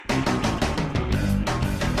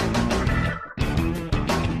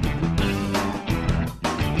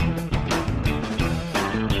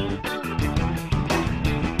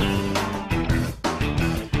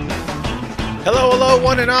Hello,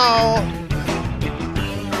 one and all.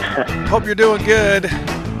 Hope you're doing good.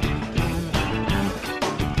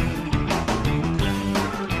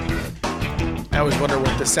 I always wonder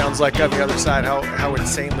what this sounds like on the other side, how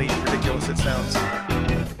insanely ridiculous it sounds.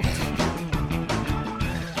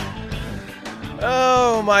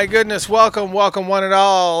 Oh my goodness, welcome one and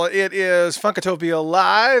all. It is Funkatopia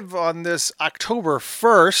Live on this October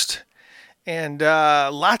 1st. And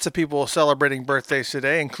lots of people celebrating birthdays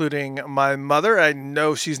today, including my mother. I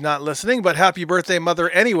know she's not listening, but happy birthday, Mother,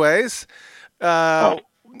 anyways.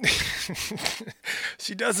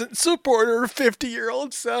 She doesn't support her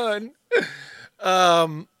 50-year-old son.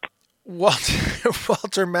 Walter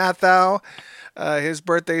Matthau, his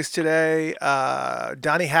birthday's today.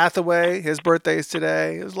 Donny Hathaway, his birthday's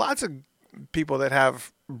today. There's lots of people that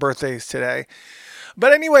have birthdays today.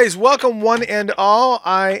 But anyways, welcome one and all.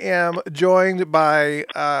 I am joined by,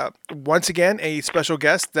 once again, a special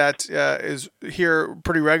guest that is here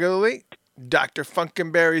pretty regularly. Dr.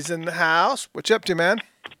 Funkenberry's in the house. What you up to, man?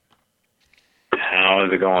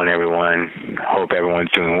 How's it going, everyone? Hope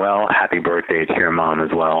everyone's doing well. Happy birthday to your mom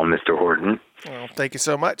as well, Mr. Horton. Well, thank you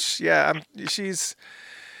so much. Yeah, she's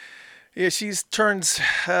turns,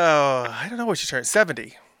 I don't know what she turned,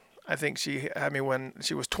 70. I think she had me when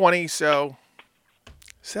she was 20, so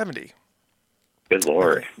 70. Good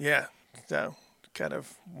Lord. Okay. Yeah. So kind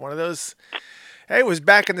of one of those. Hey, it was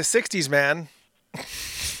back in the 60s, man.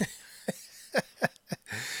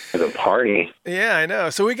 The party. Yeah, I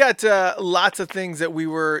know. So we got lots of things that we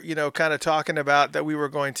were, kind of talking about that we were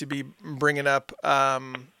going to be bringing up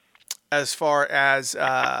as far as, we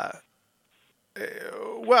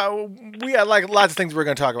had like lots of things we're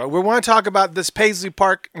going to talk about. We want to talk about this Paisley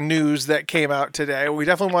Park news that came out today. We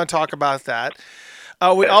definitely want to talk about that.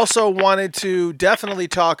 We also wanted to definitely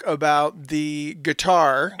talk about the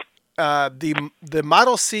guitar, the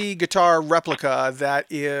Model C guitar replica that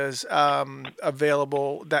is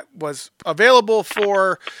available. That was available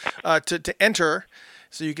for to enter,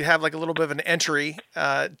 so you could have like a little bit of an entry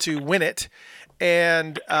to win it.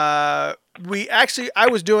 And I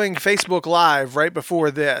was doing Facebook Live right before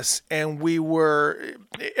this, and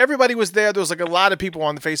everybody was there. There was like a lot of people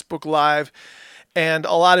on the Facebook Live. And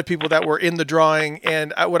a lot of people that were in the drawing.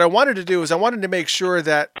 And what I wanted to do is I wanted to make sure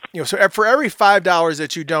that, so for every $5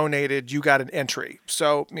 that you donated, you got an entry.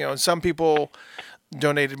 So, some people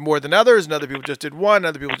donated more than others, and other people just did one,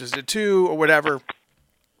 other people just did two or whatever.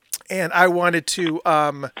 And I wanted to,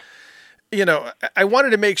 I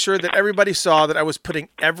wanted to make sure that everybody saw that I was putting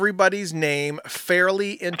everybody's name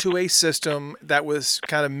fairly into a system that was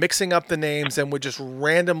kind of mixing up the names and would just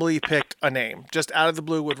randomly pick a name. Just out of the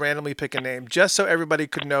blue would randomly pick a name, just so everybody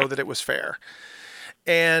could know that it was fair.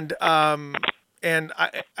 And the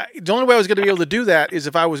only way I was going to be able to do that is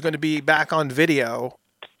if I was going to be back on video.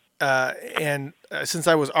 Since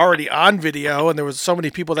I was already on video and there was so many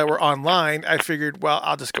people that were online, I figured, well,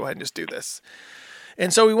 I'll just go ahead and just do this.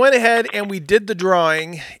 And so we went ahead and we did the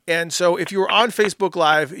drawing. And so if you were on Facebook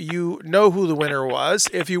Live, you know who the winner was.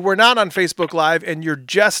 If you were not on Facebook Live and you're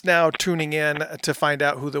just now tuning in to find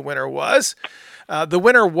out who the winner was, the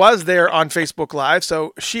winner was there on Facebook Live,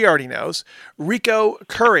 so she already knows. Rico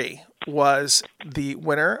Curry was the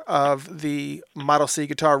winner of the Model C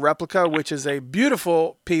guitar replica, which is a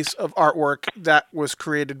beautiful piece of artwork that was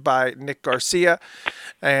created by Nick Garcia.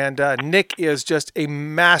 And Nick is just a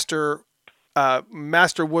master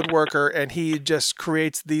woodworker, and he just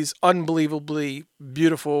creates these unbelievably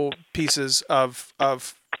beautiful pieces of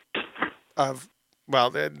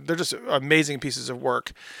they're just amazing pieces of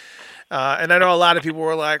work. And I know a lot of people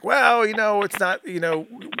were like, well, it's not,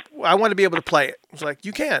 I want to be able to play it. It's like,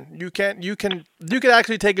 you could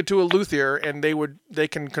actually take it to a luthier and they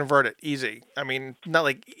can convert it easy. I mean, not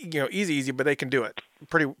like, easy, but they can do it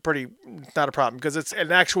pretty, not a problem, because it's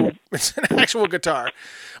an actual guitar,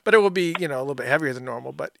 but it will be, a little bit heavier than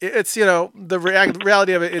normal, but it's, the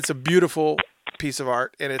reality of it, it's a beautiful piece of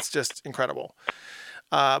art and it's just incredible.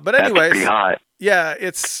 But anyways, that's pretty hot. Yeah,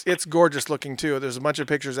 it's gorgeous looking too. There's a bunch of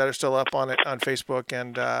pictures that are still up on it on Facebook,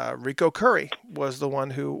 and Rico Curry was the one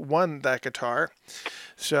who won that guitar.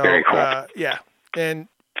 So very cool. Yeah, and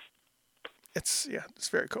it's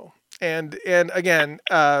very cool. And again,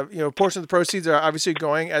 portion of the proceeds are obviously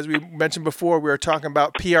going, as we mentioned before, we were talking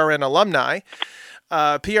about PRN alumni.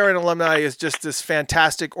 PRN Alumni is just this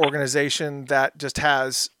fantastic organization that just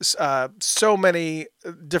has so many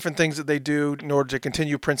different things that they do in order to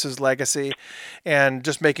continue Prince's legacy, and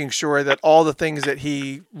just making sure that all the things that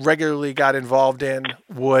he regularly got involved in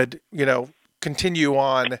would, continue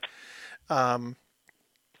on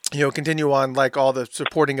continue on like all the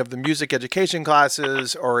supporting of the music education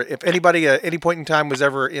classes, or if anybody at any point in time was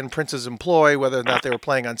ever in Prince's employ, whether or not they were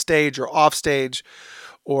playing on stage or off stage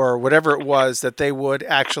or whatever it was, that they would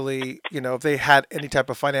actually, if they had any type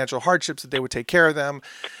of financial hardships, that they would take care of them.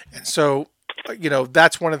 And so,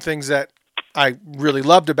 that's one of the things that I really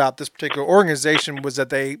loved about this particular organization, was that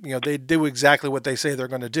they do exactly what they say they're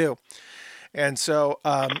going to do. And so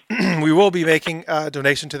we will be making a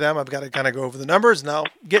donation to them. I've got to kind of go over the numbers, and I'll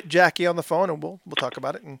get Jackie on the phone, and we'll talk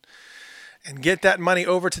about it and get that money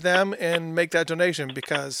over to them and make that donation,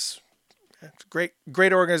 because it's a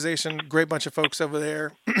great organization, great bunch of folks over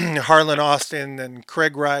there. Harlan Austin and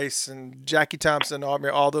Craig Rice and Jackie Thompson,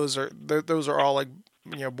 all those are all like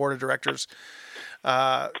board of directors.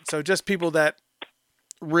 So just people that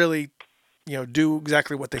really do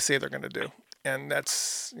exactly what they say they're going to do. And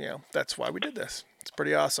that's why we did this. It's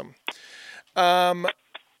pretty awesome. And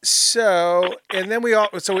then we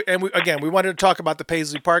wanted to talk about the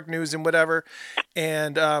Paisley Park news and whatever.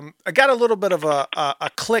 And I got a little bit of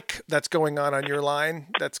a click that's going on your line.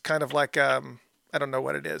 That's kind of like I don't know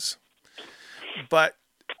what it is, but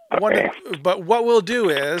but what we'll do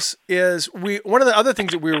is one of the other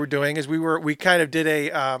things that we were doing is we kind of did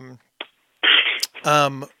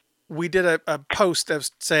a post of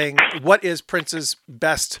saying, what is Prince's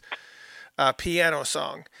best piano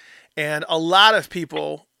song? And a lot of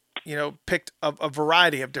people, picked a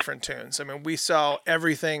variety of different tunes. I mean, we saw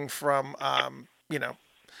everything from,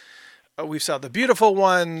 we saw The Beautiful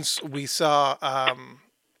Ones. We saw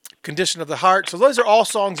Condition of the Heart. So those are all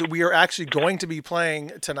songs that we are actually going to be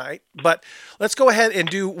playing tonight. But let's go ahead and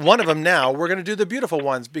do one of them now. We're going to do The Beautiful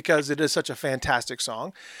Ones because it is such a fantastic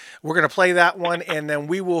song. We're going to play that one, and then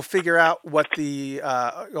we will figure out what the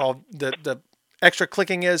extra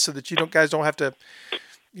clicking is, so that you guys don't have to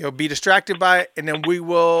be distracted by it. And then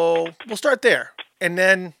we'll start there. And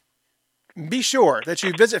then be sure that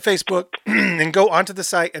you visit Facebook and go onto the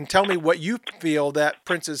site and tell me what you feel that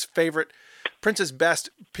Prince's best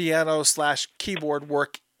piano / keyboard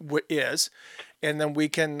work is, and then we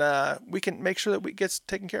can make sure that it gets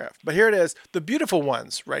taken care of. But here it is, The Beautiful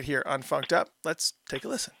Ones, right here on Funked Up. Let's take a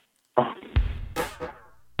listen.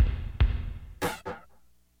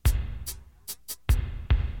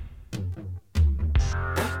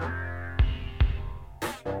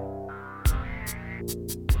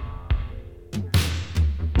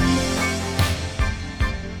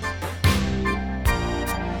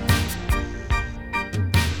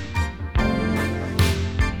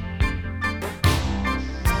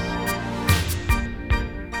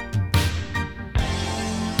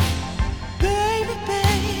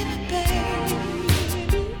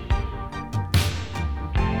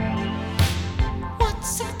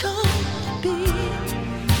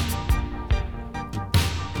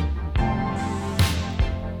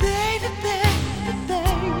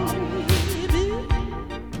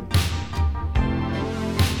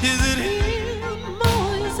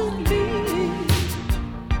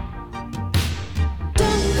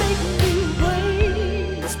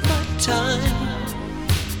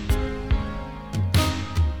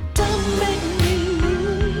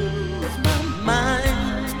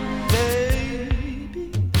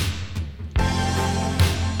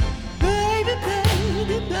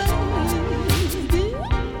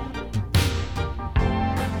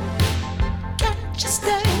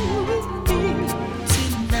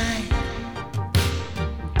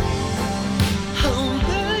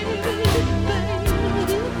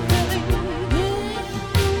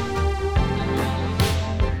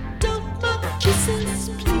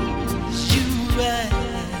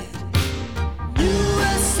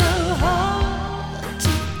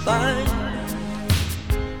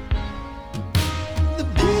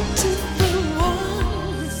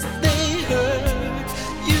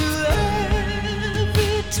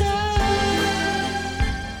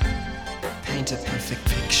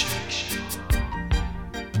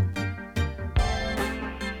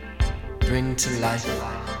 Bring to life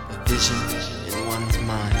a vision in one's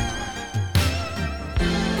mind.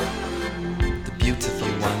 The beautiful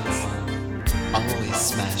ones always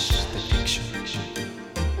smash the picture.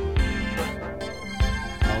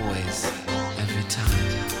 Always, every time.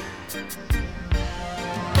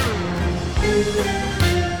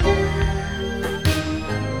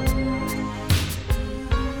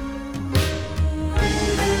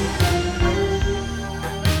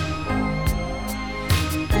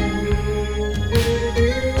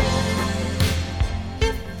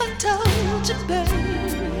 If I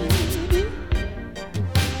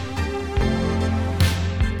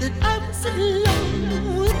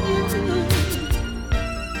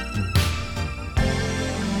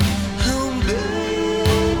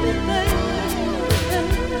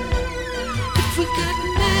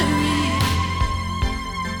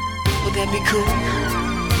cool.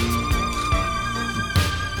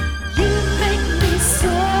 You make me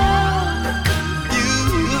so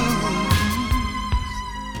confused.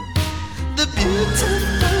 The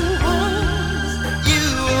beautiful ones you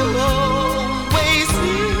always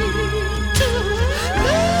seem to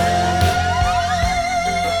love.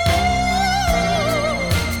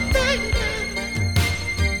 Baby,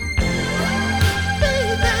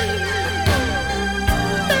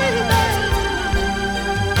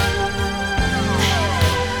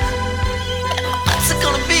 what's it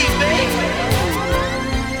gonna be, baby?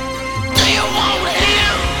 Do you want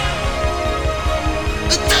him?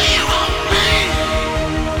 Do you want me?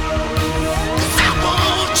 'Cause I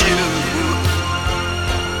want you.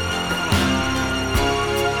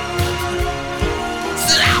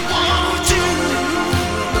 Said I want you.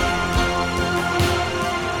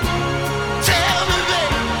 Tell me,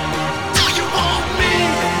 baby, do you want me?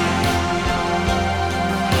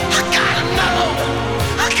 I gotta know.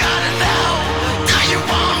 Do you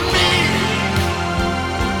want me?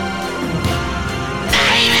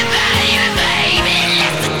 Baby, baby, baby,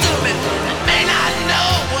 listen to me. I may not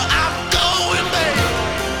know where I'm going, baby.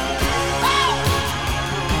 Oh,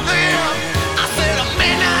 yeah. I said I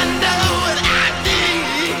may not know what I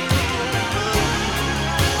need.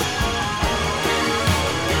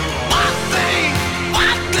 One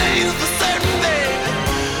thing's for certain, baby.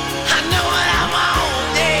 I know what I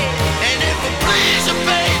want, yeah. And if it please you,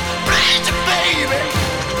 baby,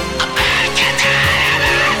 I better get down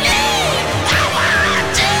and I need. I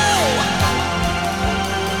want you.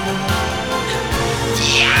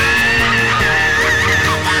 Yeah, I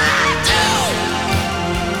want you.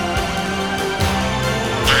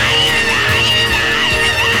 Baby, baby, baby,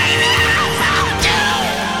 baby, I want you.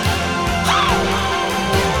 Oh.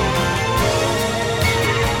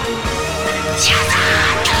 Yes, I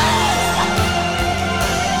do.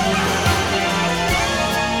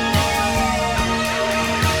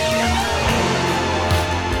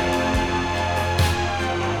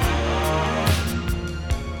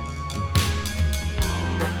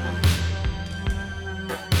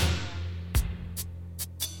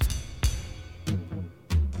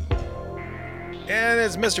 And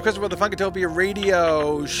it's Mr. Christopher with the Funkatopia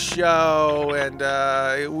Radio Show, and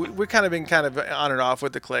we've kind of been on and off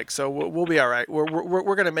with the click, so we'll be all right. We're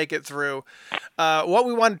going to make it through. What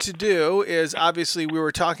we wanted to do is, obviously, we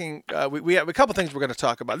were talking. We have a couple things we're going to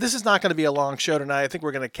talk about. This is not going to be a long show tonight. I think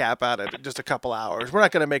we're going to cap out at just a couple hours. We're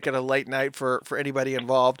not going to make it a late night for anybody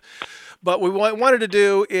involved. But what we wanted to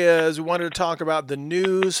do is we wanted to talk about the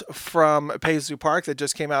news from Paisley Park that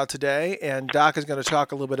just came out today, and Doc is going to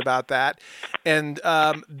talk a little bit about that. And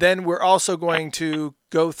then we're also going to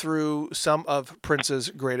go through some of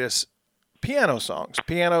Prince's greatest piano songs,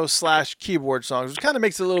 piano/keyboard songs, which kind of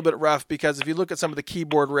makes it a little bit rough because if you look at some of the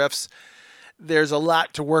keyboard riffs, there's a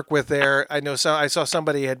lot to work with there. I saw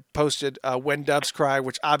somebody had posted When Doves Cry,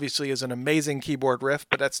 which obviously is an amazing keyboard riff,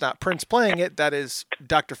 but that's not Prince playing it. That is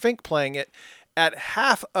Dr. Fink playing it at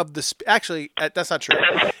half of the that's not true.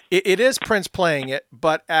 It is Prince playing it,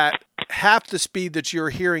 but at half the speed that you're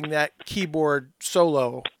hearing that keyboard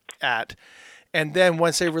solo at. And then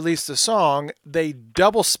once they released the song, they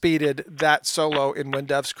double speeded that solo in When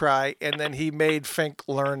Doves Cry, and then he made Fink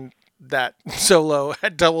learn that solo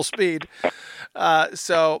at double speed.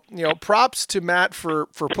 So, props to Matt for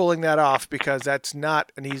pulling that off, because that's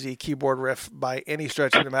not an easy keyboard riff by any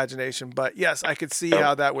stretch of the imagination. But yes, I could see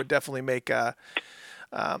how that would definitely make but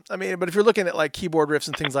if you're looking at like keyboard riffs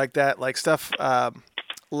and things like that, like stuff,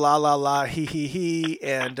 La La La, He,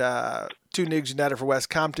 and Two Nigs United for West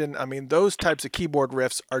Compton. I mean, those types of keyboard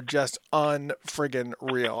riffs are just unfriggin'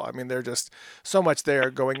 real. I mean, they're just so much there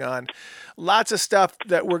going on. Lots of stuff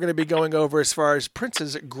that we're going to be going over as far as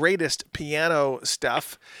Prince's greatest piano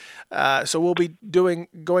stuff. So we'll be going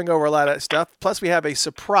over a lot of that stuff. Plus, we have a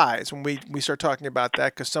surprise when we start talking about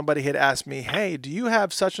that, because somebody had asked me, hey, do you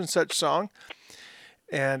have such and such song?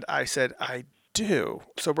 And I said, I do.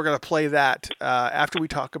 So we're going to play that after we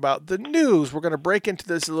talk about the news. We're going to break into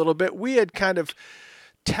this a little bit. We had kind of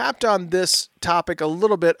tapped on this topic a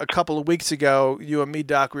little bit a couple of weeks ago. You and me,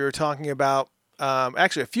 Doc, we were talking about,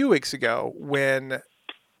 actually a few weeks ago, when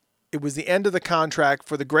it was the end of the contract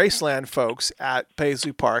for the Graceland folks at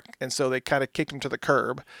Paisley Park. And so they kind of kicked them to the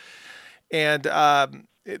curb. And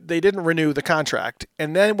they didn't renew the contract.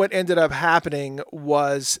 And then what ended up happening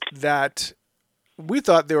was that we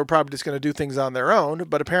thought they were probably just going to do things on their own,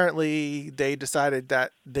 but apparently they decided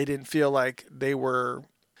that they didn't feel like they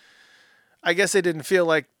didn't feel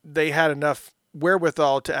like they had enough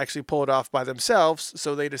wherewithal to actually pull it off by themselves.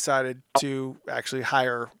 So they decided to actually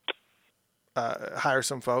hire hire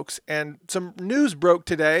some folks. And some news broke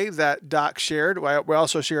today that Doc shared. We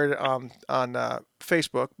also shared it on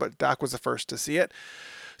Facebook, but Doc was the first to see it.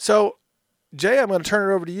 So, Jay, I'm going to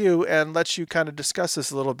turn it over to you and let you kind of discuss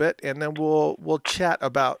this a little bit, and then we'll chat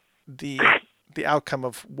about the outcome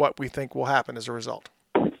of what we think will happen as a result.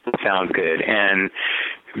 Sounds good. And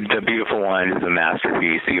the beautiful one is a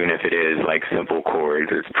masterpiece, even if it is like simple chords.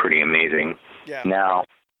 It's pretty amazing. Yeah. Now,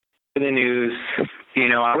 in the news,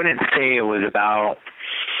 I wouldn't say it was about,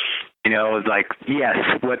 it was like, yes,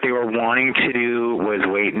 what they were wanting to do was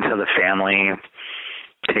wait until the family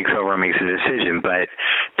takes over and makes a decision, but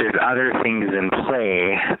there's other things in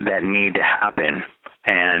play that need to happen,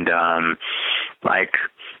 and like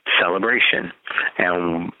celebration,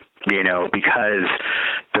 and because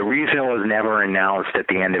the reason it was never announced at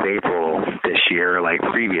the end of April this year, like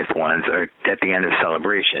previous ones, or at the end of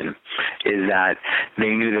Celebration, is that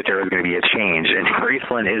they knew that there was going to be a change, and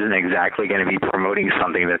Graceland isn't exactly going to be promoting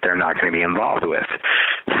something that they're not going to be involved with.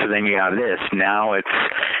 So then you have this. Now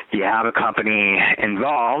you have a company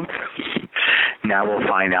involved. Now we'll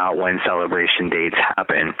find out when celebration dates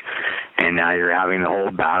happen, and now you're having the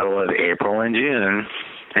whole battle of April and June,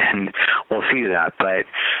 and we'll see that. But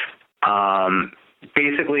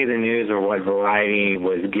basically the news, or what Variety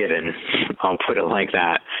was given, I'll put it like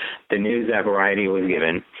that, the news that Variety was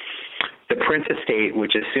given, the Prince Estate,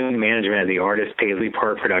 which assumed management of the Artist Paisley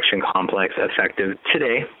Park production complex effective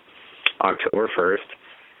today, October 1st,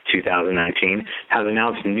 2019, has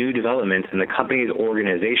announced new developments in the company's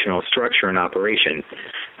organizational structure and operations.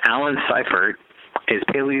 Alan Seifert is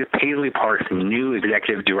Paisley Park's new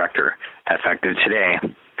executive director, effective today.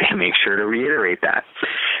 They make sure to reiterate that.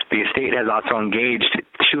 The estate has also engaged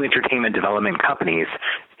two entertainment development companies,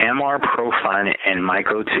 MR Pro Fun and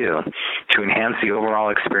Myco 2, to enhance the overall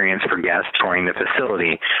experience for guests touring the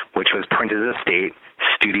facility, which was Prince's estate,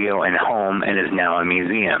 studio, and home, and is now a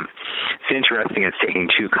museum. It's interesting it's taking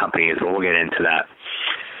two companies, but we'll get into that.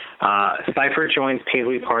 Seifert joins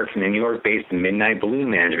Paisley Park from the New York-based Midnight Balloon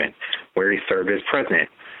Management, where he served as president.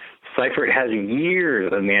 Seifert has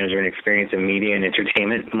years of management experience in media and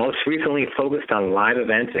entertainment, most recently focused on live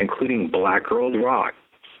events, including Black Girls Rock,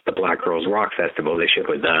 the Black Girls Rock Festival they should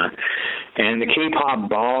with and the K-pop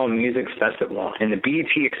Ball Music Festival, and the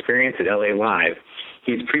BET Experience at LA Live.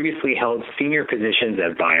 He's previously held senior positions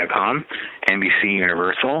at Viacom, NBC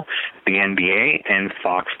Universal, the NBA, and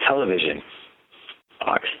Fox Television.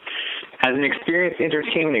 Fox. As an experienced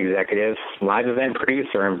entertainment executive, live event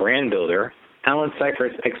producer, and brand builder, Alan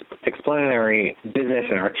Seifert's exemplary business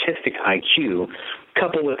and artistic IQ,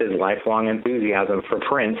 coupled with his lifelong enthusiasm for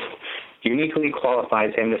Prince, uniquely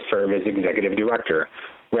qualifies him to serve as executive director,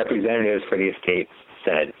 representatives for the estate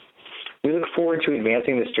said. We look forward to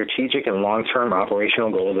advancing the strategic and long-term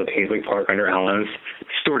operational goals of Paisley Park under Alan's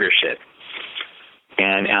stewardship.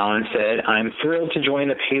 And Alan said, I'm thrilled to join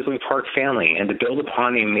the Paisley Park family and to build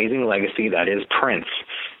upon the amazing legacy that is Prince.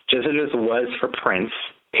 Just as it was for Prince,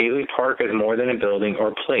 Paisley Park is more than a building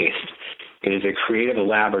or place. It is a creative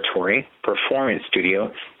laboratory, performance studio,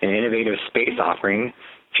 and innovative space offering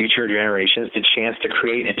future generations the chance to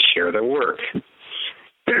create and share their work.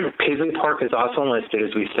 Paisley Park is also enlisted,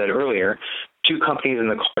 as we said earlier, two companies in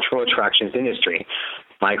the cultural attractions industry,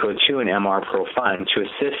 Myco 2 and MR Pro Fun, to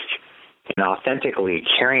assist in authentically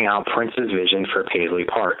carrying out Prince's vision for Paisley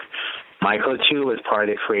Park. Myco 2 was part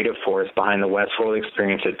of the creative force behind the Westworld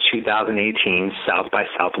experience at 2018 South by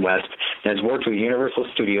Southwest and has worked with Universal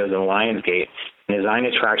Studios and Lionsgate and designed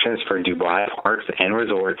attractions for Dubai parks and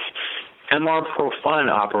resorts. MR Pro Fun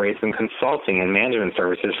operates in consulting and management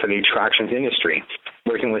services for the attractions industry,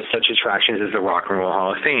 working with such attractions as the Rock and Roll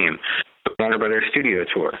Hall of Fame, the Warner Brothers Studio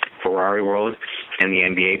Tour, Ferrari World, and the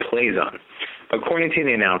NBA Play Zone. According to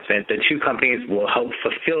the announcement, the two companies will help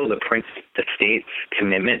fulfill the Prince Estate's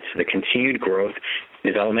commitment to the continued growth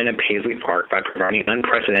and development of Paisley Park by providing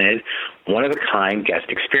unprecedented, one-of-a-kind guest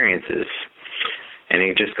experiences. And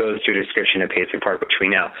it just goes to a description of Paisley Park, which we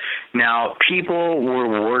know. Now, people were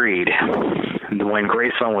worried when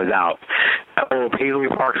Graceland was out. Oh, Paisley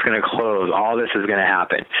Park's going to close. All this is going to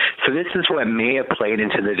happen. So this is what may have played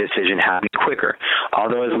into the decision happening quicker.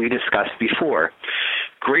 Although, as we discussed before,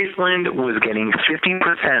 Graceland was getting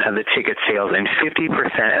 50% of the ticket sales and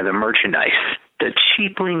 50% of the merchandise. The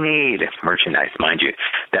cheaply made merchandise, mind you.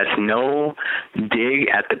 That's no dig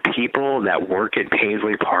at the people that work at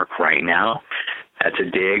Paisley Park right now. That's a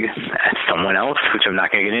dig at someone else, which I'm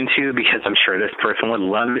not going to get into because I'm sure this person would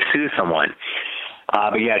love to sue someone.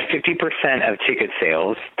 But you had 50% of ticket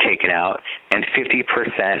sales taken out and 50%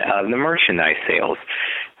 of the merchandise sales.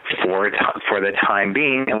 for the time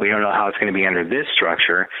being, and we don't know how it's going to be under this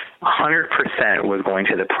structure, 100% was going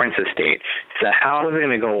to the Prince estate. So how is it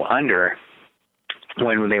going to go under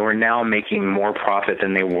when they were now making more profit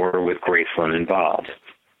than they were with Graceland involved?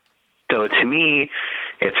 So to me,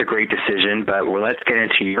 it's a great decision, but let's get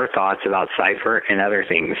into your thoughts about Cypher and other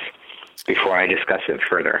things before I discuss it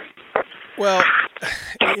further. Well,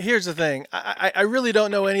 here's the thing. I really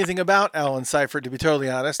don't know anything about Alan Seifert, to be totally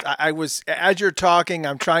honest. I was, as you're talking,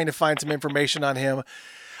 I'm trying to find some information on him.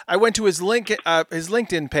 I went to his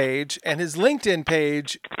LinkedIn page, and his LinkedIn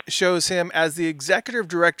page shows him as the executive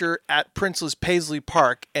director at Prince's Paisley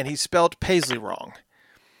Park, and he spelled Paisley wrong.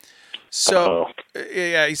 So,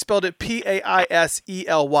 yeah, he spelled it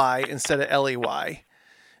Paisely instead of Ley.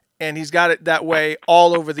 And he's got it that way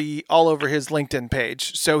all over his LinkedIn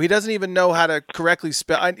page. So he doesn't even know how to correctly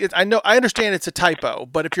spell. I understand it's a typo,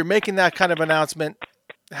 but if you're making that kind of announcement,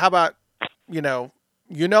 how about, you know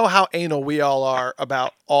how anal we all are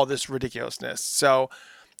about all this ridiculousness. So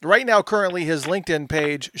right now, currently, his LinkedIn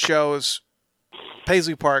page shows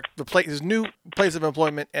Paisley Park, his new place of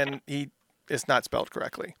employment, and it's not spelled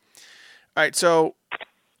correctly. All right, so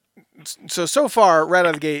far, right out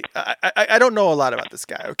of the gate, I don't know a lot about this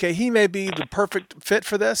guy, okay? He may be the perfect fit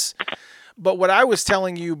for this, but what I was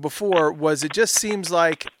telling you before was it just seems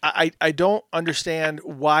like I don't understand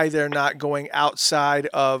why they're not going outside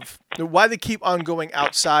of, why they keep on going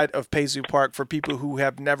outside of Paisley Park for people who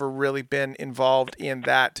have never really been involved in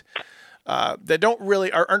that, that don't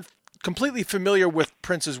really, aren't completely familiar with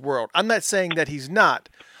Prince's world. I'm not saying that he's not,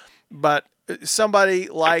 but somebody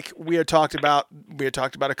like we had talked about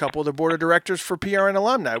a couple of the board of directors for PRN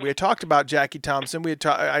alumni. We had talked about Jackie Thompson. We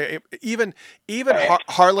had even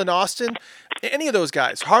Harlan Austin, any of those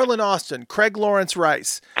guys, Harlan Austin, Craig Lawrence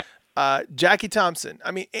Rice, Jackie Thompson.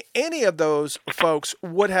 I mean, any of those folks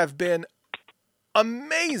would have been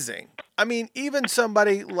amazing. I mean, even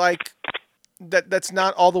somebody like that's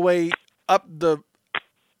not all the way up the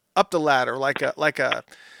ladder, like a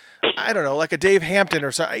I don't know, like a Dave Hampton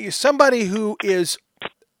or somebody who is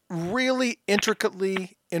really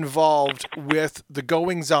intricately involved with the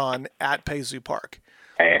goings-on at Paisley Park,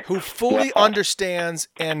 who fully understands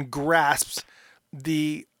and grasps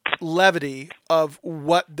the levity of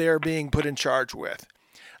what they're being put in charge with.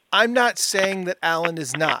 I'm not saying that Alan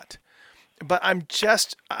is not, but it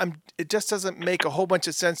just doesn't make a whole bunch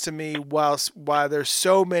of sense to me why there's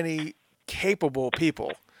so many capable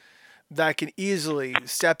people that can easily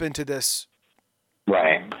step into this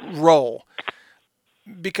role,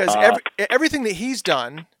 because everything that he's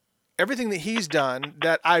done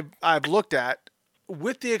that I've looked at,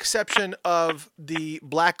 with the exception of the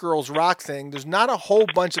Black Girls Rock thing, there's not a whole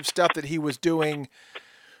bunch of stuff that he was doing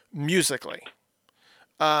musically.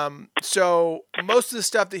 So most of the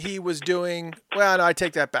stuff that he was doing, well, no, I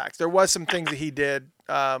take that back. There was some things that he did.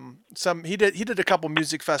 He did a couple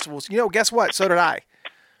music festivals. Guess what? So did I.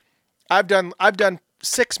 I've done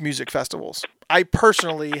 6 music festivals. I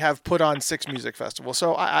personally have put on 6 music festivals,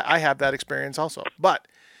 so I have that experience also. But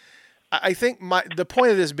I think the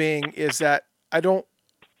point of this being is that I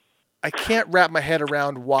can't wrap my head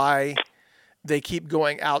around why they keep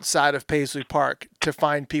going outside of Paisley Park to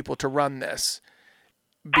find people to run this.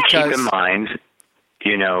 Because keep in mind,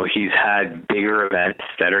 he's had bigger events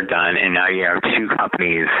that are done, and now you have 2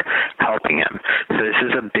 companies helping him. So this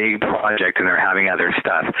is a big project, and they're having other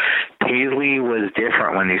stuff. Paisley was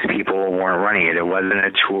different when these people weren't running it. It wasn't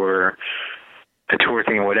a tour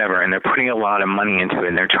thing or whatever, and they're putting a lot of money into it,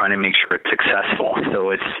 and they're trying to make sure it's successful. So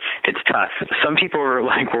it's tough. Some people were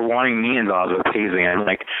wanting me involved with Paisley, and I'm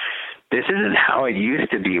like, this isn't how it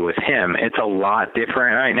used to be with him. It's a lot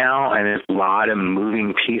different right now, and there's a lot of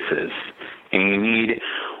moving pieces. And you need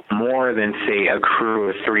more than, say, a crew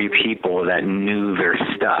of 3 people that knew their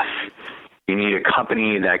stuff. You need a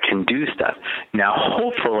company that can do stuff. Now,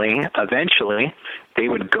 hopefully, eventually, they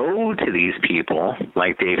would go to these people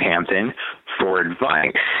like Dave Hampton for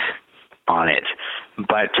advice on it.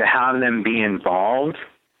 But to have them be involved,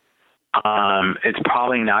 it's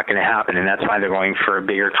probably not going to happen, and that's why they're going for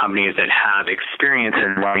bigger companies that have experience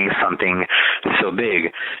in running something so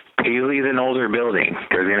big. Paisley's an older building.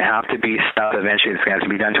 There's going to have to be stuff eventually that's going to have to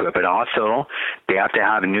be done to it, but also they have to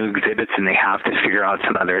have new exhibits, and they have to figure out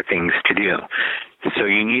some other things to do. So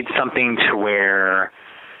you need something to where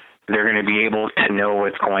they're going to be able to know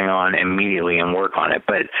what's going on immediately and work on it.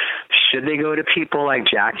 But should they go to people like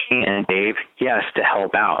Jackie and Dave? Yes, to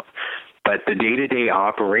help out. But the day-to-day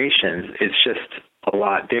operations, it's just a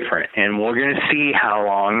lot different. And we're going to see how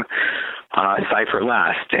long Cypher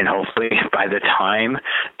lasts. And hopefully by the time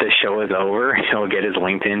the show is over, he'll get his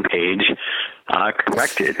LinkedIn page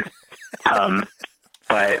corrected.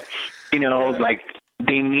 But like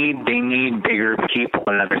they need bigger people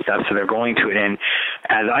and other stuff, so they're going to it. And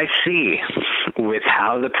as I see with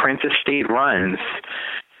how the Prince Estate runs,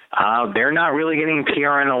 they're not really getting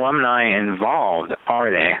PR and alumni involved,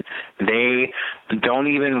 are they? They don't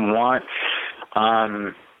even want,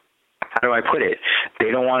 how do I put it?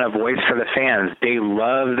 They don't want a voice for the fans. They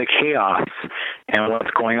love the chaos and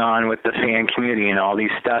what's going on with the fan community and all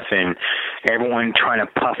these stuff, and everyone trying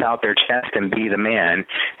to puff out their chest and be the man.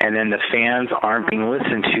 And then the fans aren't being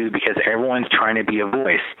listened to because everyone's trying to be a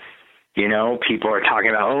voice. People are talking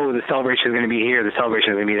about, oh, the celebration is going to be here, the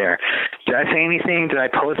celebration is going to be there. Did I say anything? Did I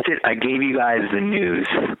post it? I gave you guys the news.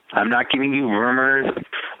 I'm not giving you rumors.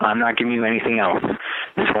 I'm not giving you anything else.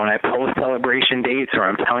 So when I post celebration dates or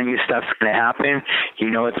I'm telling you stuff's going to happen,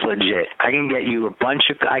 it's legit. I can get a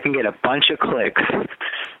bunch of clicks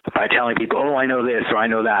by telling people, oh, I know this or I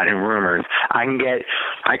know that, and rumors. I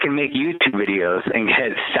can make YouTube videos and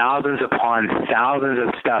get thousands upon thousands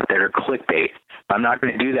of stuff that are clickbait. I'm not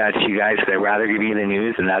going to do that to you guys. I'd rather give you the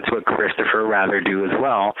news, and that's what Christopher rather do as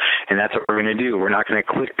well, and that's what we're going to do. We're not going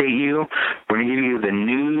to clickbait you. We're going to give you the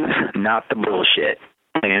news, not the bullshit.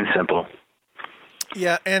 Plain and simple.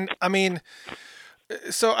 Yeah, and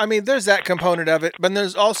there's that component of it, but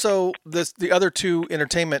there's also the other two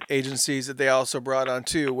entertainment agencies that they also brought on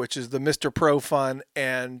too, which is the Mr. Pro Fun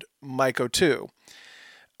and Myco 2,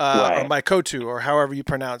 right. or Myco 2, or however you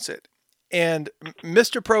pronounce it. And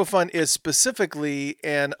Mr. Pro Fun is specifically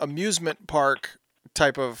an amusement park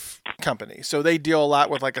type of company. So they deal a lot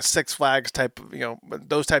with like a Six Flags type of,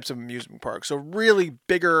 those types of amusement parks. So really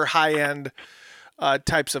bigger, high-end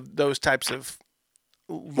types of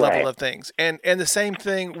level of things. And the same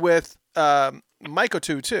thing with Myco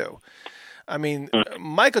 2 too.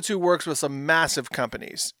 Myco 2 works with some massive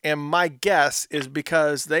companies, and my guess is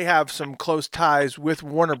because they have some close ties with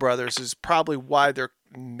Warner Brothers is probably why they're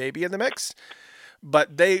maybe in the mix.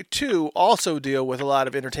 But they too also deal with a lot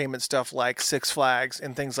of entertainment stuff like Six Flags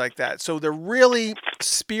and things like that. So they're really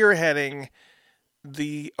spearheading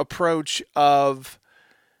the approach of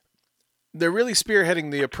we're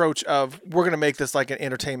going to make this like an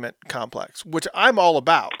entertainment complex, which I'm all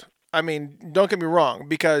about. Don't get me wrong,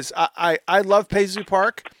 because I love Paisley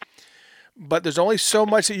Park, but there's only so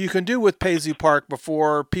much that you can do with Paisley Park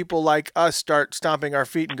before people like us start stomping our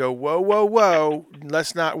feet and go, whoa, whoa, whoa,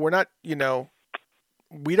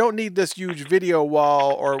 we don't need this huge video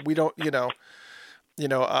wall, or we don't, a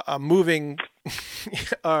moving,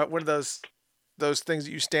 one of those things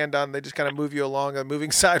that you stand on, they just kind of move you along a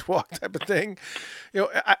moving sidewalk type of thing.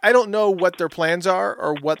 I don't know what their plans are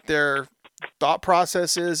or what their thought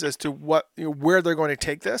process is as to where they're going to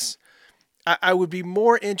take this. I would be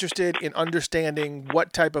more interested in understanding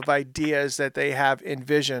what type of ideas that they have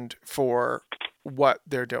envisioned for what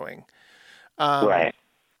they're doing. Right.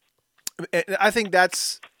 And I think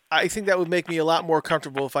that would make me a lot more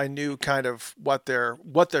comfortable if I knew kind of what their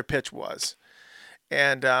pitch was.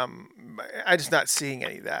 And I'm just not seeing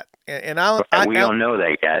any of that. And we don't know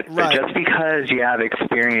that yet. Right. But just because you have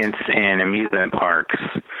experience in amusement parks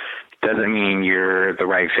doesn't mean you're the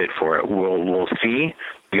right fit for it. We'll see.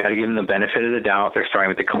 We got to give them the benefit of the doubt. They're starting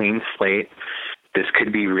with a clean slate. This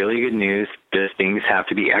could be really good news. Just things have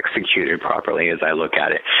to be executed properly as I look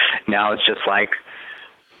at it. Now it's just like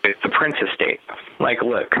it's the Prince Estate. Like,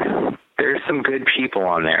 look, there's some good people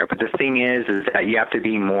on there, but the thing is that you have to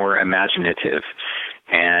be more imaginative,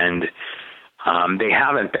 and they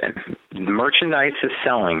haven't been. The merchandise is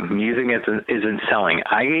selling. Music isn't selling.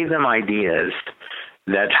 I gave them ideas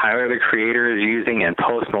that Tyler, the Creator, is using and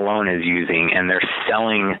Post Malone is using, and they're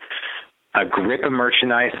selling a grip of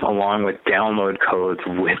merchandise along with download codes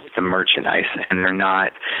with the merchandise, and they're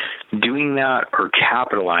not doing that or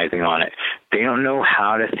capitalizing on it. They don't know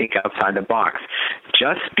how to think outside the box.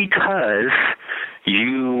 Just because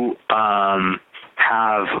you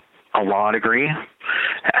have a law degree,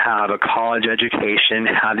 have a college education,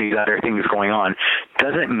 have these other things going on,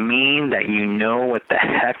 doesn't mean that you know what the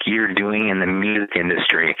heck you're doing in the music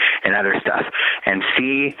industry and other stuff. And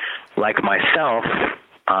see, like myself,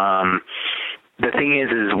 the thing is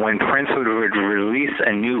when Prince would release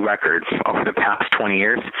a new record over the past 20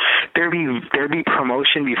 years, there'd be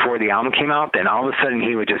promotion before the album came out, then all of a sudden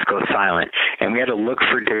he would just go silent. And we had to look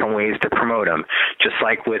for different ways to promote him. Just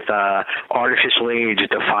like with Artificial Age,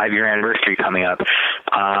 the 5-year anniversary coming up,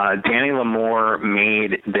 Danny Lamore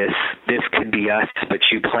made This Could Be Us, but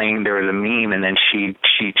you playing, there was a meme, and then she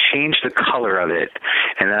changed the color of it.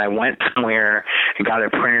 And then I went somewhere and got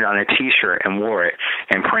it printed on a T-shirt and wore it.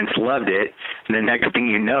 And Prince loved it. And the next thing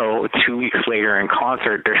you know, 2 weeks later in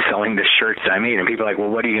concert, they're selling the shirts that I made. And people are like, well,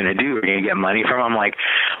 what are you going to do? Are you going to get money from him? I'm like,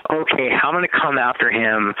 okay, I'm going to come after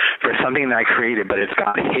him for something that I created, but it's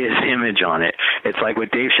got his image on it. It's like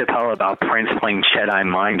with Dave Chappelle about Prince playing Jedi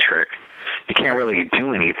Mind Trick. You can't really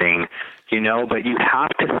do anything, but you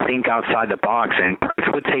have to think outside the box. And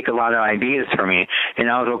Prince would take a lot of ideas from me, and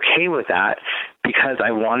I was okay with that because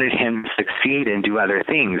I wanted him to succeed and do other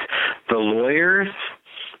things. The lawyers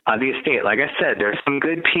of the estate, like I said, there's some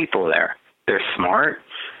good people there. They're smart.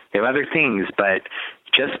 They have other things, but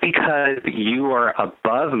just because you are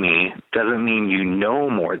above me doesn't mean you know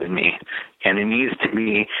more than me, and it needs to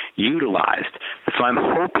be utilized. So I'm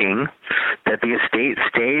hoping that the estate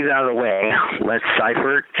stays out of the way, let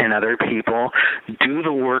Seifert and other people do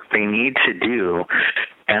the work they need to do,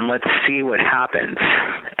 and let's see what happens.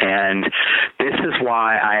 And this is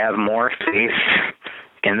why I have more faith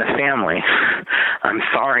in the family. I'm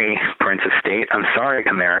sorry, Prince Estate. I'm sorry,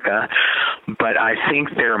 America. But I think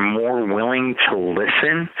they're more willing to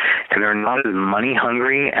listen, and they're not as money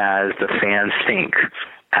hungry as the fans think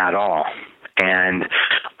at all. And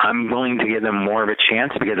I'm willing to give them more of a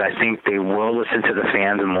chance because I think they will listen to the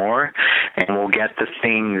fans more and will get the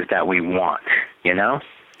things that we want,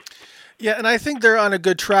 Yeah, and I think they're on a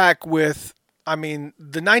good track with,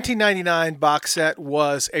 the 1999 box set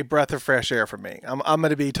was a breath of fresh air for me. I'm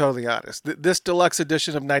going to be totally honest. This deluxe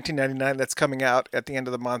edition of 1999 that's coming out at the end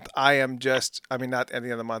of the month, not at the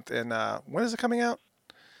end of the month. When is it coming out?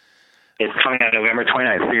 It's coming out November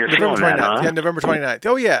 29th. So you're November feeling 29th. that, huh? Yeah, November 29th.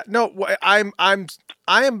 Oh yeah. No, I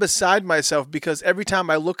am beside myself because every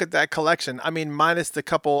time I look at that collection, minus the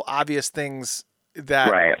couple obvious things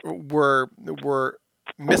that were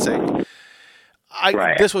missing.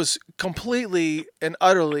 This was completely and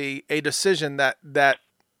utterly a decision that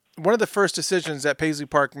one of the first decisions that Paisley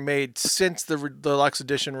Park made since the deluxe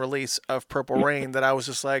edition release of Purple Rain that I was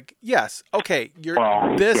just like, yes, okay,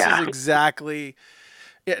 this is exactly.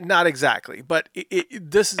 Not exactly, but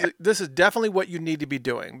this is definitely what you need to be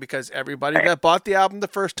doing because everybody that bought the album the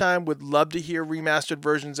first time would love to hear remastered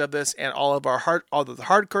versions of this, and all of the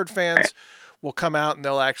hardcore fans will come out and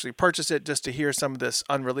they'll actually purchase it just to hear some of this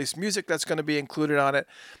unreleased music that's going to be included on it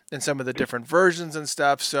and some of the different versions and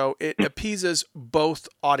stuff. So it appeases both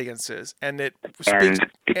audiences, and it speaks.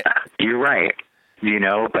 And you're right,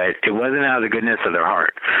 but it wasn't out of the goodness of their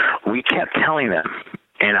heart. We kept telling them.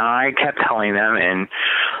 And I kept telling them, and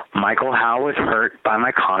Michael Howe was hurt by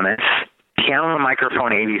my comments. Piano and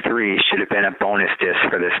Microphone 83 should have been a bonus disc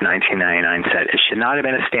for this 1999 set. It should not have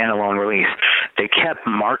been a standalone release. They kept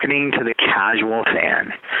marketing to the casual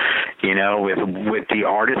fan, with the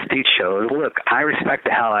artists they chose. Look, I respect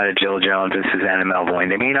the hell out of Jill Jones and Susanna Melvoin.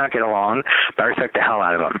 They may not get along, but I respect the hell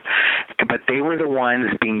out of them. But they were the ones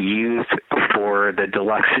being used for the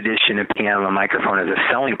deluxe edition of Piano and Microphone as a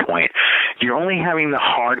selling point. You're only having the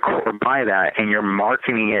hardcore buy that, and you're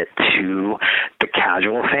marketing it to the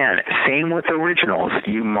casual fan. Same with originals.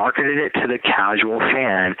 You marketed it to the casual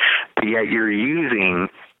fan, but yet you're using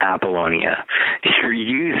Apollonia. You're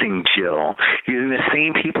using Jill. You're using the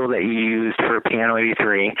same people that you used for Piano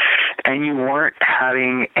 83, and you weren't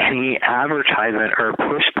having any advertisement or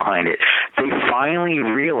push behind it. They finally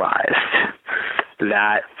realized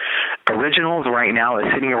that originals right now is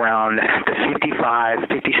sitting around the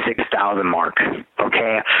 56,000 mark.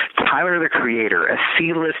 Okay, Tyler the Creator, a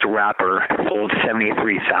C-list rapper, sold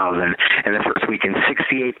 73,000 in the first week, and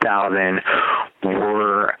 68,000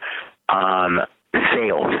 were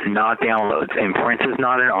sales, not downloads. And Prince is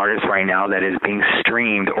not an artist right now that is being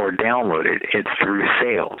streamed or downloaded. It's through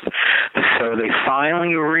sales. So they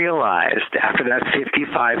finally realized after that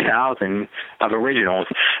 55,000 of originals,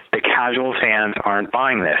 the casual fans aren't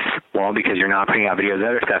buying this. Well, because you're not putting out videos,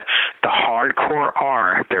 other stuff. The hardcore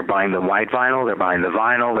are. They're buying the white vinyl, they're buying the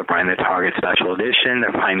vinyl, they're buying the Target Special Edition,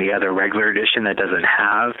 they're buying the other regular edition that doesn't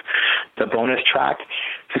have the bonus track.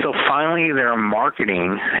 So finally they're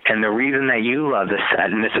marketing, and the reason that you love this set,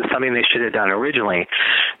 and this is something they should have done originally,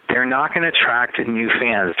 they're not going to attract new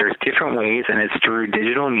fans. There's different ways, and it's through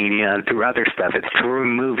digital media and through other stuff. It's through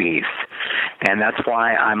movies. And that's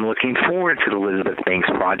why I'm looking forward to the Elizabeth Banks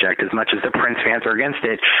project. As much as the Prince fans are against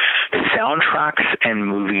it, soundtracks and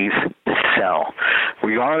movies sell.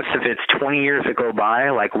 Regardless if it's 20 years that go by,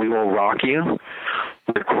 like We Will Rock You,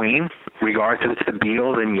 with Queen, regardless if it's the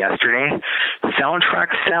Beatles and Yesterday,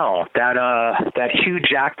 soundtracks sell. That Hugh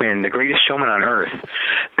Jackman, The Greatest Showman on Earth,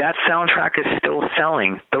 that soundtrack is still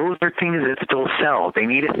selling. Those are things that still sell. They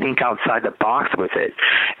need to think outside the box with it.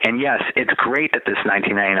 And yes, it's great that this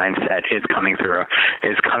 1999 set is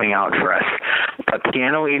coming out for us. But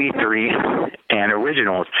Piano 83 and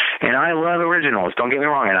originals, and I love originals, don't get me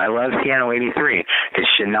wrong, and I love Piano 83. It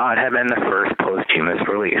should not have been the first posthumous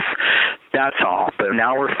release. That's all. But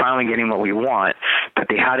now we're finally getting what we want, but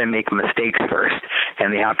they had to make mistakes first.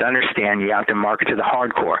 And they have to understand you have to market to the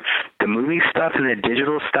hardcore. The movie stuff and the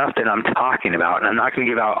digital stuff that I'm talking about, and I'm not going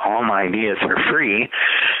to give out all my ideas for free,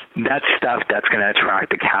 that's stuff that's going to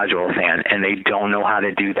attract the casual fan, and they don't know how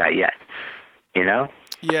to do that yet. You know?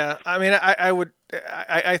 Yeah, I mean,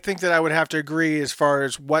 I think that I would have to agree as far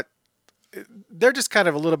as what they're just kind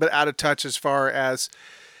of a little bit out of touch as far as,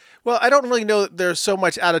 well, I don't really know that they're so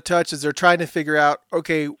much out of touch as they're trying to figure out,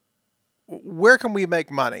 okay, where can we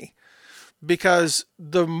make money? Because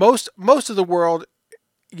the most of the world,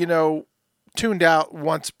 tuned out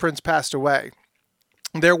once Prince passed away.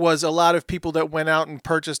 There was a lot of people that went out and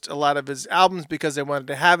purchased a lot of his albums because they wanted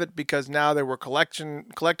to have it, because now they were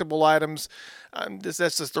collectible items. That's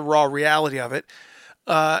just the raw reality of it.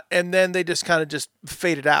 And then they just kind of just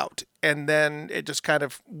faded out. And then it just kind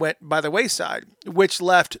of went by the wayside, which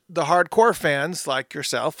left the hardcore fans like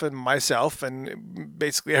yourself and myself and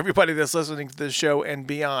basically everybody that's listening to this show and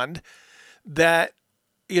beyond, that,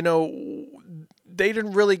 they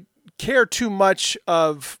didn't really care too much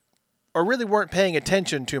of, or really weren't paying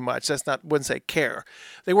attention too much. Wouldn't say care.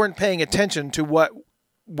 They weren't paying attention to what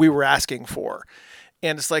we were asking for.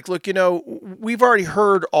 And it's like, look, we've already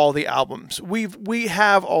heard all the albums. We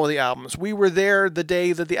have all the albums. We were there the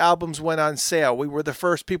day that the albums went on sale. We were the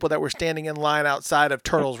first people that were standing in line outside of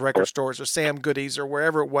Turtles record stores or Sam Goody's or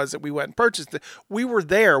wherever it was that we went and purchased it. We were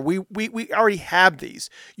there. We already have these.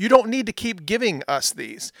 You don't need to keep giving us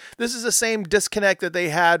these. This is the same disconnect that they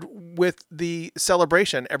had with the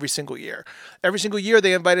celebration every single year. Every single year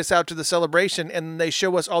they invite us out to the celebration and they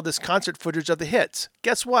show us all this concert footage of the hits.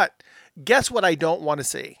 Guess what? Guess what I don't want to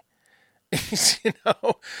see.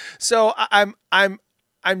 So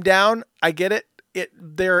I'm down. I get it.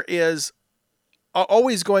 There is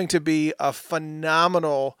always going to be a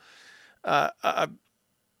phenomenal, I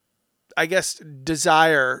guess,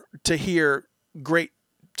 desire to hear great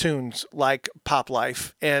tunes like Pop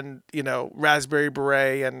Life and, Raspberry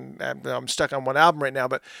Beret, and I'm stuck on one album right now,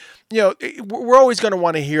 but, we're always going to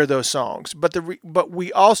want to hear those songs, but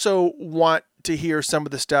we also want to hear some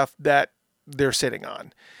of the stuff that they're sitting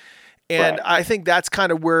on. And right. I think that's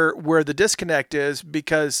kind of where the disconnect is,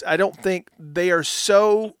 because I don't think they are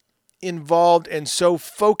so involved and so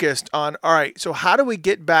focused on, all right, so how do we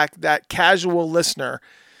get back that casual listener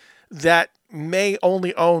that may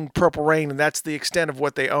only own Purple Rain, and that's the extent of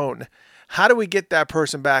what they own. How do we get that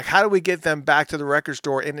person back? How do we get them back to the record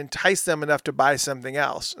store and entice them enough to buy something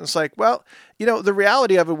else? And it's like, well, the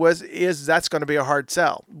reality of it is that's going to be a hard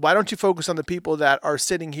sell. Why don't you focus on the people that are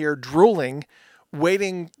sitting here drooling,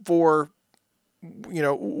 waiting for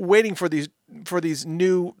these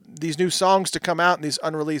new songs to come out and these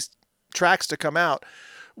unreleased tracks to come out,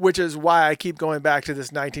 which is why I keep going back to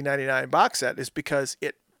this 1999 box set, is because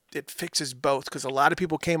it fixes both, because a lot of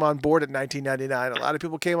people came on board at 1999. A lot of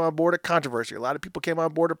people came on board at Controversy. A lot of people came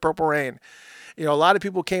on board at Purple Rain. A lot of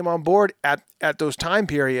people came on board at those time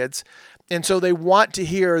periods. And so they want to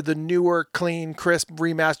hear the newer, clean, crisp,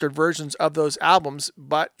 remastered versions of those albums,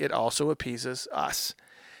 but it also appeases us.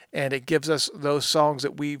 And it gives us those songs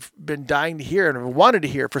that we've been dying to hear and have wanted to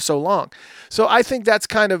hear for so long. So I think that's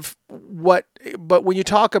kind of but when you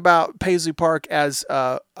talk about Paisley Park as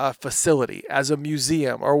a facility, as a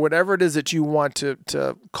museum, or whatever it is that you want to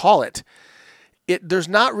call it, there's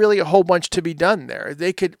not really a whole bunch to be done there.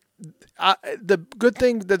 They could, the good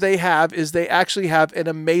thing that they have is they actually have an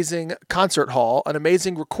amazing concert hall, an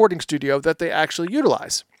amazing recording studio that they actually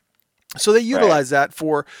utilize. So they utilize that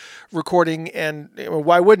for recording, and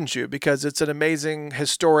why wouldn't you? Because it's an amazing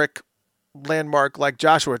historic landmark like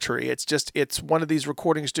Joshua Tree. It's one of these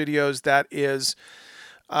recording studios that is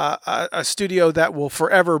a studio that will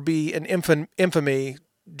forever be an infamy.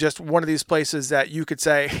 Just one of these places that you could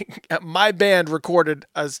say, my band recorded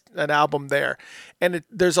an album there, and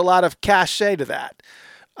there's a lot of cachet to that.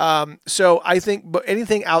 So I think, but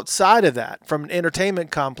anything outside of that, from an entertainment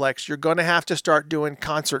complex, you're going to have to start doing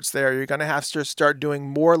concerts there. You're going to have to start doing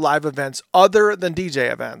more live events other than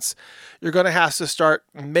DJ events. You're going to have to start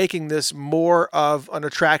making this more of an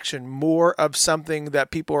attraction, more of something that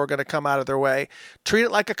people are going to come out of their way. Treat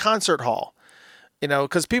it like a concert hall.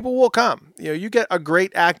 because people will come. You get a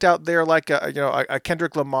great act out there like a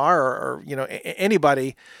Kendrick Lamar or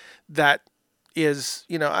anybody that is,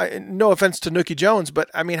 no offense to Nookie Jones, but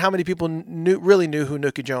I mean, how many people really knew who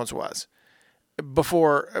Nookie Jones was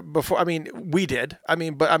before? I mean, we did. I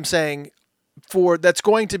mean, but I'm saying that's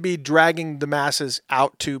going to be dragging the masses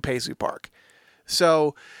out to Paisley Park.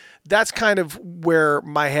 So that's kind of where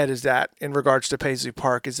my head is at in regards to Paisley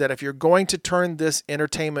Park, is that if you're going to turn this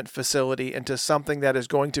entertainment facility into something that is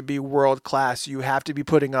going to be world class, you have to be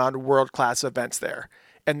putting on world class events there.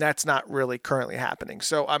 And that's not really currently happening.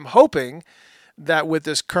 So I'm hoping that with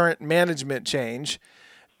this current management change,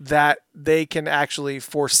 that they can actually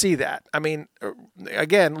foresee that. I mean,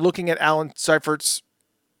 again, looking at Alan Seifert's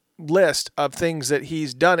list of things that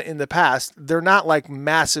he's done in the past, they're not like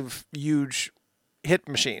massive, huge hit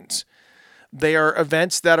machines. They are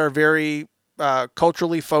events that are very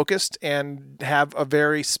culturally focused and have a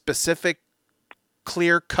very specific,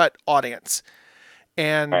 clear-cut audience.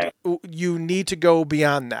 And you need to go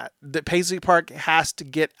beyond that. The Paisley Park has to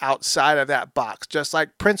get outside of that box. Just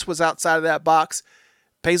like Prince was outside of that box,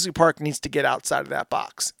 Paisley Park needs to get outside of that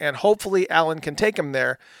box. And hopefully Alan can take him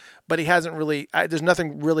there, but he hasn't really, there's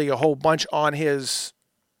nothing really a whole bunch on his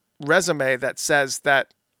resume that says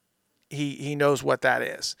that he knows what that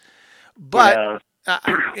is. But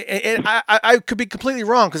I could be completely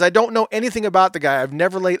wrong because I don't know anything about the guy. I've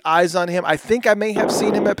never laid eyes on him. I think I may have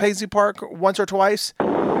seen him at Paisley Park once or twice,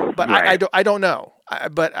 but I don't know.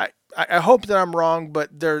 But I hope that I'm wrong. But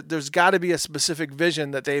there's got to be a specific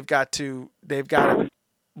vision that they've got to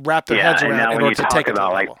wrap their heads around in order to take it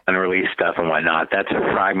about like unreleased stuff and whatnot. That's a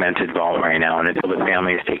fragmented vault right now, and until the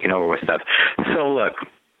family is taking over with stuff. So look,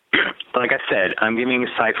 like I said, I'm giving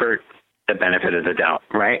Seifert the benefit of the doubt,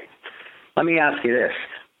 right? Let me ask you this,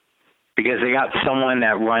 because they got someone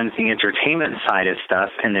that runs the entertainment side of stuff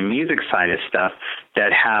and the music side of stuff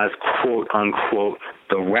that has, quote unquote,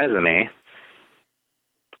 the resume.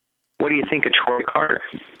 What do you think of Troy Carter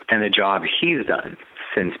and the job he's done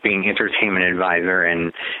since being entertainment advisor,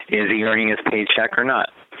 and is he earning his paycheck or not?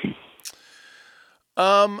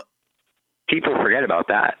 People forget about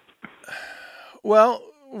that. Well,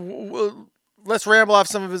 let's ramble off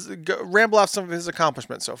some of his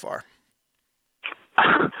accomplishments so far.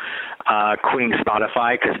 Quitting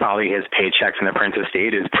Spotify because probably his paycheck from the Prince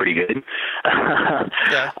estate is pretty good.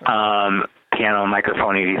 Yeah. Piano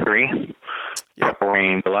Microphone 83. Yep.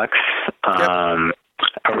 Rain Deluxe.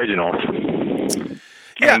 Originals.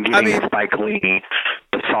 Yeah, and giving Spike Lee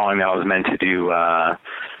the song that was meant to do,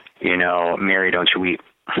 Mary Don't You Weep.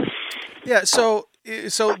 Yeah, so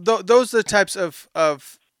those are the types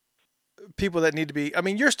of people that need to be. I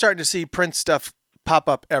mean, you're starting to see Prince stuff pop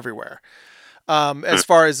up everywhere. As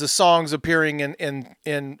far as the songs appearing in,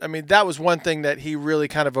 I mean, that was one thing that he really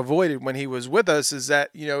kind of avoided when he was with us, is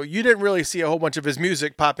that, you didn't really see a whole bunch of his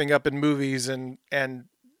music popping up in movies and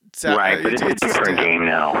right, but it's a different game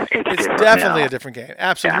now. It's definitely a different game.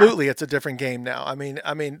 Absolutely, yeah. It's a different game now. I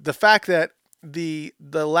mean, the fact that the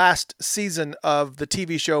last season of the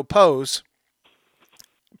TV show Pose,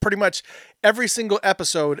 pretty much every single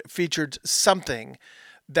episode featured something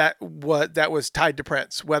that was tied to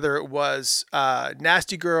Prince, whether it was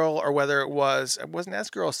Nasty Girl or whether it wasn't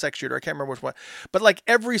Nasty Girl a sex shooter, I can't remember which one, but like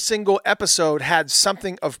every single episode had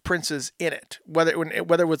something of Prince's in it, whether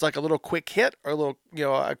it was like a little quick hit or a little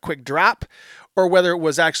a quick drop, or whether it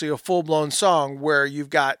was actually a full blown song where you've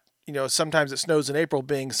got Sometimes It Snows in April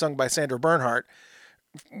being sung by Sandra Bernhardt,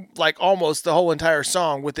 like almost the whole entire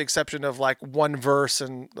song with the exception of like one verse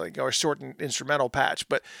and like a short instrumental patch.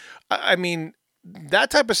 But I mean, that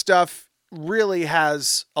type of stuff really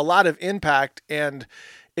has a lot of impact, and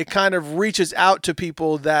it kind of reaches out to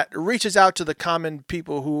the common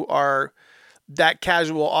people who are that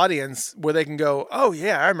casual audience where they can go, oh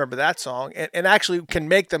yeah, I remember that song, and actually can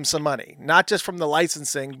make them some money, not just from the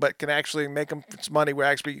licensing, but can actually make them some money where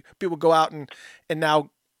actually people go out and now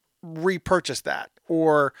repurchase that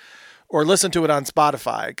or listen to it on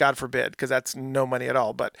Spotify, God forbid, because that's no money at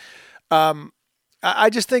all. But,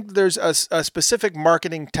 I just think there's a specific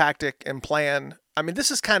marketing tactic and plan. I mean,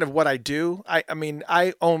 this is kind of what I do.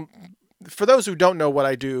 I own, for those who don't know what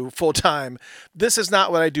I do full time, this is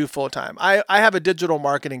not what I do full time. I have a digital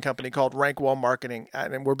marketing company called Rankwell Marketing,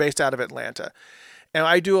 and we're based out of Atlanta. And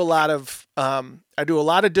I do a lot of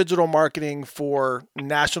digital marketing for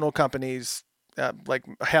national companies, like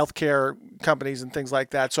healthcare companies and things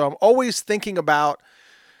like that. So I'm always thinking about,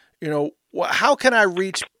 how can I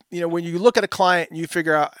reach, when you look at a client and you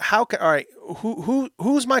figure out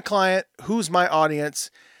who's my client, who's my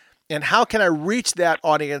audience, and how can I reach that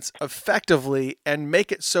audience effectively and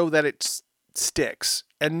make it so that it sticks?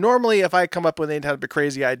 And normally, if I come up with any type of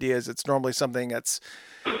crazy ideas, it's normally something that's,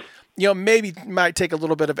 maybe might take a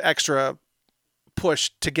little bit of extra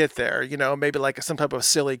push to get there. Maybe like some type of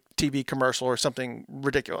silly TV commercial or something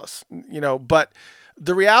ridiculous. But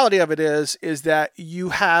the reality of it is that you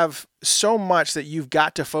have so much that you've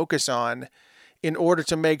got to focus on in order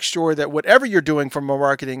to make sure that whatever you're doing from a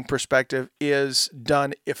marketing perspective is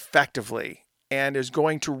done effectively and is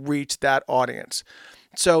going to reach that audience.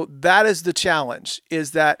 So that is the challenge.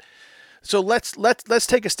 So let's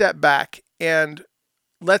take a step back and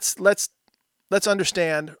let's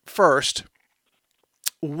understand first,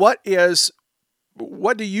 what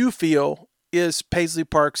do you feel is Paisley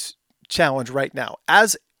Park's challenge right now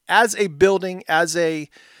as a building, as a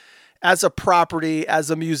property, as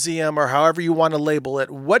a museum, or however you want to label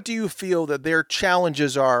it? What do you feel that their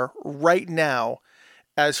challenges are right now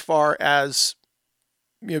as far as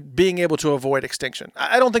being able to avoid extinction?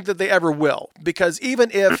 I don't think that they ever will, because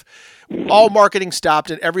even if all marketing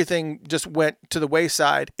stopped and everything just went to the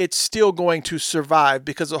wayside, it's still going to survive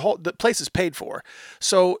because the place is paid for.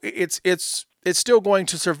 So it's still going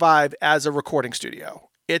to survive as a recording studio.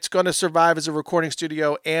 It's going to survive as a recording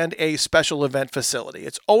studio and a special event facility.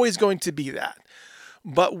 It's always going to be that.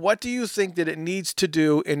 But what do you think that it needs to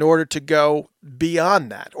do in order to go beyond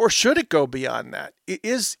that? Or should it go beyond that?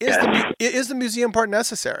 Is the museum part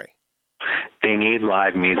necessary? They need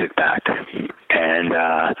live music back. And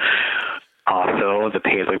also, the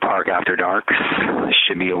Paisley Park After Dark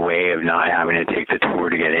should be a way of not having to take the tour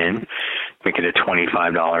to get in. Make it a $25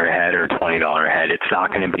 a head or $20 a head. It's not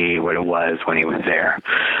going to be what it was when he was there.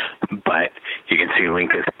 But you can see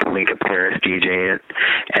Linka Paris DJ it.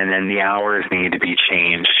 And then the hours need to be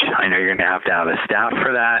changed. I know you're going to have a staff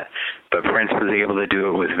for that, but Prince was able to do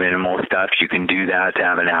it with minimal stuff. You can do that to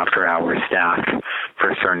have an after-hours staff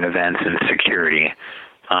for certain events and security.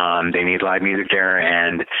 They need live music there,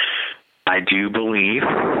 and I do believe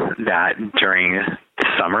that during the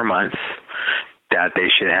summer months that they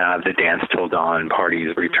should have the Dance Till Dawn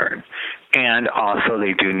parties return. And also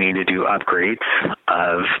they do need to do upgrades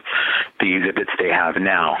of the exhibits they have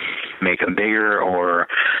now, make them bigger or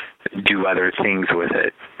do other things with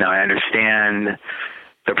it. Now, I understand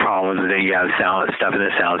the problem is that you have stuff in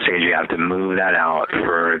the sound stage. You have to move that out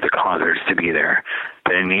for the concerts to be there.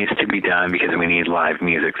 But it needs to be done because we need live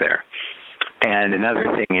music there. And another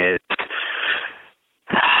thing is,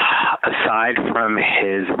 aside from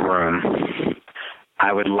his room,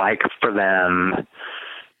 I would like for them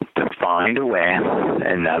to find a way,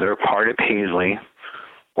 another part of Paisley,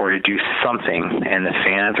 or to do something, and the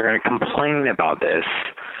fans are going to complain about this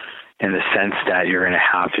in the sense that you're going to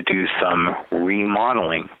have to do some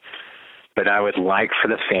remodeling. But I would like for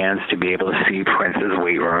the fans to be able to see Prince's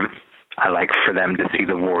weight room. I like for them to see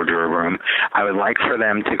the wardrobe room. I would like for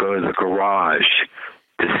them to go to the garage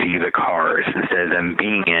to see the cars instead of them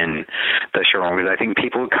being in the showroom, because I think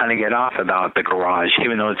people kind of get off about the garage,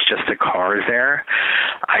 even though it's just the cars there.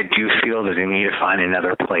 I do feel that they need to find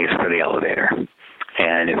another place for the elevator.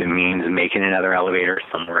 And if it means making another elevator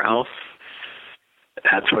somewhere else,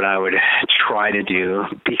 that's what I would try to do,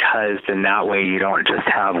 because then that way you don't just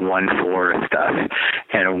have one floor of stuff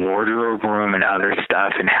and a wardrobe room and other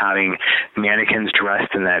stuff, and having mannequins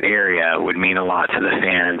dressed in that area would mean a lot to the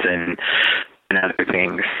fans and other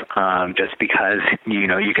things. Just because,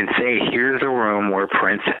 you can say, here's a room where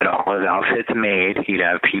Prince had all his outfits made. He'd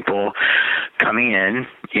have people coming in,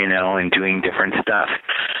 and doing different stuff.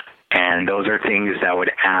 And those are things that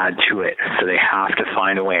would add to it. So they have to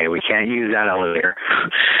find a way. We can't use that elevator.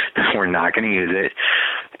 We're not going to use it.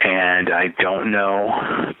 And I don't know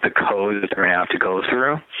the codes they're going to have to go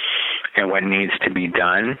through and what needs to be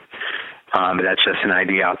done. But that's just an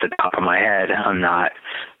idea off the top of my head. I'm not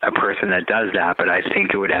a person that does that, but I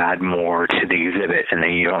think it would add more to the exhibit. And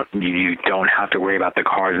then you don't have to worry about the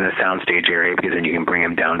cars in the soundstage area, because then you can bring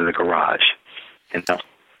them down to the garage.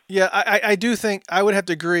 Yeah, I do think I would have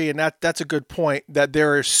to agree, and that's a good point, that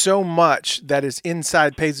there is so much that is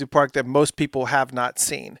inside Paisley Park that most people have not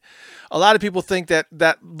seen. A lot of people think that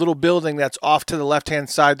that little building that's off to the left-hand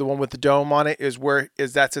side, the one with the dome on it,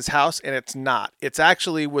 that's his house, and it's not. It's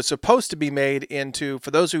actually was supposed to be made into,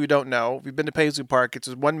 for those of you who don't know, if you've been to Paisley Park,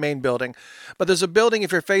 it's one main building, but there's a building,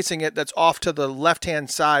 if you're facing it, that's off to the left-hand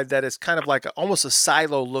side that is kind of like almost a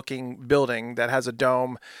silo-looking building that has a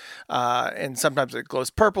dome, and sometimes it glows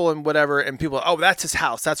purple and whatever, and people, oh, that's his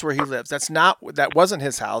house, that's where he lives. That wasn't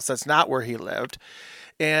his house, that's not where he lived.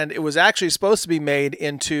 And it was actually supposed to be made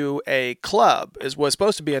into a club. It was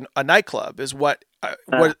supposed to be a nightclub. Is what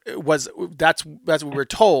was that's what we were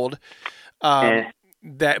told. But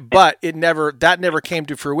that never came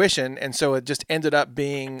to fruition, and so it just ended up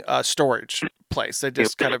being a storage place. They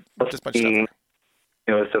just kind of just bunch of stuff.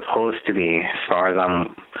 It was supposed to be, as far as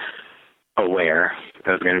I'm aware, it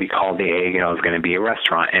was going to be called the Egg, and it was going to be a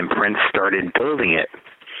restaurant. And Prince started building it,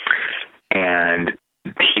 and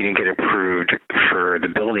he didn't get approved for the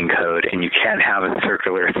building code, and you can't have a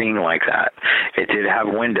circular thing like that. It did have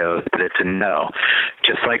windows, but it's a no.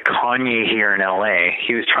 Just like Kanye here in LA,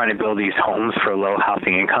 he was trying to build these homes for low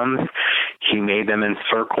housing incomes. He made them in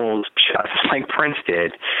circles just like Prince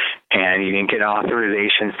did, and he didn't get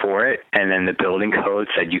authorization for it, and then the building code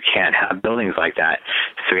said you can't have buildings like that.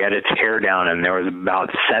 So he had to tear down, and there was about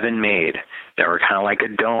 7 made that were kind of like a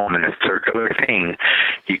dome and a circular thing.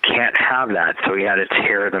 You can't have that, so he had to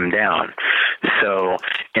tear them down. So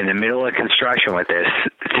in the middle of construction with this,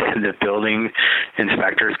 the building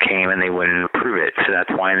inspectors came and they wouldn't approve it. So that's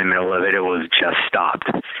why in the middle of it, it was just stopped.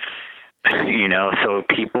 You know, so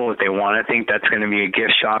people, if they want to think that's going to be a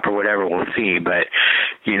gift shop or whatever, we'll see. But,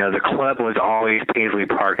 you know, the club was always Paisley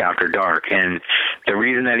Park after dark. And the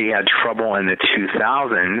reason that he had trouble in the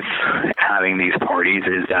 2000s having these parties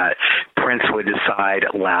is that Prince would decide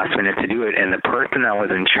last minute to do it. And the person that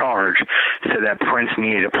was in charge said that Prince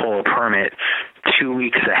needed to pull a permit 2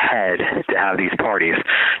 weeks ahead to have these parties.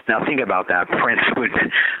 Now, think about that. Prince would,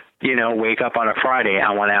 you know, wake up on a Friday,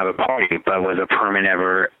 I want to have a party, but was a permit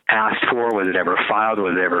ever asked for? Was it ever filed?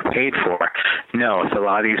 Was it ever paid for? No, so a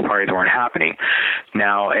lot of these parties weren't happening.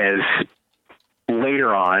 Now, as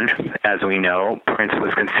later on, as we know, Prince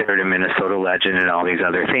was considered a Minnesota legend and all these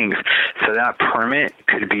other things. So that permit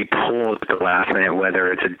could be pulled at the last minute,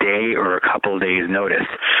 whether it's a day or a couple of days notice.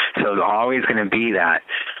 So it's always going to be that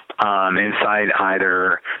inside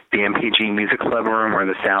either the MPG Music Club room or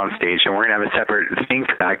the sound stage. And we're going to have a separate thing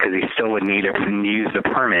for that because he still would need to use the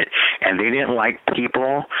permit. And they didn't like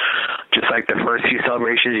people, just like the first few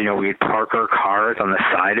celebrations, you know, we'd park our cars on the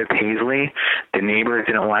side of Paisley. The neighbors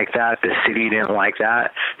didn't like that. The city didn't like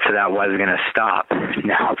that. So that was going to stop.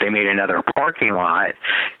 Now, if they made another parking lot,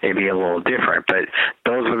 it'd be a little different. But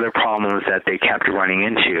those were the problems that they kept running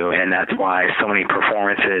into. And that's why so many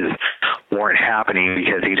performances weren't happening,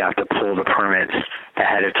 because he'd have to pull the permits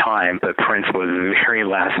ahead of time. But Prince was very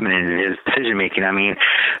last minute in his decision making. I mean,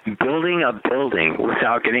 building a building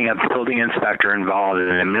without getting a building inspector involved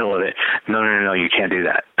in the middle of it, no, you can't do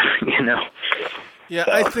that. You know? Yeah,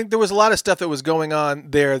 so I think there was a lot of stuff that was going on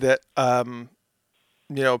there that, you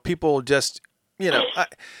know, people just, you know,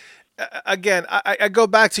 I go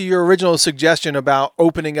back to your original suggestion about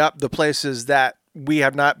opening up the places that we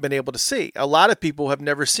have not been able to see. A lot of people have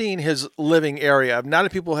never seen his living area. A lot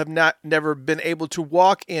of people have never been able to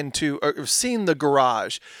walk into or seen the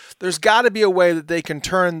garage. There's got to be a way that they can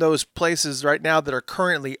turn those places right now that are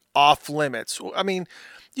currently off limits. I mean,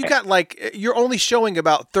 you got you're only showing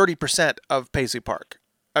about 30% of Paisley Park.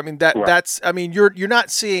 I mean, that's, I mean, you're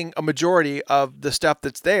not seeing a majority of the stuff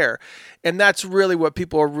that's there. And that's really what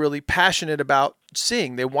people are really passionate about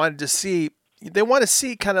seeing. They want to see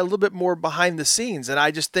kind of a little bit more behind the scenes. And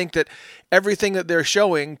I just think that everything that they're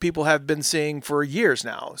showing, people have been seeing for years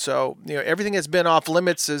now. So, you know, everything that's been off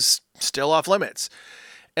limits is still off limits.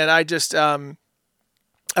 And I just, I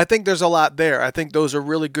think there's a lot there. I think those are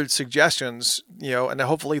really good suggestions, you know, and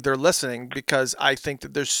hopefully they're listening, because I think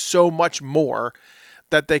that there's so much more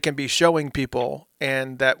that they can be showing people,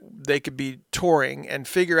 and that they could be touring and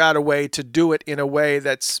figure out a way to do it in a way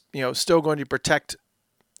that's, you know, still going to protect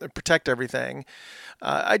everything.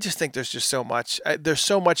 I just think there's just so much. There's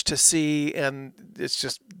so much to see, and it's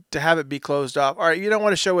just to have it be closed off. All right, you don't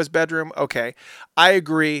want to show his bedroom? Okay, I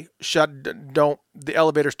agree. The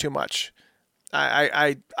elevator's too much.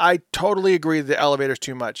 I totally agree the elevator's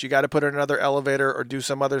too much. You got to put in another elevator or do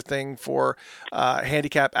some other thing for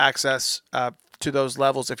handicap access to those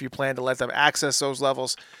levels. If you plan to let them access those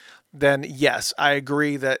levels, then yes, I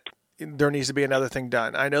agree that there needs to be another thing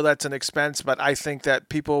done. I know that's an expense, but I think that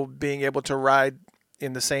people being able to ride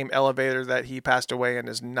in the same elevator that he passed away in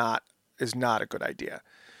is not a good idea.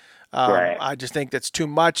 Right. I just think that's too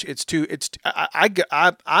much.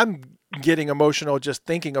 I'm getting emotional just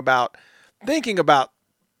thinking about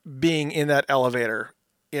being in that elevator,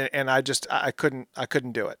 and I couldn't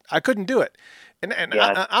do it. I couldn't do it. And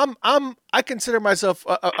yeah. I consider myself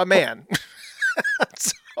a man.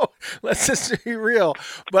 So let's just be real.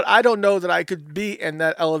 But I don't know that I could be in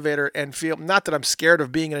that elevator and feel, not that I'm scared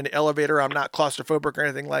of being in an elevator. I'm not claustrophobic or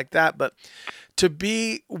anything like that, but to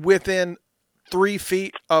be within 3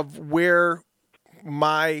 feet of where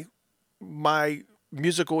my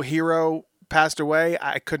musical hero passed away,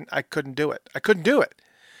 I couldn't do it. I couldn't do it.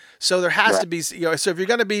 So there has to be, you know, so if you're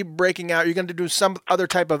going to be breaking out, you're going to do some other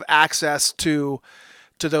type of access to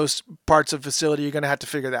to those parts of the facility, you're going to have to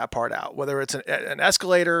figure that part out. Whether it's an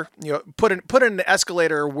escalator, put in an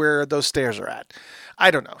escalator where those stairs are at. I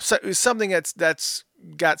don't know. So something that's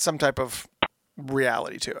got some type of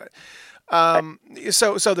reality to it.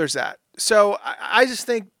 So there's that. So I just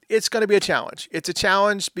think it's going to be a challenge. It's a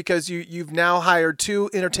challenge because you've now hired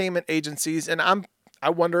 2 entertainment agencies, and I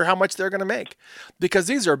wonder how much they're going to make, because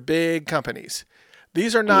these are big companies.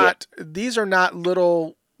 These are not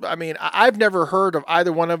little. I mean, I've never heard of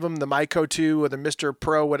either one of them, the Myco 2 or the Mr.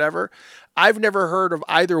 Pro, whatever. I've never heard of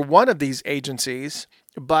either one of these agencies,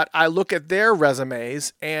 but I look at their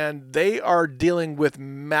resumes and they are dealing with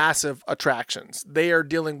massive attractions. They are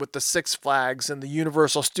dealing with the Six Flags and the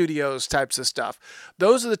Universal Studios types of stuff.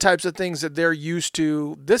 Those are the types of things that they're used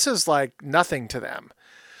to. This is like nothing to them.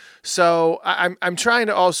 So I'm trying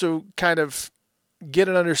to also kind of get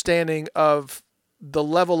an understanding of the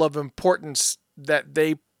level of importance that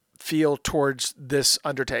they feel towards this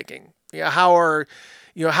undertaking. How are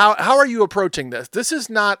you approaching this? This is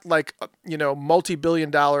not like,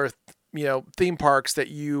 multi-billion-dollar, theme parks that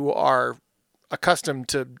you are accustomed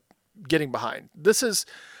to getting behind. This is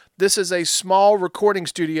a small recording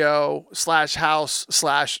studio / house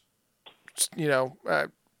 /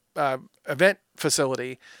 event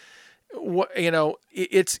facility.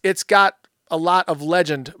 It's got a lot of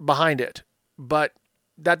legend behind it, but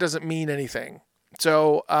that doesn't mean anything.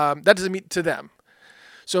 So that doesn't mean to them.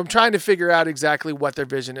 So I'm trying to figure out exactly what their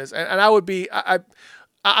vision is, and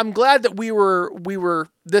I'm glad that we were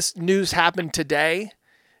this news happened today,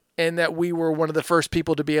 and that we were one of the first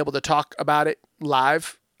people to be able to talk about it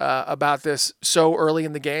live about this so early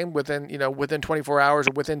in the game, within 24 hours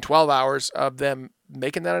or within 12 hours of them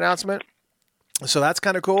making that announcement. So that's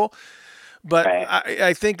kind of cool. But right.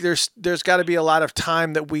 I think there's got to be a lot of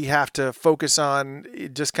time that we have to focus on,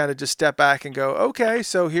 just step back and go, okay,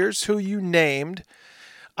 so here's who you named.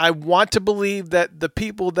 I want to believe that the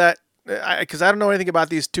people that, because I don't know anything about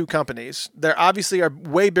these 2 companies, they obviously are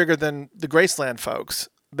way bigger than the Graceland folks.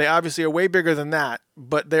 They obviously are way bigger than that,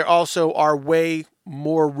 but they also are way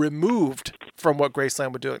more removed from what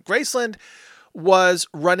Graceland would do. Graceland was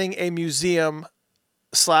running a museum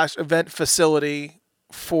 / event facility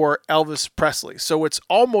for Elvis Presley. So it's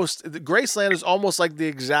almost, Graceland is almost like the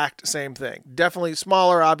exact same thing. Definitely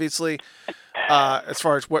smaller, obviously, as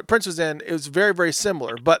far as what Prince was in. It was very, very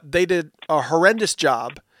similar, but they did a horrendous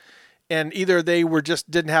job, and either they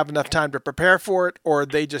didn't have enough time to prepare for it, or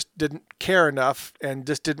they just didn't care enough and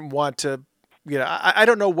just didn't want to, I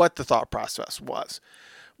don't know what the thought process was,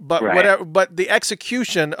 but right. Whatever, but the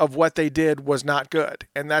execution of what they did was not good.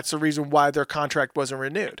 And that's the reason why their contract wasn't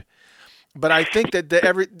renewed. But I think that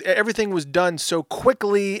everything was done so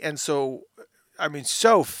quickly and so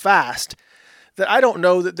fast that I don't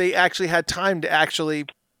know that they actually had time to actually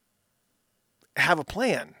have a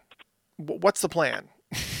plan. What's the plan?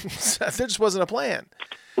 There just wasn't a plan.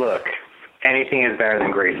 Look, anything is better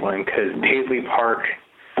than Graceland, because Paisley Park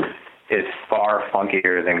is far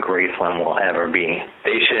funkier than Graceland will ever be.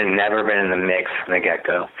 They should have never been in the mix from the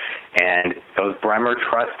get-go. And those Bremer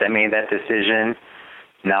trusts that made that decision,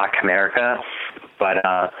 knock America, but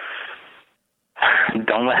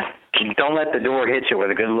don't let the door hit you where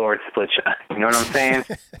the good Lord split you. You know what I'm saying?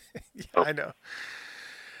 Yeah, I know.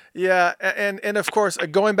 Yeah, and of course,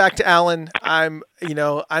 going back to Alan, I'm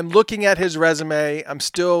looking at his resume. I'm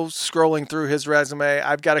still scrolling through his resume.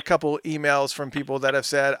 I've got a couple emails from people that have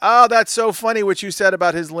said, "Oh, that's so funny what you said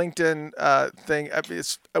about his LinkedIn thing."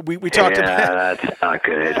 We talked about. Yeah, that's not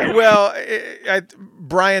good. Well,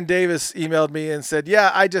 Brian Davis emailed me and said,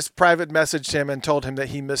 "Yeah, I just private messaged him and told him that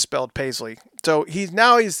he misspelled Paisley. So he's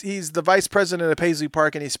the vice president of Paisley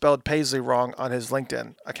Park, and he spelled Paisley wrong on his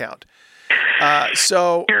LinkedIn account."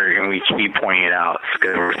 So we keep pointing it out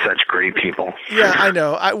because we're such great people. Yeah, I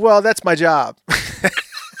know. Well, that's my job.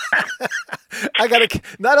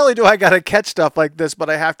 Not only do I gotta catch stuff like this,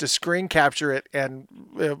 but I have to screen capture it and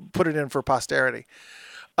put it in for posterity,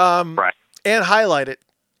 right? And highlight it,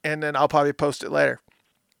 and then I'll probably post it later.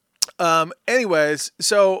 Anyways,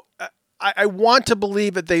 so I want to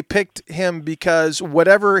believe that they picked him because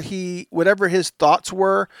whatever his thoughts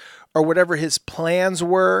were, or whatever his plans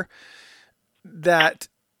were, that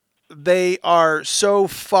they are so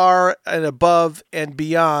far and above and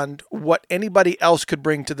beyond what anybody else could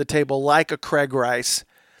bring to the table, like a Craig Rice,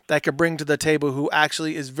 that could bring to the table, who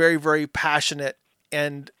actually is very, very passionate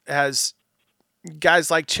and has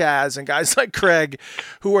guys like Chaz and guys like Craig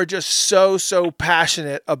who are just so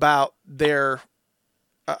passionate about their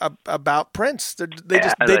about Prince. They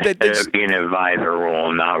just be an advisor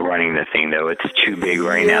role, not running the thing, though. It's too big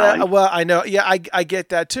right now. Well, I know. Yeah, I get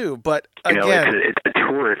that too. But again, it's a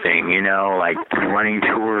tour thing, like running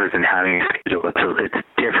tours and having a schedule. It's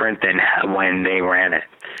different than when they ran it.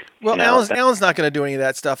 Well, Alan's not going to do any of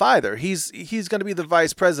that stuff either. He's going to be the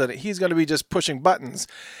vice president. He's going to be just pushing buttons.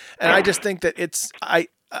 And I just think that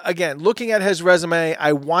again, looking at his resume,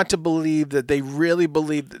 I want to believe that they really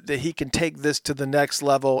believe that he can take this to the next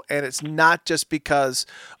level. And it's not just because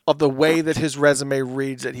of the way that his resume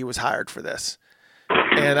reads that he was hired for this.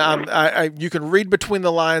 And you can read between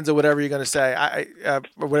the lines of whatever you're going to say, or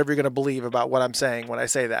whatever you're going to believe about what I'm saying when I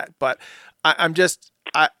say that. But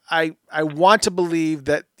I want to believe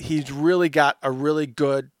that he's really got a really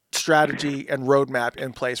good strategy and roadmap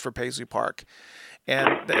in place for Paisley Park,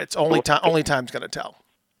 and it's only time's going to tell.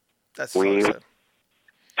 That's what I said.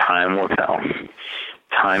 Time will tell.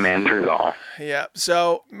 Time answers all. Yeah.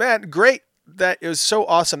 So, man, great. It was so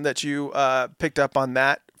awesome that you picked up on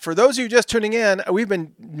that. For those of you just tuning in, we've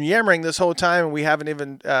been yammering this whole time, and we haven't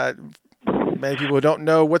even. Many people don't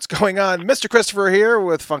know what's going on. Mr. Christopher here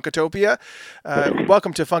with Funkatopia.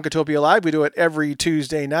 Welcome to Funkatopia Live. We do it every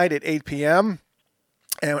Tuesday night at 8 p.m.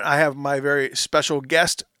 And I have my very special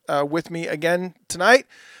guest with me again tonight.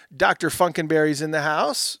 Dr. Funkenberry's in the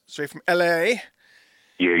house, straight from L.A.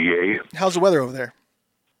 Yeah. How's the weather over there?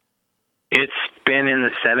 It's been in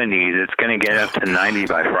the 70s. It's going to get up to 90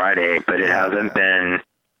 by Friday, but it hasn't been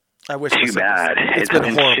too bad. It's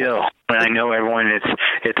been horrible. Chill. And I know everyone, it's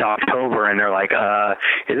October, and they're like,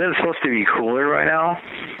 is it supposed to be cooler right now?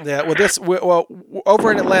 Yeah, well,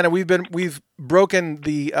 over in Atlanta, we've broken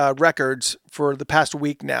the records for the past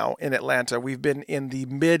week now in Atlanta. We've been in the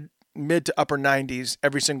mid to upper 90s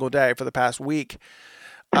every single day for the past week,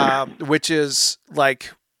 which is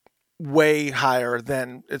like way higher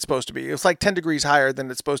than it's supposed to be. It's like 10 degrees higher than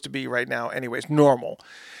it's supposed to be right now anyways, normal.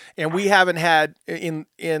 And we haven't had, in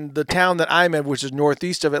the town that I'm in, which is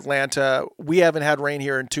northeast of Atlanta, we haven't had rain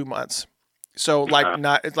here in 2 months. So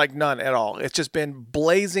it's like none at all. It's just been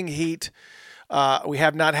blazing heat. We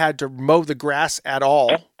have not had to mow the grass at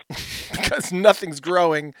all because nothing's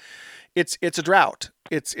growing. It's a drought.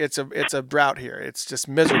 It's a drought here. It's just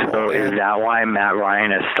miserable. So is that why Matt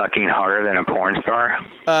Ryan is sucking harder than a porn star?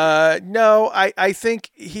 No, I think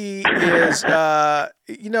he is.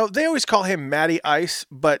 They always call him Matty Ice,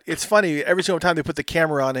 but it's funny. Every single time they put the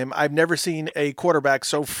camera on him, I've never seen a quarterback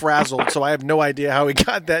so frazzled. So I have no idea how he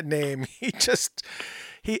got that name. I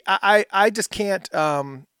just can't.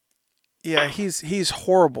 Yeah, he's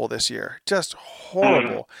horrible this year. Just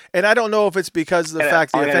horrible. And I don't know if it's because of the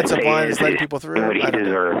fact the offensive line is letting people through. What he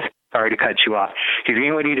deserves. Sorry to cut you off. He's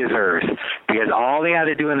getting what he deserves. Because all they had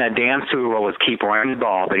to do in that damn Super Bowl was keep running the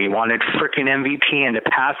ball. But he wanted freaking MVP and to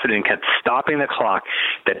pass it and kept stopping the clock.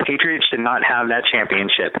 The Patriots did not have that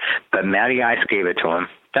championship. But Matty Ice gave it to him.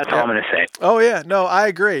 That's all I'm going to say. Oh, yeah. No, I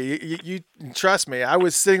agree. You trust me. I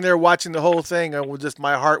was sitting there watching the whole thing, and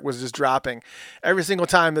my heart was just dropping. Every single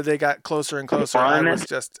time that they got closer and closer, I was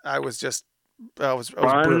brutal.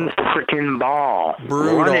 Freaking ball.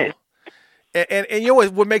 Brutal. Run it. And you know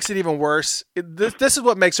what makes it even worse? This is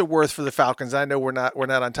what makes it worse for the Falcons. I know we're not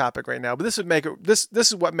on topic right now, but this is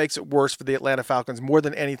what makes it worse for the Atlanta Falcons more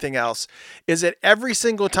than anything else. Is that every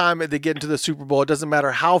single time that they get into the Super Bowl, it doesn't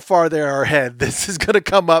matter how far they are ahead, this is going to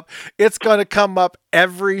come up. It's going to come up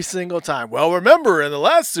every single time. Well, remember in the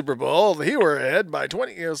last Super Bowl, he were ahead by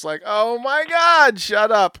 20. It's like, oh my God,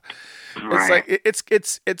 shut up. Right. It's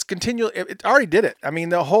like it's continual. It already did it. I mean,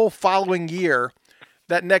 the whole following year.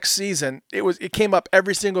 That next season, it came up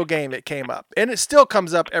every single game. It came up, and it still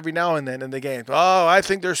comes up every now and then in the games. Oh, I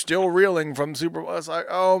think they're still reeling from Super Bowl. It's like,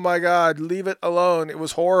 oh my God, leave it alone. It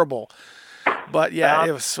was horrible, but yeah,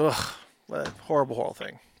 it was a horrible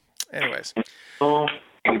thing. Anyways, you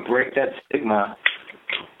break that stigma.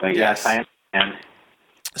 But yes, I understand.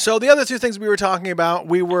 So the other two things we were talking about,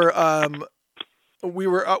 we've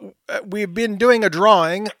been doing a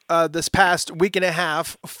drawing this past week and a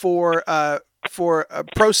half for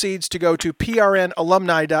proceeds to go to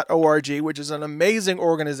prnalumni.org, which is an amazing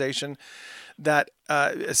organization that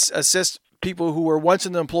assists people who were once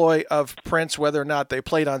in the employ of Prince, whether or not they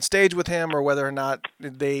played on stage with him or whether or not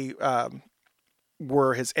they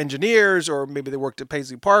were his engineers or maybe they worked at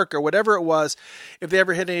Paisley Park or whatever it was. If they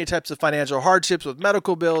ever hit any types of financial hardships with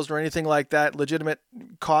medical bills or anything like that, legitimate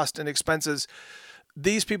cost and expenses,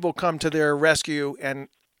 these people come to their rescue and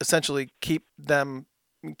essentially keep their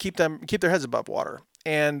heads above water.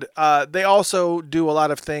 And they also do a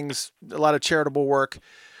lot of things, a lot of charitable work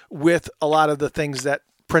with a lot of the things that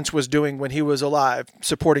Prince was doing when he was alive,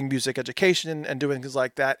 supporting music education and doing things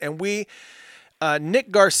like that. And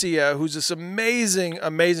Nick Garcia, who's this amazing,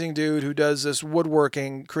 amazing dude who does this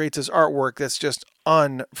woodworking, creates this artwork that's just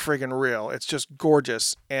unfriggin' real. It's just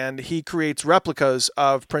gorgeous. And he creates replicas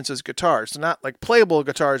of Prince's guitars. So not like playable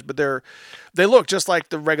guitars, but they look just like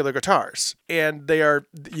the regular guitars. And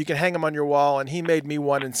you can hang them on your wall. And he made me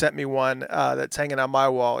one and sent me one that's hanging on my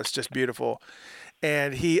wall. It's just beautiful.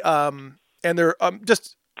 And they're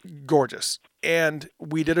just gorgeous. And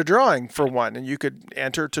we did a drawing for one, and you could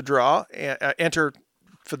enter for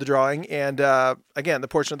the drawing. And again, the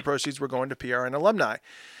portion of the proceeds were going to PRN alumni.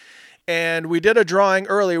 And we did a drawing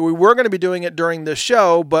earlier. We were going to be doing it during the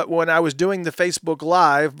show, but when I was doing the Facebook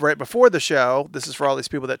Live right before the show, this is for all these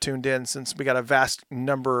people that tuned in, since we got a vast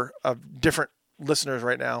number of different listeners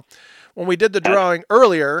right now. When we did the drawing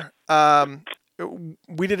earlier,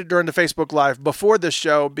 we did it during the Facebook Live before the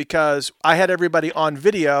show because I had everybody on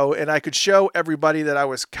video and I could show everybody that I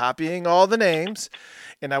was copying all the names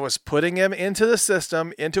and I was putting them into a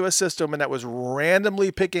system, and that was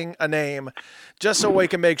randomly picking a name just so we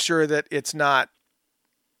can make sure that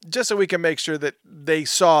they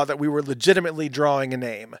saw that we were legitimately drawing a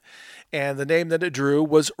name. And the name that it drew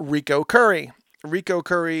was Rico Curry. Rico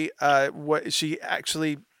Curry, she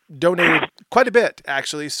actually donated quite a bit,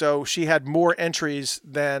 actually. So she had more entries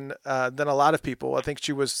than a lot of people. I think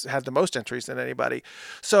she had the most entries than anybody.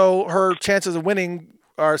 So her chances of winning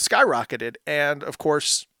are skyrocketed. And of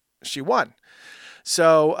course, she won.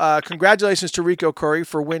 So congratulations to Rico Curry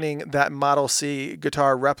for winning that Model C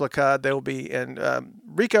guitar replica. They will be in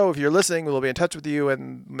Rico, if you're listening, we'll be in touch with you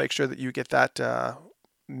and make sure that you get that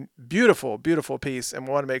beautiful, beautiful piece. And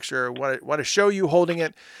we want to make sure, want to show you holding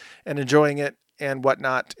it and enjoying it and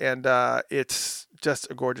whatnot. And it's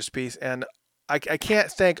just a gorgeous piece. And I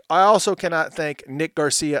also cannot thank Nick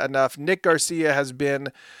Garcia enough. Nick Garcia has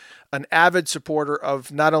been an avid supporter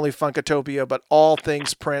of not only Funkatopia, but all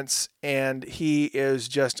things Prince. And he is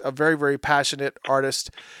just a very, very passionate artist.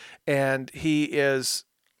 And he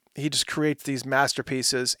just creates these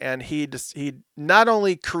masterpieces. And he not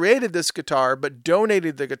only created this guitar, but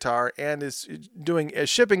donated the guitar and is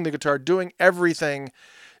shipping the guitar, doing everything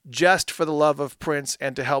just for the love of Prince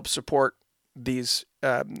and to help support these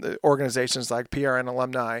organizations like PRN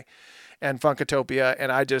Alumni and Funkatopia. And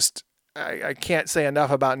I can't say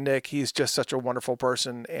enough about Nick. He's just such a wonderful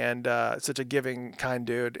person and such a giving, kind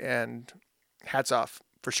dude. And hats off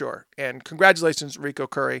for sure. And congratulations, Rico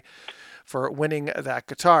Curry, for winning that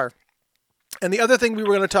guitar. And the other thing we were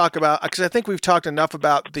going to talk about, because I think we've talked enough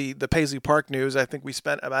about the Paisley Park news. I think we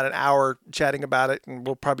spent about an hour chatting about it, and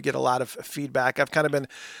we'll probably get a lot of feedback. I've kind of been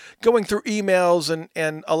going through emails,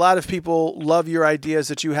 and a lot of people love your ideas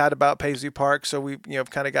that you had about Paisley Park. So we,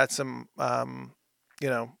 kind of got some,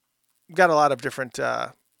 got a lot of different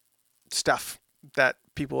stuff that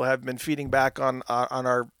people have been feeding back on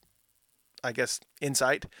our, I guess,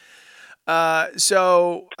 insight.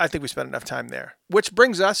 So I think we spent enough time there, which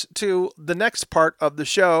brings us to the next part of the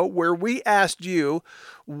show where we asked you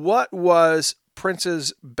what was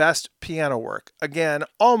Prince's best piano work. Again,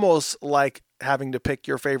 almost like having to pick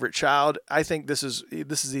your favorite child. I think this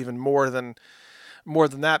is even more than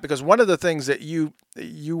that, because one of the things that you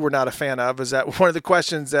were not a fan of is that one of the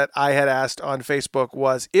questions that I had asked on Facebook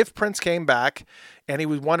was, if Prince came back and he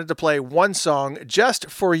wanted to play one song just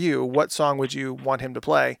for you, what song would you want him to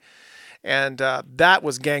play? And that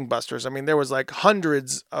was gangbusters. I mean, there was like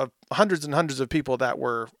hundreds and hundreds of people that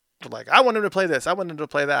were like, I want him to play this, I want him to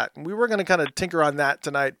play that. And we were going to kind of tinker on that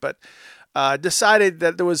tonight, but decided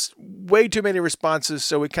that there was way too many responses,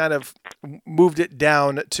 so we kind of moved it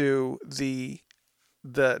down to the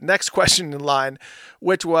next question in line,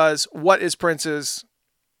 which was, what is Prince's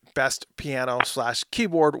best piano /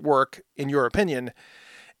 keyboard work in your opinion?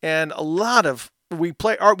 And a lot of we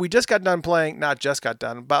just got done playing, not just got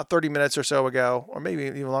done, about 30 minutes or so ago, or maybe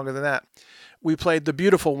even longer than that. We played The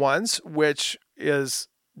Beautiful Ones, which is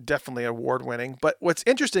definitely award winning. But what's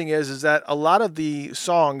interesting is that a lot of the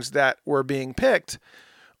songs that were being picked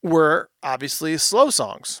were obviously slow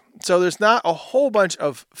songs. So there's not a whole bunch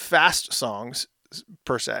of fast songs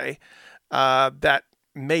per se that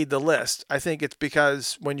made the list. I think it's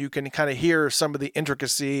because when you can kind of hear some of the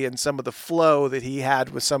intricacy and some of the flow that he had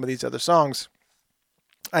with some of these other songs,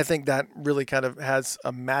 I think that really kind of has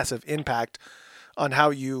a massive impact on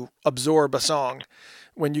how you absorb a song,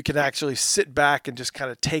 when you can actually sit back and just kind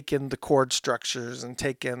of take in the chord structures and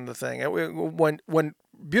take in the thing. When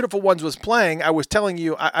Beautiful Ones was playing, I was telling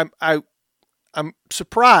you, I'm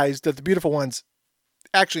surprised that The Beautiful Ones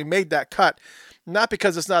actually made that cut. Not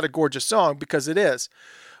because it's not a gorgeous song, because it is,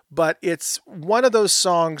 but it's one of those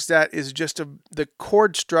songs that is just the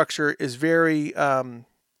chord structure is very,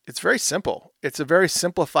 it's very simple. It's a very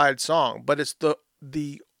simplified song, but it's the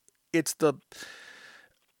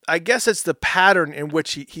I guess it's the pattern in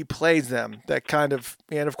which he plays them that kind of,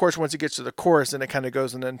 and of course, once he gets to the chorus, then it kind of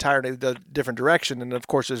goes in an entirely different direction. And of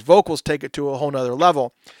course, his vocals take it to a whole nother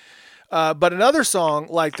level. But another song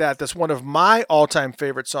like that, that's one of my all-time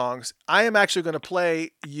favorite songs, I am actually going to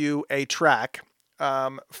play you a track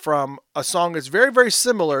from a song that's very, very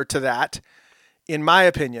similar to that, in my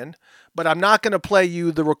opinion, but I'm not going to play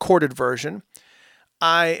you the recorded version.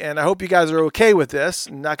 I hope you guys are okay with this.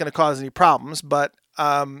 I'm not going to cause any problems, but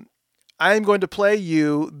I am going to play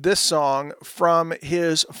you this song from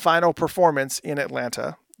his final performance in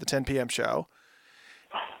Atlanta, the 10 p.m. show.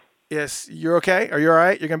 Yes, you're okay? Are you all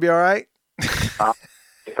right? You're going to be all right?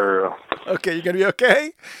 Okay, you're going to be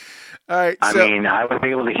okay? All right. I mean, I was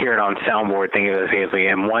able to hear it on soundboard thinking it was Paisley,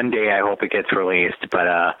 and one day I hope it gets released,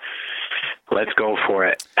 but let's go for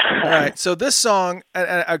it. All right. So this song,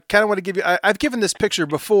 I kind of want to give you, I've given this picture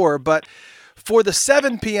before, but for the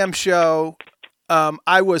 7 p.m. show,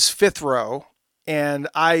 I was fifth row, and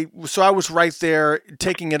I was right there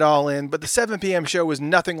taking it all in, but the 7 p.m. show was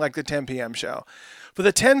nothing like the 10 p.m. show. For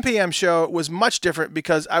the 10 p.m. show, it was much different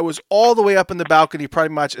because I was all the way up in the balcony,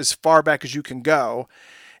 pretty much as far back as you can go.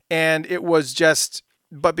 And it was just,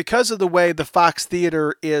 but because of the way the Fox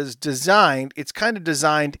Theater is designed, it's kind of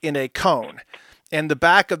designed in a cone. And the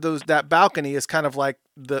back of that balcony is kind of like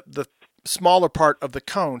the smaller part of the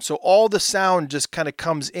cone. So all the sound just kind of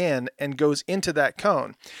comes in and goes into that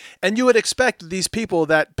cone. And you would expect these people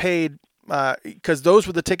that paid, because those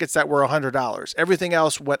were the tickets that were $100. Everything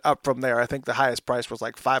else went up from there. I think the highest price was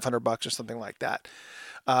like $500 or something like that.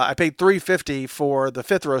 I paid $350 for the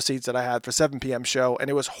fifth row seats that I had for 7 p.m. show, and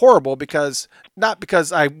it was horrible not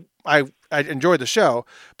because I enjoyed the show,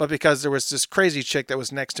 but because there was this crazy chick that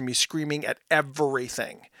was next to me screaming at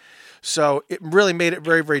everything. So it really made it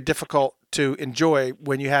very, very difficult to enjoy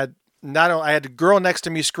when you had I had a girl next to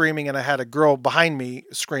me screaming and I had a girl behind me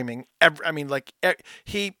screaming.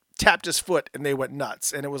 He tapped his foot and they went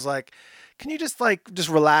nuts. And it was like, can you just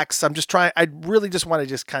relax? I'm just trying. I really just want to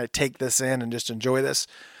just kind of take this in and just enjoy this.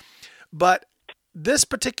 But this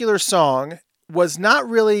particular song was not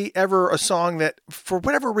really ever a song that, for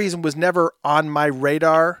whatever reason, was never on my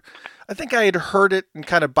radar. I think I had heard it and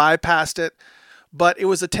kind of bypassed it, but it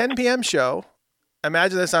was a 10 p.m. show.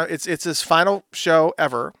 Imagine this. It's his final show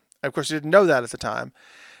ever. Of course, I didn't know that at the time.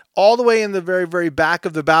 All the way in the very, very back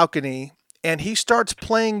of the balcony, and he starts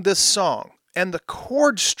playing this song. And the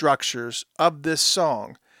chord structures of this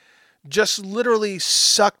song just literally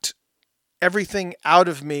sucked everything out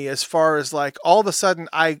of me, as far as like all of a sudden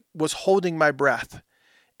I was holding my breath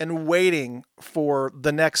and waiting for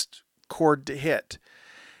the next chord to hit.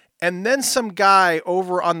 And then some guy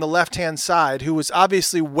over on the left-hand side, who was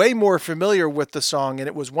obviously way more familiar with the song, and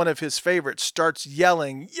it was one of his favorites, starts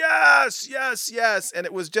yelling, "Yes, yes, yes." And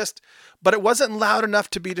it was just, but it wasn't loud enough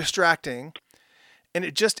to be distracting. And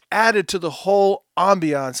it just added to the whole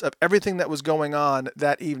ambiance of everything that was going on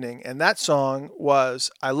that evening. And that song was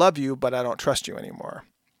 "I Love You, But I Don't Trust You Anymore."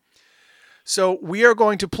 So we are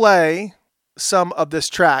going to play some of this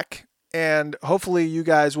track, and hopefully you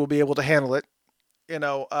guys will be able to handle it. You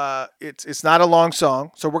know, it's not a long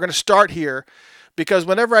song. So we're going to start here, because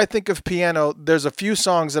whenever I think of piano, there's a few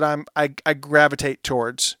songs that I gravitate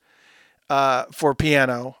towards for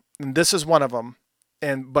piano. And this is one of them.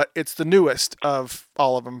 But it's the newest of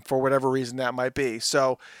all of them, for whatever reason that might be.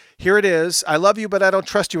 So here it is. "I Love You, But I Don't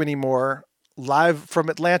Trust You Anymore," live from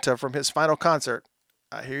Atlanta from his final concert.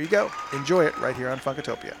 Here you go. Enjoy it right here on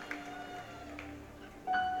Funkatopia.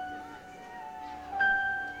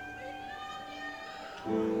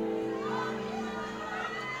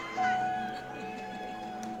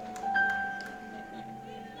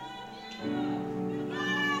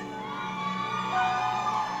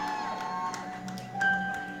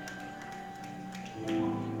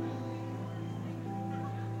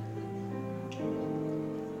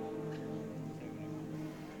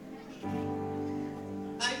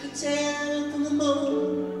 I could tell from the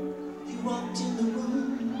moment you walked in the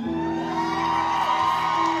room.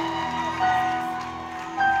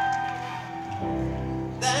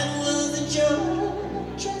 That wasn't your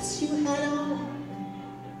dress you had on.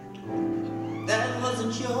 That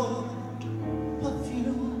wasn't your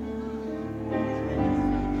perfume.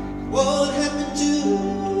 What happened to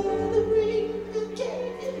the ring you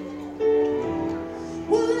gave?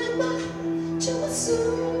 What am I to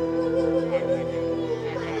assume?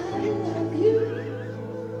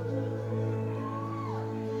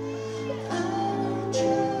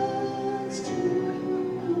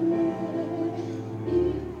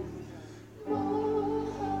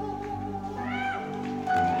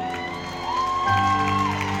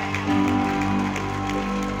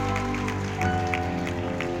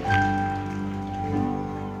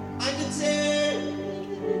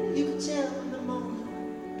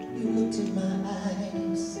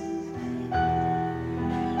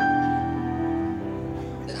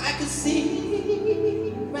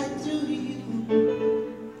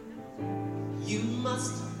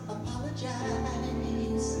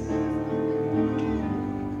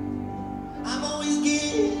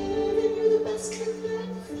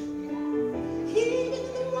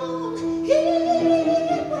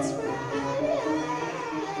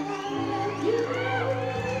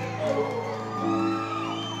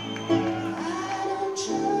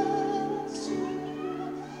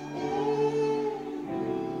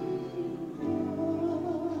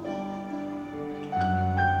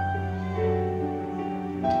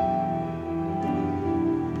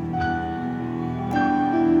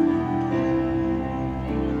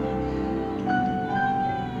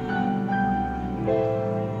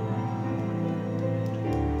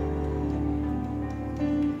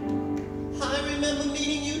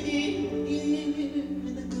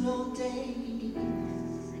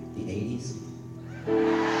 easy.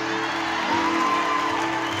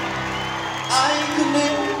 I could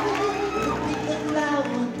never pick the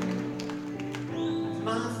flower,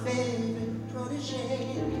 my favorite protege.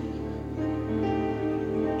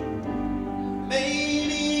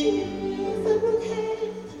 Maybe if I would have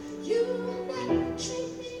you and not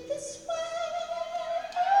treat me this way.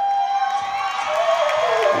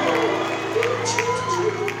 You choose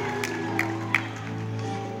me.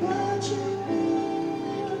 But you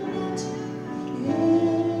will not let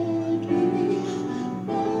me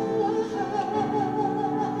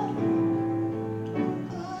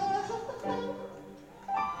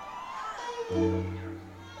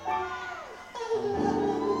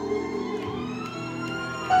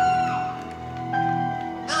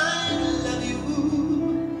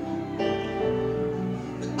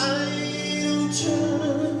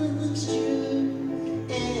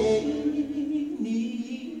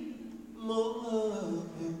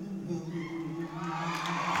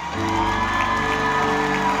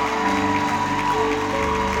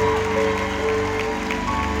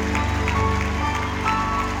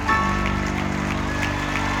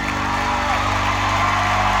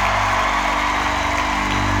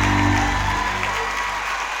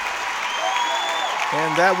I love you, but I don't trust you anymore.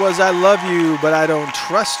 And that was "I Love You, But I Don't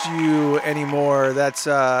Trust You Anymore." That's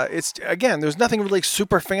it's again. There's nothing really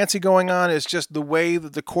super fancy going on. It's just the way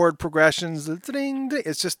that the chord progressions. The ding, ding,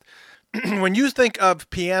 it's just when you think of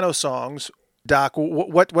piano songs, Doc.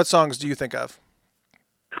 What songs do you think of?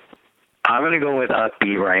 I'm going to go with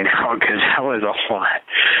upbeat right now because that was a lot.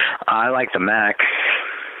 I like the Max.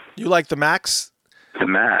 You like the Max? The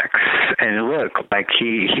Max. And look, like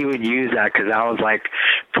he would use that because that was like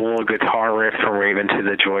the little guitar riff from Raven to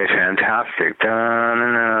the Joy. Fantastic.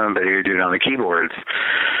 Dun-dun-dun, but he would do it on the keyboards.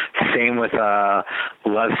 Same with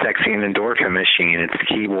Love Sexy and Endorphin Machine. It's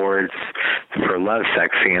keyboards for Love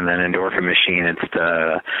Sexy, and then Endorphin Machine, it's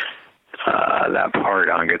the that part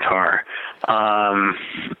on guitar.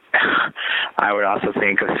 I would also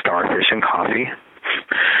think of Starfish and Coffee.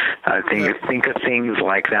 I think of things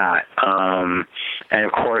like that. And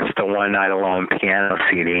of course, the One Night Alone piano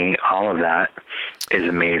CD, all of that is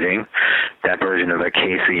amazing. That version of A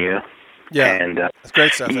Case of You. Yeah, and that's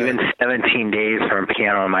great stuff. Even 17 Days from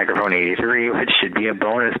Piano and Microphone 83, which should be a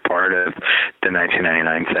bonus part of the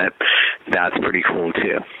 1999 set. That's pretty cool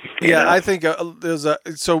too. Yeah, I think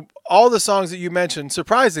so all the songs that you mentioned,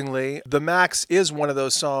 surprisingly, the Max is one of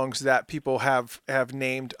those songs that people have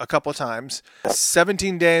named a couple of times.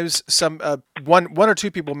 17 Days, one or two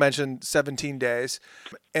people mentioned 17 Days.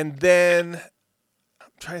 And then I'm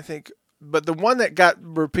trying to think, but the one that got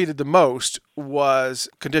repeated the most was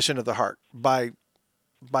Condition of the Heart by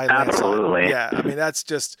Absolutely. Landslide. Yeah, I mean, that's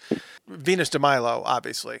just Venus de Milo,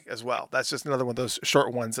 obviously, as well. That's just another one of those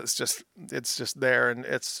short ones that's just, it's just there, and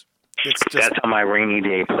it's just... That's on my rainy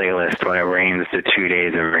day playlist when it rains the 2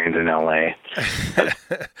 days it rains in LA.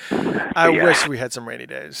 I wish we had some rainy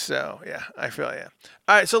days, so yeah, I feel yeah.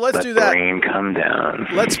 All right, so let's do that. Rain come down.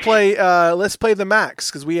 Let's play the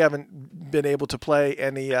Max, because we haven't been able to play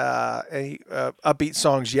any upbeat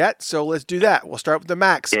songs yet, so let's do that. We'll start with the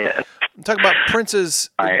Max. Yeah. Talk about Prince's...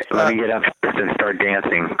 All right, let me get up first and start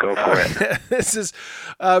dancing. Go for it. This is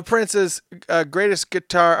Prince's greatest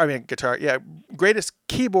greatest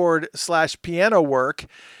keyboard/piano work.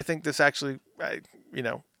 I think this actually,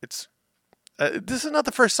 it's... this is not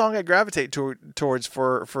the first song I gravitate towards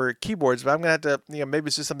for keyboards, but I'm going to have to, maybe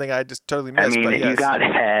it's just something I just totally missed. I mean, but yes. You got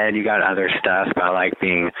Head, you got other stuff, but I like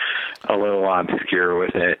being a little obscure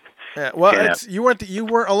with it. Yeah, well, you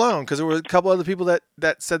weren't alone, because there were a couple other people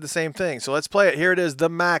that said the same thing. So let's play it. Here it is, the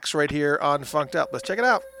Max right here on Funked Up. Let's check it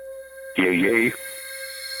out. Yeah. Where are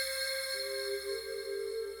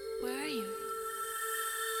you?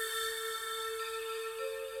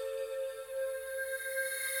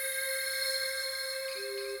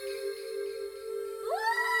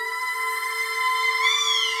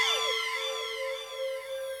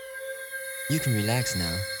 You can relax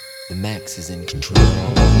now. The Max is in control.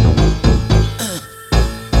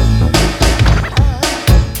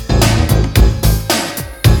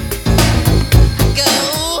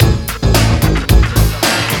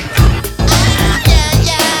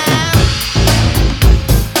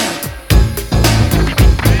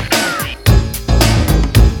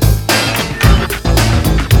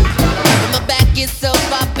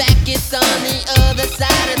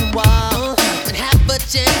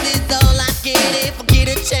 Chance is all I get if I get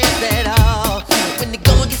a chance at all. When the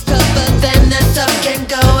going gets tougher,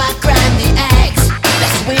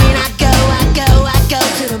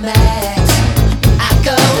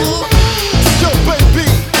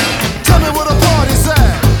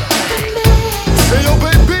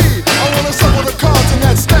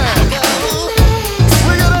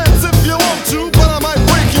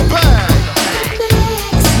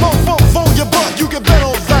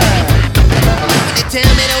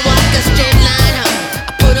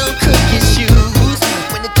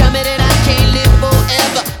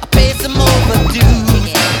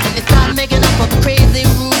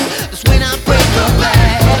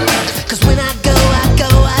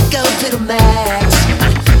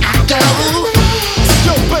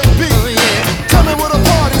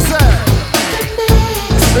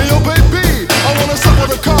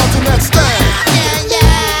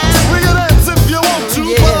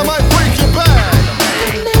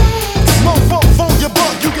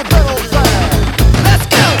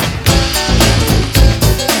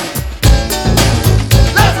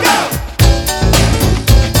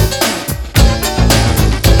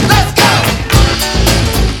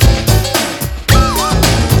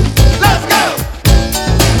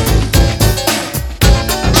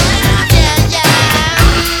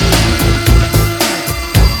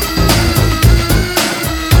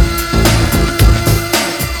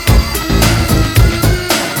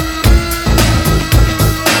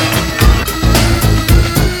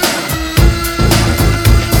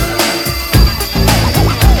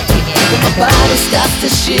 starts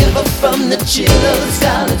to shiver from the chill of the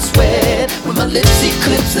scarlet sweat. When my lips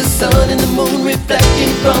eclipse the sun and the moon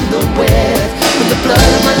reflecting from the west. When the blood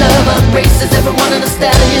of my love embraces every one of the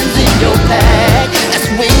stallions in your pack. That's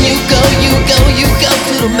when you go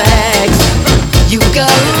to the max. You go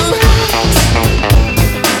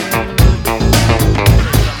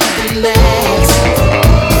max.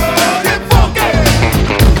 Get funky.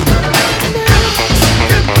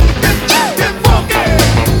 Get funky.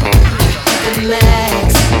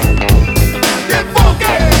 Max. Get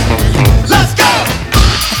funky. Let's go. I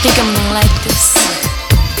think I'm gonna like this.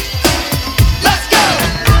 Let's go.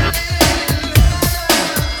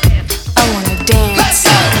 I wanna dance. Let's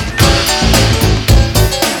go.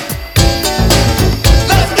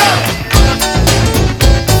 Let's go.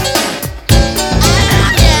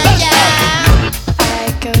 I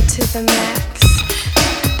go to the max.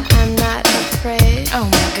 I'm not afraid. Oh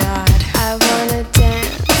my god. I wanna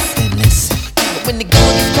dance. Then listen. When the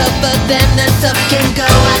going is tougher than the tough can go,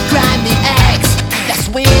 I grind the axe. That's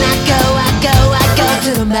when I go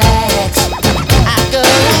to the max. I go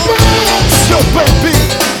Yo, baby,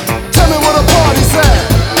 tell me where the party's at.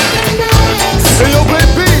 Hey, yo,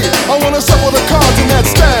 baby, I wanna shuffle the cards in that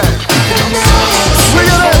stack. Swing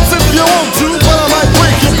your dance if you want to, but I might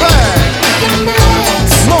break your back.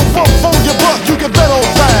 No funk for your buck, you can bet on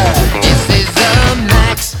that. This is a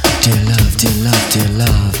max. Dear love, dear love, dear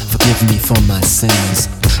love, forgive me for my sins.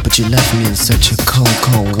 But you left me in such a cold,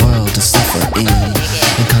 cold world to suffer in.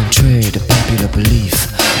 And contrary to popular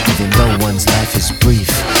belief, even though one's life is brief,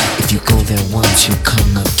 if you go there once, you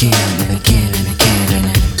come again and again and again and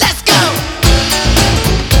again. Let's go.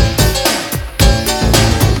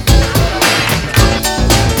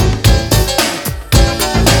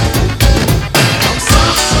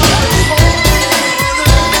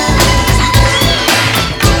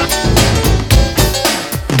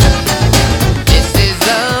 This is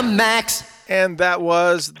a max. And that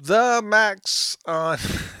was the Max on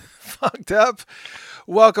Funked Up.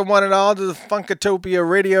 Welcome one and all to the Funkatopia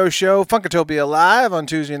radio show, Funkatopia Live on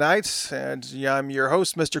Tuesday nights. And I'm your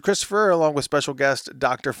host, Mr. Christopher, along with special guest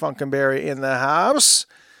Dr. Funkenberry in the house.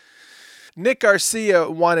 Nick Garcia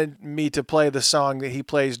wanted me to play the song that he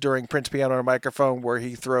plays during Prince Piano on a Microphone, where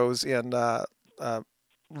he throws in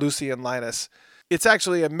Lucy and Linus. It's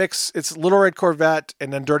actually a mix. It's Little Red Corvette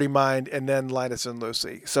and then Dirty Mind and then Linus and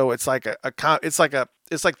Lucy. So it's like it's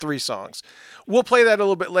like three songs. We'll play that a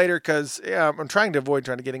little bit later because I'm trying to avoid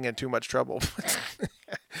getting in too much trouble.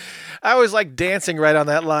 I always like dancing right on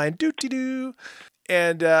that line, doo-dee-doo.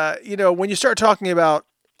 And when you start talking about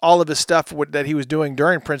all of his stuff that he was doing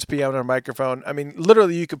during Prince Piano on a Microphone, I mean,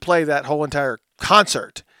 literally you could play that whole entire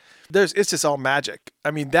concert. It's just all magic.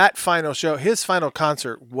 I mean, that final show, his final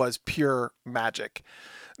concert was pure magic.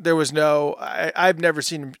 There was I've never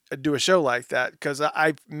seen him do a show like that because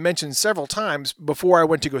I've mentioned several times before I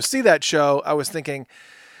went to go see that show, I was thinking,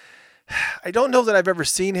 I don't know that I've ever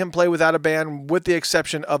seen him play without a band, with the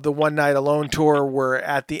exception of the One Night Alone tour, where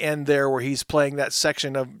at the end there, where he's playing that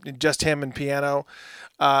section of just him and piano.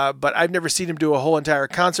 But I've never seen him do a whole entire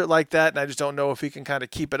concert like that, and I just don't know if he can kind of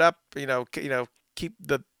keep it up,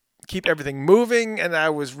 keep everything moving. And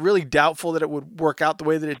I was really doubtful that it would work out the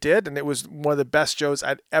way that it did, and it was one of the best shows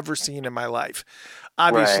I'd ever seen in my life.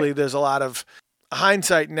 Obviously, Right. There's a lot of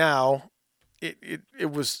hindsight now.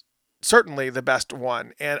 It was certainly the best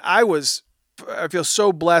one, and I feel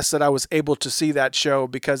so blessed that I was able to see that show,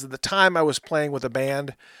 because at the time I was playing with a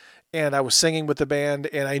band and I was singing with the band,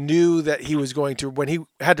 and I knew that he was going to, when he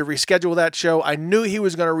had to reschedule that show, I knew he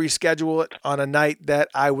was going to reschedule it on a night that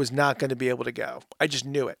I was not going to be able to go. I just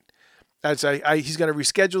knew it. I'd say, he's going to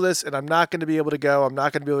reschedule this, and I'm not going to be able to go. I'm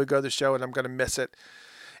not going to be able to go to the show, and I'm going to miss it.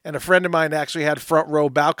 And a friend of mine actually had front row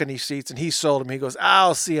balcony seats, and he sold them. He goes,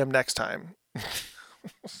 "I'll see him next time." I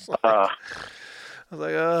was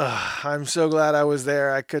like, "Oh, I'm so glad I was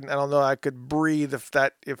there. I don't know, I could breathe if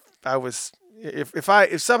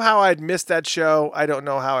somehow I'd missed that show. I don't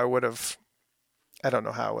know how I would have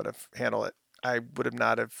handled it. I would have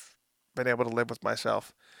not have been able to live with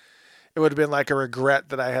myself. It would have been like a regret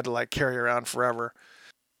that I had to carry around forever."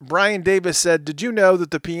 Brian Davis said, "Did you know that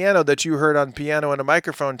the piano that you heard on Piano and a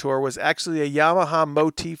Microphone tour was actually a Yamaha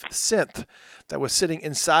Motif synth that was sitting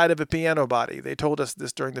inside of a piano body? They told us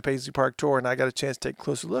this during the Paisley Park tour, and I got a chance to take a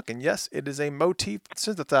closer look. And yes, it is a Motif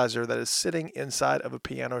synthesizer that is sitting inside of a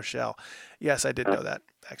piano shell." Yes, I did know that,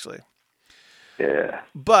 actually. Yeah.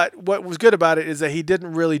 But what was good about it is that he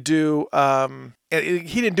didn't really do anything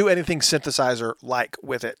synthesizer-like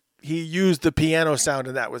with it. He used the piano sound,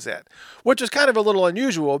 and that was it, which is kind of a little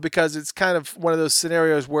unusual, because it's kind of one of those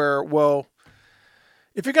scenarios where, well,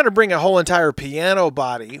 if you're going to bring a whole entire piano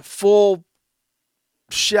body, full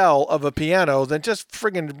shell of a piano, then just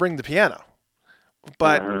friggin' bring the piano.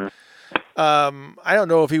 But I don't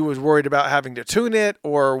know if he was worried about having to tune it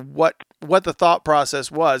or what the thought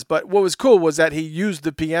process was. But what was cool was that he used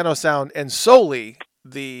the piano sound and solely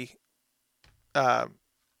the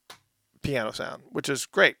piano sound, which is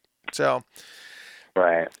great. So,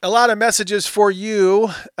 right. A lot of messages for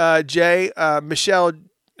you, Jay. Michelle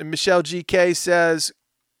GK says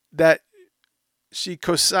that she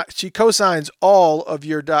cosigns all of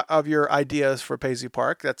your ideas for Paisley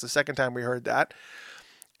Park. That's the second time we heard that.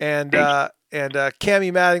 And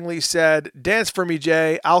Cammie Mattingly said, "Dance for me,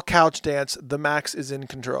 Jay. I'll couch dance. The Max is in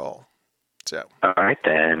control." So. All right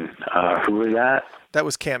then. Who was that? That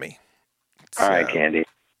was Cammie. All right, Candy.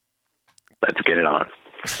 Let's get it on.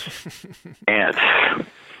 Dance.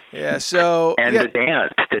 Yeah. So. And the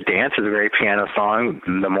dance. The dance is a great piano song.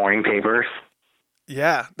 The Morning Papers.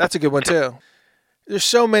 Yeah, that's a good one too. There's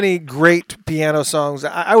so many great piano songs.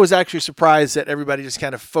 I was actually surprised that everybody just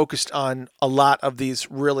kind of focused on a lot of these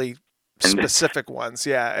really specific ones.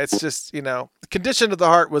 Yeah, it's just, Condition of the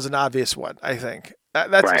Heart was an obvious one, I think.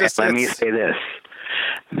 That's right. just. Let me say this.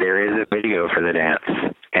 There is a video for the dance.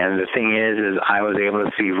 And the thing is I was able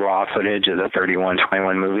to see raw footage of the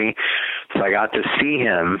 3121 movie. So I got to see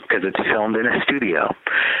him, because it's filmed in a studio,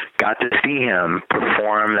 got to see him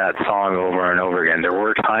perform that song over and over again. There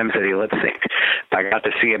were times that he lip-synced. I got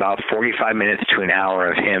to see about 45 minutes to an hour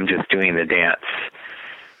of him just doing the dance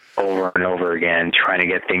over and over again, trying to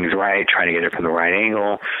get things right, trying to get it from the right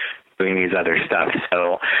angle, doing these other stuff.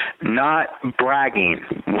 So not bragging.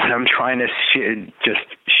 What I'm trying to just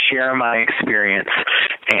share my experience,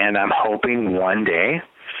 and I'm hoping one day.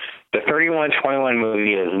 The 3121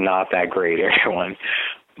 movie is not that great, everyone,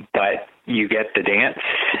 but you get the dance,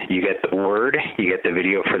 you get the word, you get the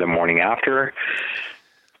video for the morning after.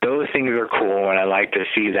 Those things are cool, and I like to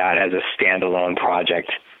see that as a standalone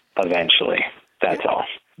project eventually. That's all.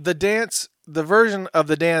 The version of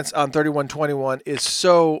the dance on 3121 is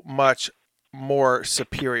so much more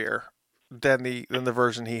superior than the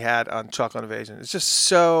version he had on Chocolate Invasion. It's just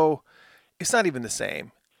so, it's not even the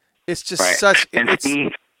same. It's just such. And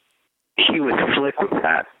he was slick with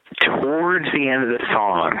that. Towards the end of the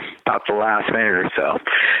song, about the last minute or so,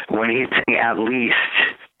 when he's saying at least,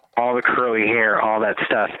 all the curly hair, all that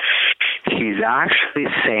stuff, he's actually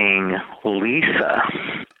saying Lisa.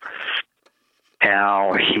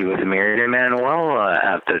 Now, he was married to Manuela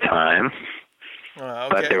at the time,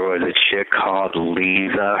 but there was a chick called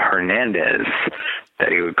Lisa Hernandez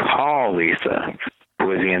that he would call Lisa, who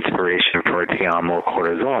was the inspiration for Te Amo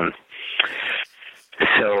Corazon.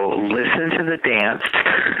 So listen to the dance,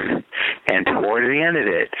 and towards the end of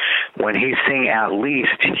it, when he's saying at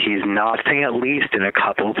least, he's not saying at least in a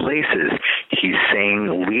couple of places. He's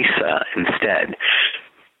saying Lisa instead.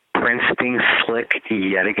 Prince being slick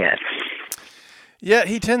yet again. Yeah,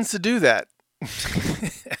 he tends to do that.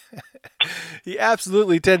 He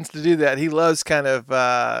absolutely tends to do that. He loves kind of,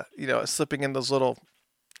 slipping in those little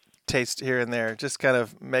tastes here and there, just kind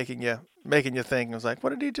of making you think. I was like, what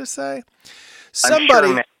did he just say?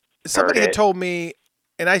 Somebody had told me,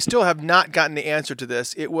 and I still have not gotten the answer to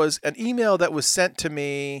this. It was an email that was sent to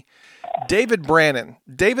me. David Brannon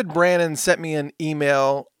sent me an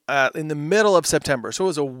email in the middle of September, so it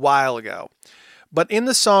was a while ago. But in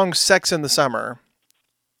the song Sex in the Summer,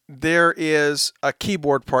 there is a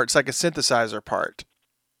keyboard part. It's like a synthesizer part.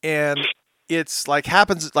 And it's like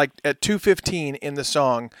happens like at 2:15 in the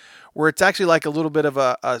song, where it's actually like a little bit of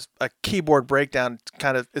a keyboard breakdown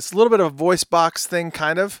kind of. It's a little bit of a voice box thing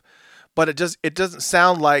kind of, but it doesn't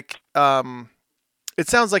sound like it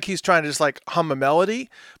sounds like he's trying to just like hum a melody,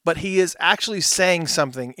 but he is actually saying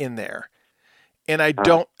something in there. And I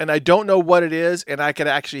don't know what it is, and I could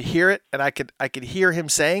actually hear it, and I could hear him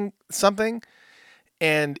saying something,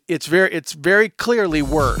 and it's very clearly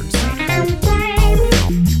words.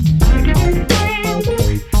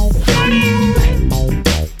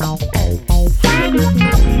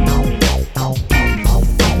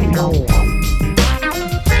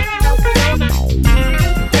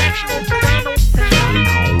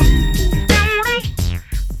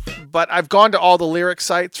 But I've gone to all the lyric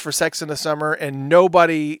sites for Sex in the Summer, and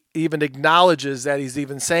nobody even acknowledges that he's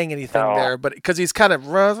even saying anything there. But because he's kind of,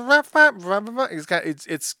 it's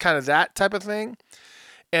kind of that type of thing.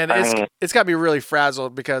 And it's got me really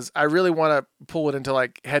frazzled, because I really want to pull it into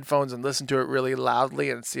like headphones and listen to it really loudly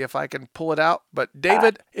and see if I can pull it out. But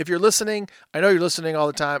David, if you're listening, I know you're listening all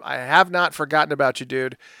the time. I have not forgotten about you,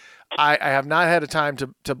 dude. I have not had a time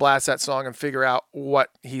to blast that song and figure out what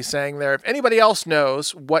he's saying there. If anybody else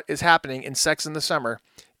knows what is happening in Sex in the Summer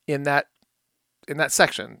in that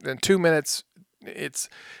section, in 2 minutes, it's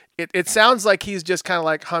It sounds like he's just kind of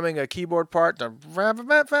like humming a keyboard part. Is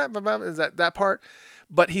that part?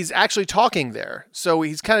 But he's actually talking there. So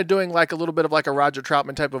he's kind of doing like a little bit of like a Roger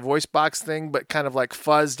Troutman type of voice box thing, but kind of like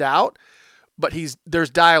fuzzed out. But there's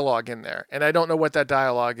dialogue in there, and I don't know what that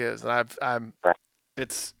dialogue is. And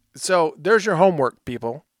so there's your homework,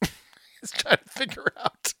 people. Is trying to figure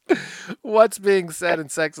out what's being said in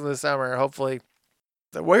Sex in the Summer. Hopefully.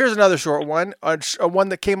 Well, here's another short one, a one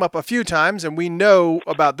that came up a few times, and we know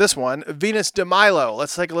about this one, Venus de Milo.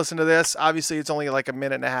 Let's take a listen to this. Obviously, it's only like a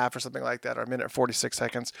minute and a half or something like that, or a minute and 46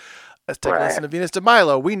 seconds. Let's take a listen to Venus de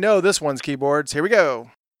Milo. We know this one's keyboards. Here we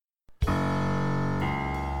go.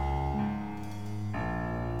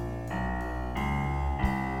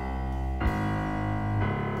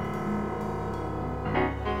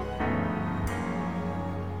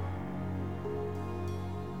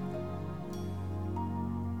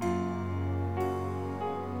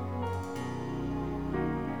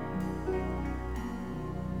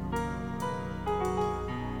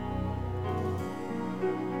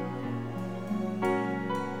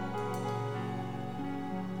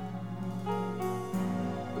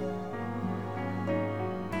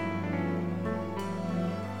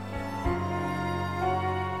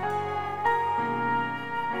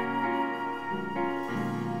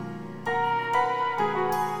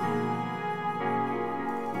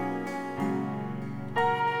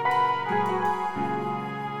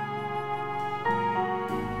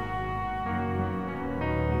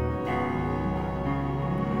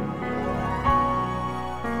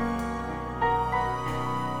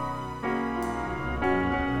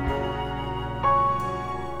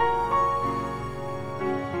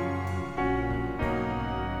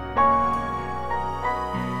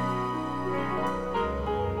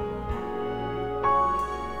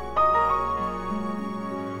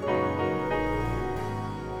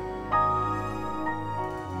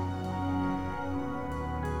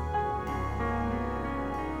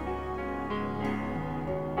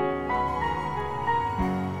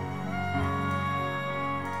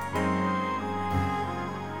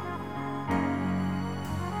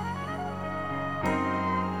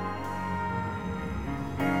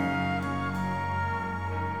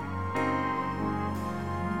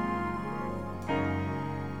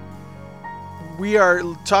 We are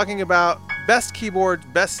talking about best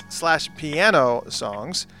keyboard, best/piano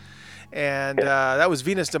songs. And that was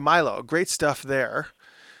Venus de Milo. Great stuff there.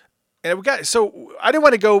 And I didn't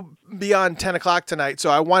want to go beyond 10 o'clock tonight. So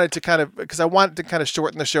I wanted to kind of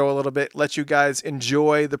shorten the show a little bit, let you guys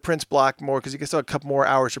enjoy the Prince block more, because you can still have a couple more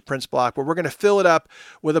hours of Prince block, but we're going to fill it up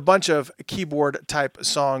with a bunch of keyboard type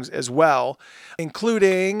songs as well,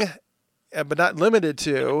 including, but not limited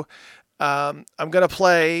to, I'm going to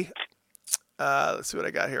play, let's see what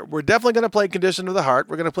I got here. We're definitely going to play Condition of the Heart.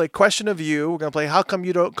 We're going to play Question of You. We're going to play How Come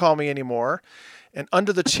You Don't Call Me Anymore, and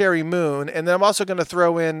Under the Cherry Moon. And then I'm also going to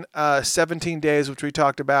throw in 17 Days, which we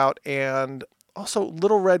talked about, and also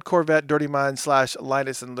Little Red Corvette, Dirty Mind /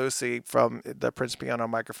 Linus and Lucy from the Prince Piano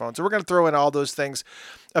microphone. So we're going to throw in all those things.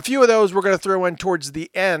 A few of those we're going to throw in towards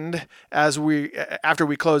the end after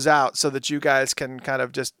we close out, so that you guys can kind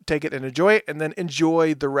of just take it and enjoy it, and then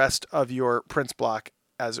enjoy the rest of your Prince block,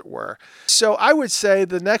 as it were. So I would say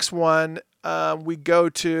the next one we go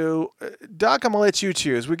to, Doc, I'm going to let you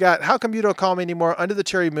choose. We got How Come You Don't Call Me Anymore, Under the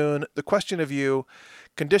Cherry Moon, The Question of You,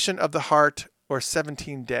 Condition of the Heart, or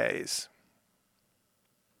 17 Days.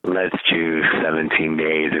 Let's choose 17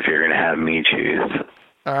 Days if you're going to have me choose.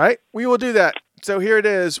 All right, we will do that. So here it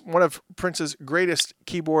is, one of Prince's greatest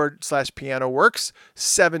keyboard/piano works,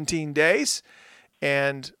 17 Days.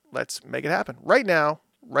 And let's make it happen right now,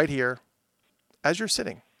 right here, as you're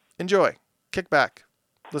sitting. Enjoy. Kick back.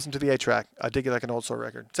 Listen to the A-track. I dig it like an old soul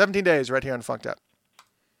record. 17 Days right here on Funked Up.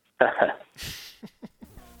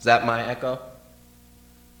 Is that my echo?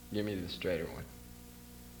 Give me the straighter one.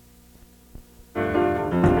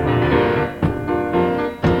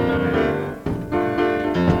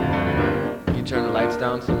 You turn the lights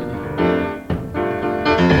down some.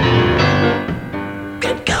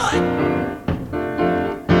 Good God!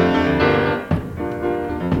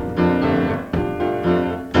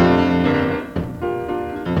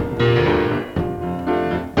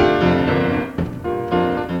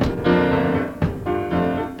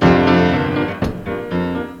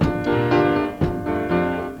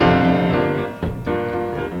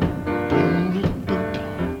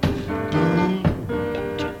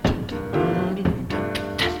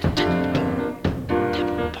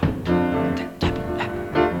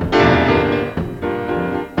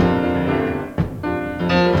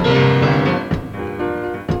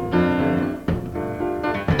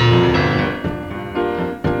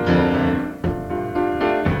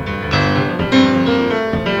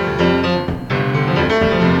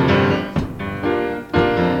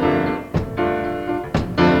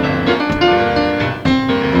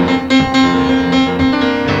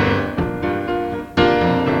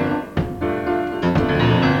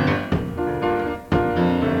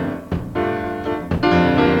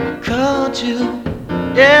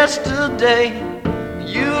 day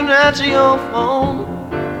you answer your phone.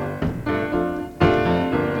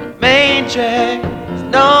 Main track is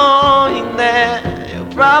knowing that your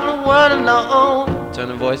problem weren't alone. Turn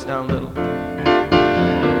the voice down a little.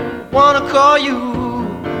 Wanna call you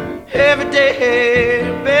every day,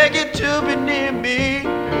 beg you to be near me.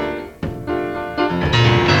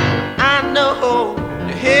 I know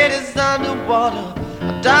your head is underwater,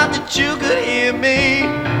 I doubt that you could hear me.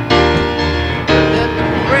 Let the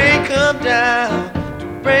rain come down, the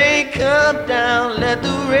rain come down, let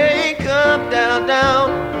the rain come down, down.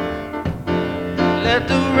 Let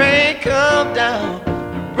the rain come down,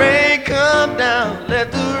 the rain come down, let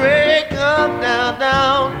the rain come down,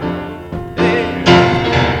 down. Hey.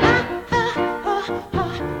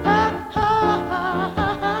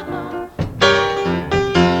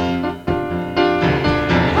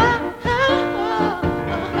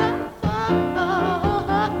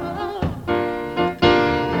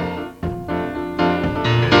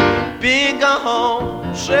 Been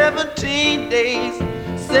gone 17 days,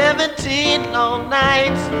 17 long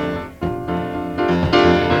nights.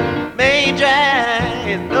 Main drag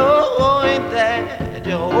is knowing that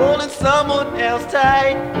you're holding someone else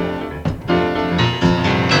tight.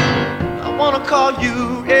 I wanna call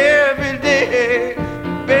you every day,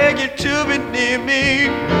 beg you to be near me.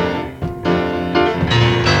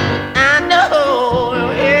 I know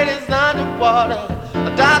your head is underwater, I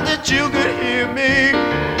doubt that you could hear me.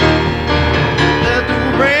 Let the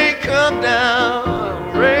rain come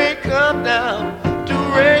down, rain come down, the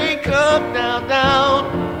rain come down, down.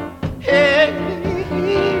 Hey,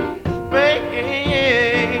 rain.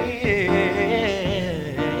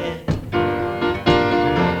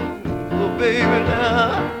 Oh, baby, now.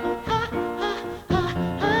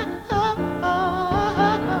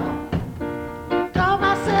 All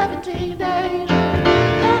my 17 days.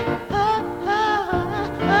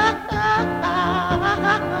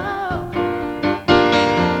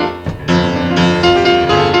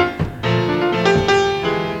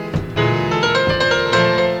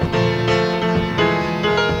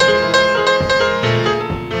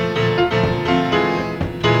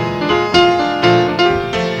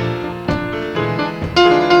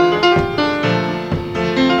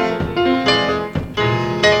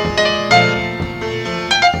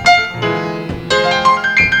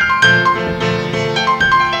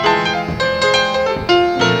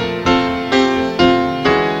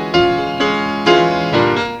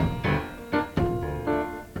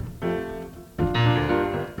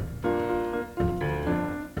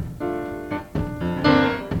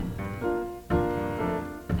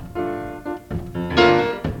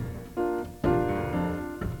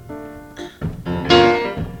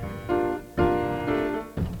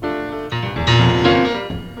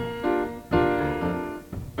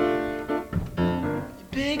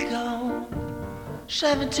 Been gone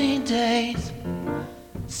 17 days,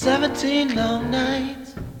 17 long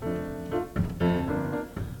nights.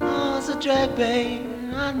 Oh, it's a drag, babe,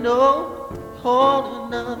 I know. Hold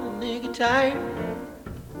another nigga tight.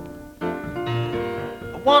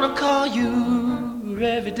 I wanna call you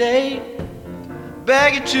every day,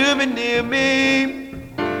 beg you to be near me.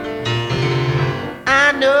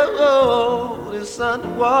 I know it's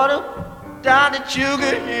underwater, doubt that you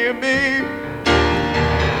can hear me.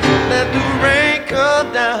 Let the rain come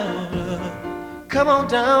down, come on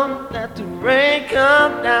down, let the rain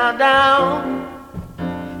come down, down.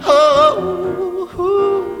 Oh, oh,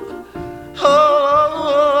 oh,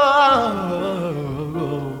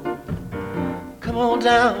 come on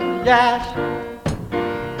down, yeah.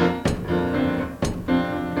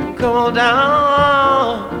 Come on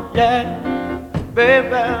down, yeah, baby,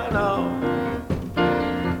 no.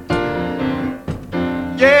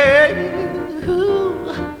 Yeah.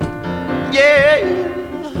 Yeah,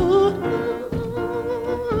 ooh,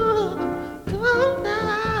 come on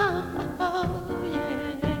now, yeah,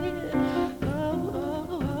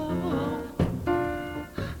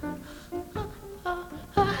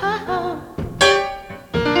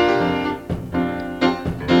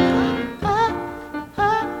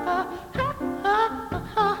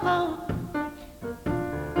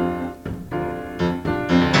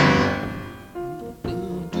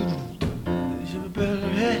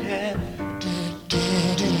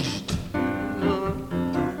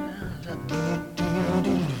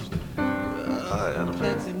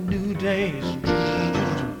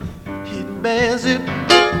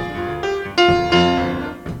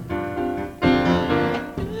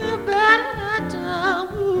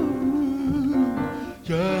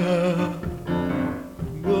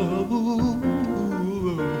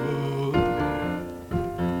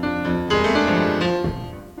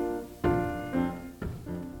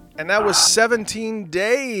 that was 17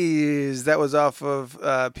 Days. That was off of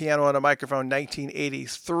Piano on a Microphone,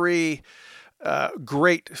 1983.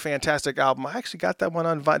 Great, fantastic album. I actually got that one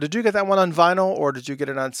on vinyl. Did you get that one on vinyl, or did you get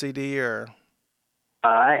it on CD? Or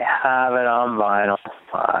I have it on vinyl.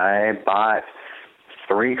 I bought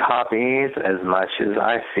 3 copies as much as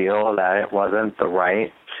I feel that it wasn't the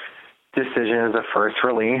right decision as a first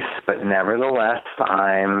release, but nevertheless,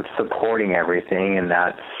 I'm supporting everything, and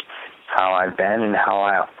that's how I've been and how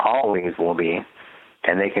I always will be.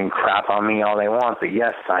 And they can crap on me all they want, but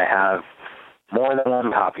yes, I have more than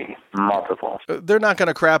one copy, multiple. They're not going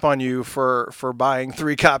to crap on you for buying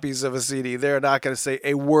 3 copies of a CD. They're not going to say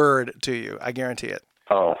a word to you. I guarantee it.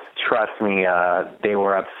 Oh, trust me, they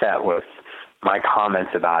were upset with my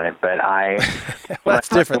comments about it, but well, that's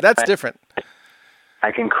different. That's different.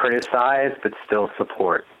 I can criticize, but still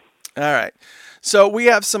support. All right. So we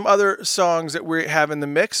have some other songs that we have in the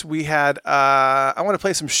mix. We had, I want to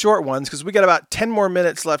play some short ones because we got about 10 more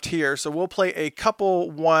minutes left here. So we'll play a couple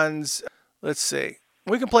ones. Let's see.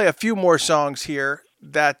 We can play a few more songs here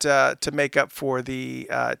that to make up for the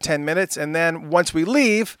 10 minutes. And then once we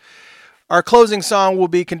leave, our closing song will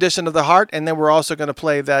be Condition of the Heart, and then we're also going to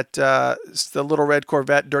play that the Little Red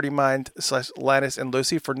Corvette, Dirty Mind / Lannis and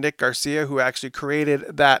Lucy for Nick Garcia, who actually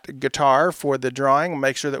created that guitar for the drawing. We'll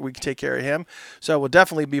make sure that we can take care of him. So we'll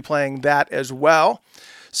definitely be playing that as well.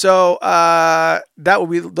 So those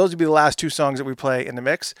will be the last 2 songs that we play in the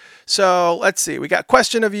mix. So let's see. We got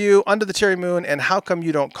Question of You, Under the Cherry Moon, and How Come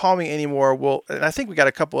You Don't Call Me Anymore. And I think we got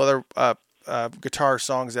a couple other guitar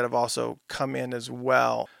songs that have also come in as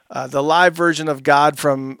well. The live version of God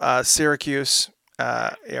from Syracuse.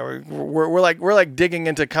 We're like digging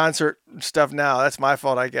into concert stuff now. That's my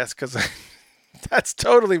fault, I guess, because that's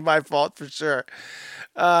totally my fault for sure.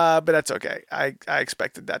 But that's okay. I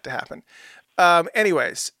expected that to happen.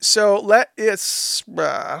 Anyways, so I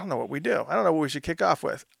don't know what we do. I don't know what we should kick off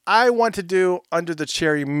with. I want to do Under the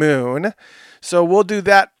Cherry Moon. So we'll do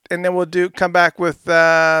that, and then we'll come back with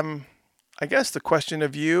I guess the Question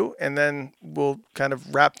of You, and then we'll kind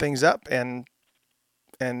of wrap things up and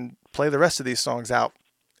play the rest of these songs out.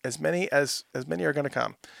 As many are going to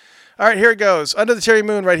come. All right, here it goes. Under the Cherry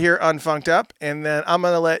Moon right here on Funked Up, and then I'm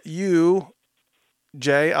going to let you,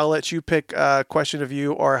 Jay, I'll let you pick Question of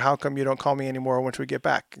You or How Come You Don't Call Me Anymore once we get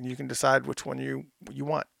back. And you can decide which one you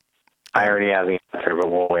want. I already have the answer, but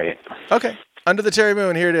we'll wait. Okay. Under the Cherry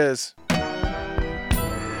Moon, here it is.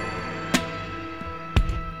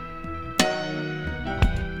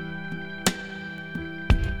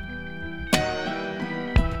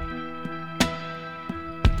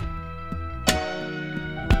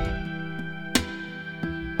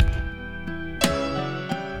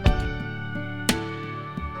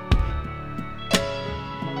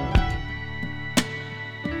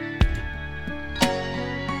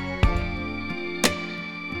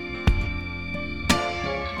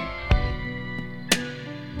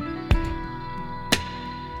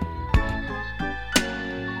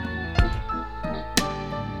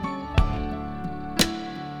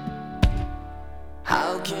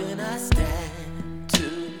 How can I stand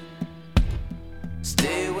to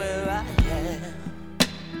stay where I am?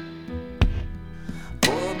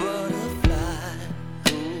 Poor butterfly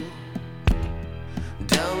who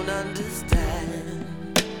don't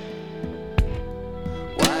understand.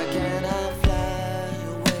 Why can't I fly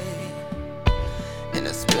away in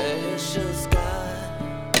a special sky?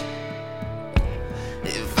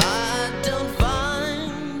 If I don't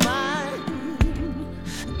find my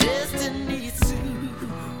destiny soon,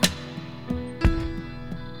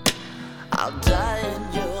 I'll die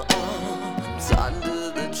in your arms under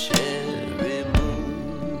the cherry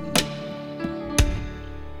moon.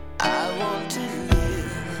 I want to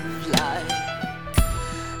live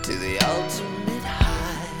life to the ultimate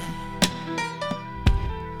high.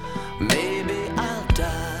 Maybe I'll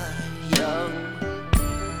die young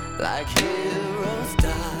like heroes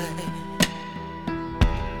die.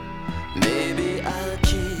 Maybe I'll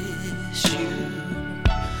kiss you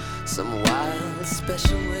some wild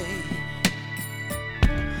special way.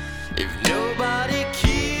 If nobody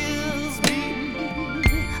kills me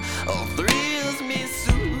or thrills me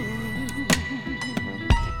soon,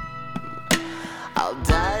 I'll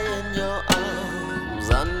die in your arms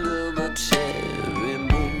under the cherry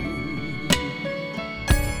moon.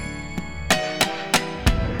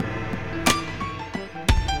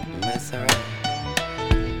 That's alright.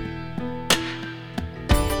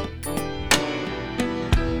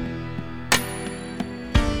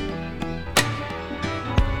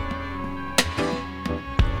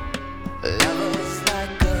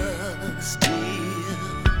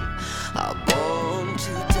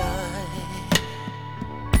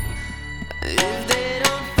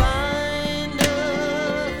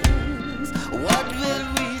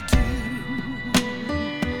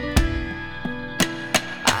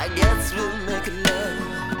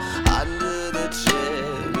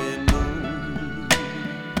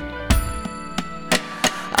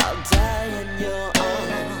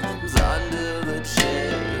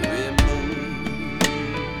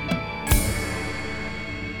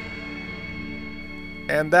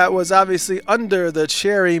 And that was obviously Under the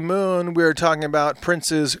Cherry Moon. We were talking about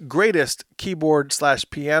Prince's greatest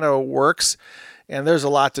keyboard/piano works. And there's a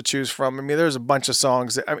lot to choose from. I mean, there's a bunch of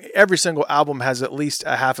songs. I mean, every single album has at least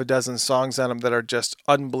a half a dozen songs on them that are just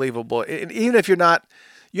unbelievable. And even if you're not,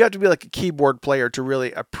 you have to be like a keyboard player to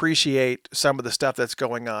really appreciate some of the stuff that's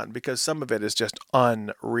going on, because some of it is just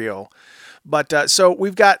unreal. But so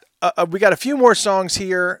we got a few more songs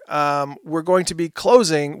here. We're going to be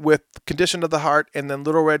closing with Condition of the Heart, and then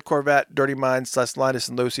Little Red Corvette, Dirty Minds, / Linus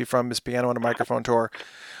and Lucy from his Piano and a Microphone tour.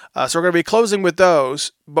 So we're going to be closing with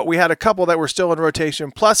those, but we had a couple that were still in rotation.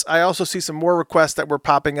 Plus, I also see some more requests that were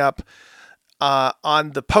popping up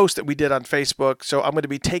on the post that we did on Facebook. So I'm going to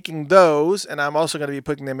be taking those, and I'm also going to be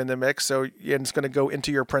putting them in the mix. So it's going to go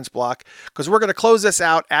into your Prince block, because we're going to close this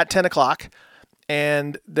out at 10 o'clock,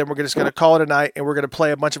 and then we're just going to call it a night, and we're going to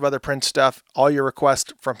play a bunch of other Prince stuff, all your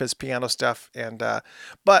requests from his piano stuff. And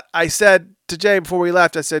but I said to Jay before we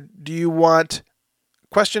left, I said, do you want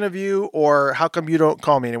Question of You or How Come You Don't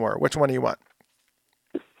Call Me Anymore? Which one do you want?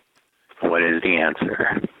 What is the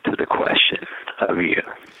answer to the question of you?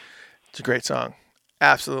 It's a great song.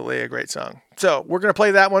 Absolutely a great song. So we're going to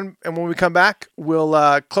play that one, and when we come back,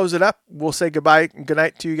 we'll close it up. We'll say goodbye and good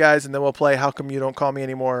night to you guys, and then we'll play How Come You Don't Call Me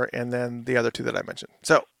Anymore, and then the other two that I mentioned.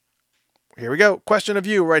 So here we go. Question of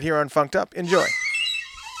You right here on Funked Up. Enjoy.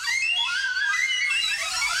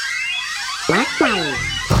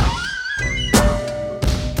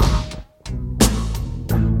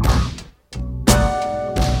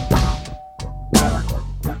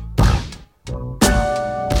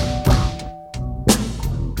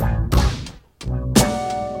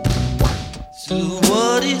 So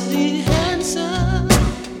what is the answer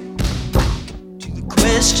to the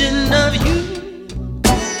question of you?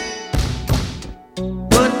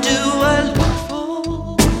 What do I look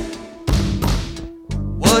for?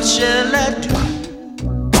 What shall I do?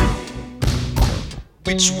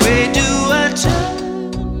 Which way do I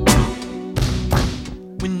turn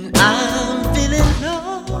when I'm feeling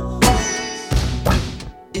lost?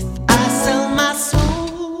 If I sell my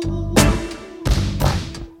soul,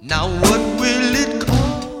 now what will it cost?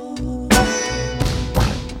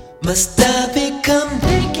 Must I become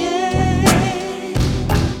naked?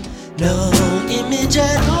 No image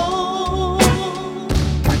at all.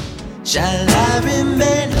 Shall I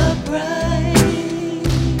remain upright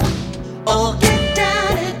or get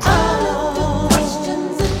down and all?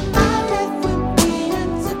 Questions in my life will be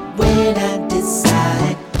answered when I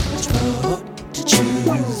decide which road to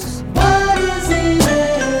choose. What is the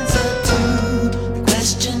answer to the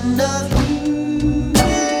question of you?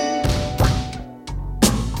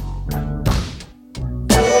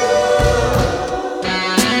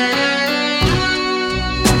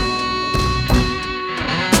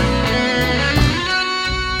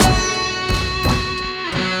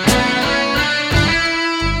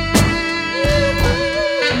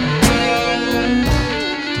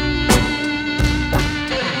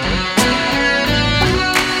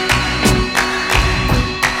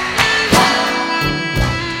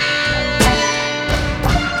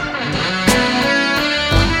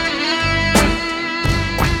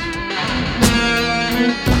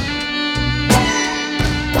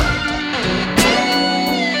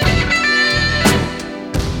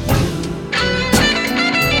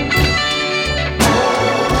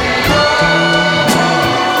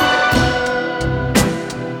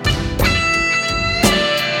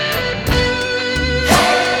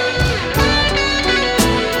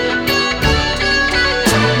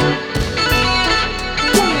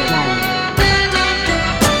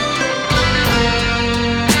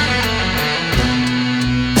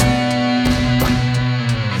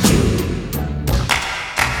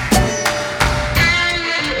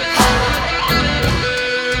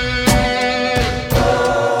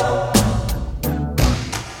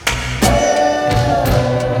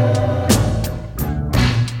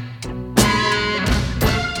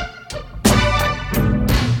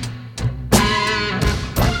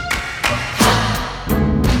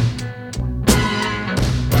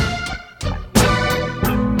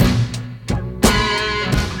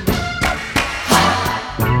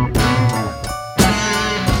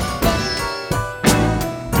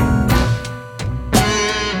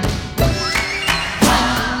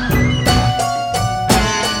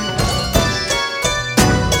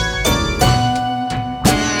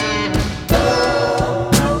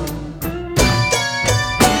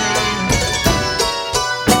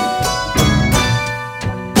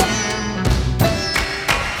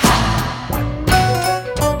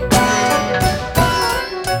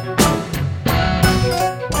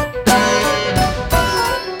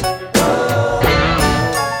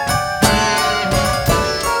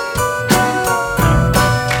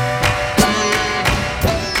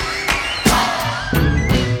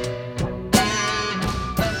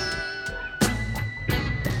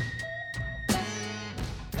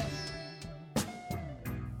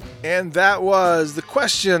 And that was The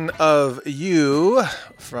Question of You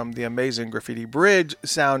from the amazing Graffiti Bridge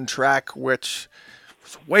soundtrack, which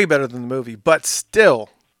was way better than the movie, but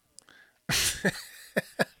still it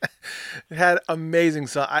had amazing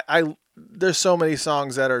songs. There's so many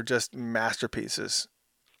songs that are just masterpieces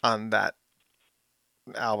on that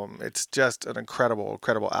album. It's just an incredible,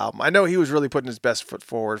 incredible album. I know he was really putting his best foot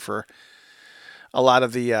forward for a lot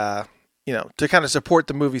of the, to kind of support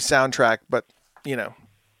the movie soundtrack, but,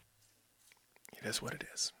 it is what it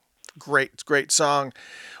is. Great song.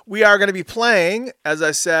 We are going to be playing, as I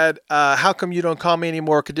said, How Come You Don't Call Me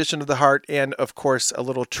Anymore, Condition of the Heart, and, of course, a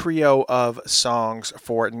little trio of songs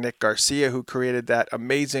for Nick Garcia, who created that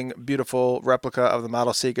amazing, beautiful replica of the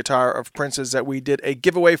Model C guitar of Prince's that we did a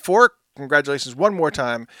giveaway for. Congratulations one more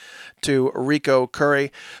time to Rico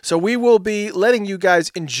Curry. So we will be letting you guys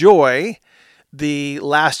enjoy the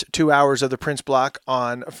last 2 hours of the Prince block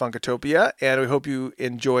on Funkatopia, and we hope you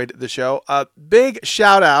enjoyed the show. A big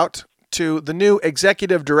shout out to the new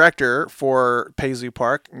executive director for Paisley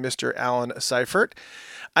Park, Mr. Alan Seifert.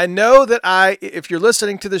 I know that if you're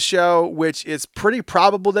listening to the show, which is pretty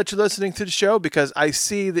probable that you're listening to the show because I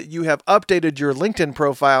see that you have updated your LinkedIn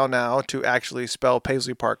profile now to actually spell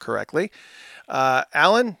Paisley Park correctly.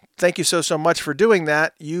 Alan, thank you so much for doing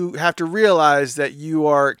that. You have to realize that you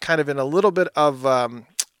are kind of in a little bit of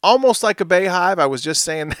almost like a Bayhive. I was just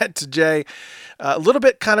saying that to Jay. A little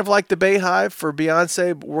bit kind of like the Bayhive for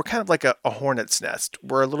Beyonce, but we're kind of like a hornet's nest.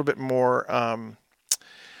 We're a little bit more...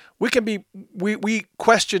 we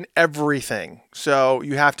question everything. So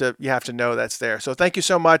you have to know that's there. So thank you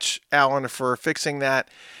so much, Alan, for fixing that.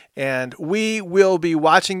 And we will be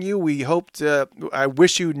watching you. I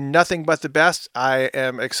wish you nothing but the best. I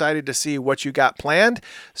am excited to see what you got planned.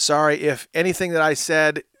 Sorry if anything that I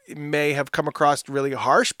said may have come across really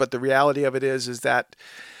harsh, but the reality of it is that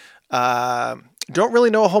don't really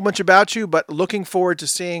know a whole bunch about you, but looking forward to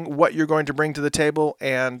seeing what you're going to bring to the table.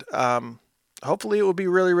 And hopefully it will be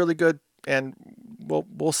really, really good. And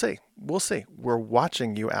we'll see. We'll see. We're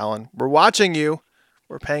watching you, Alan. We're watching you.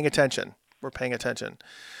 We're paying attention.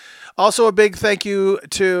 Also, a big thank you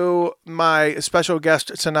to my special guest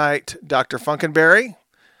tonight, Dr. Funkenberry.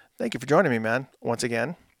 Thank you for joining me, man, once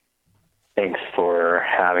again. Thanks for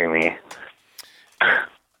having me.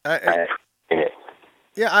 I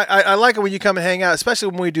like it when you come and hang out, especially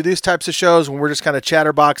when we do these types of shows when we're just kind of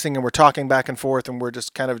chatterboxing and we're talking back and forth and we're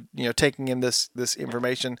just kind of, taking in this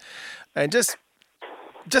information and just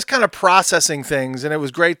kind of processing things. And it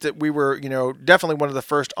was great that we were, definitely one of the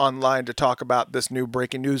first online to talk about this new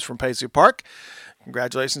breaking news from Paisley Park.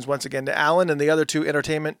 Congratulations once again to Alan and the other two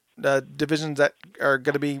entertainment divisions that are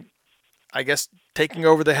going to be, I guess, taking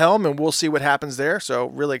over the helm, and we'll see what happens there. So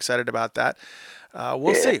really excited about that.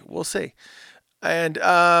 We'll see. And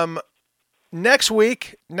next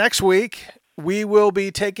week, we will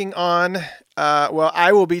be taking on,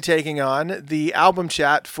 I will be taking on the album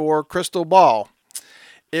chat for Crystal Ball.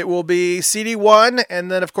 It will be CD 1, and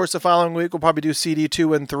then, of course, the following week we'll probably do CD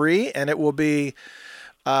 2 and 3, and it'll be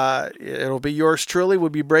yours truly. We'll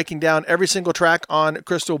be breaking down every single track on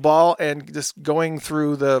Crystal Ball and just going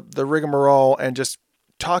through the rigmarole and just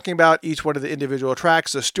talking about each one of the individual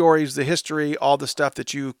tracks, the stories, the history, all the stuff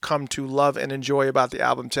that you come to love and enjoy about the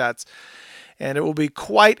album chats. And it will be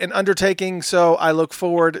quite an undertaking, so I look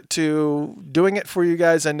forward to doing it for you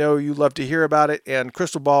guys. I know you love to hear about it, and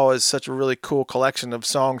Crystal Ball is such a really cool collection of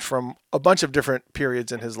songs from a bunch of different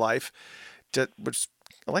periods in his life, which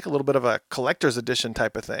I like a little bit of a collector's edition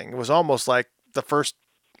type of thing. It was almost like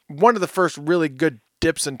one of the first really good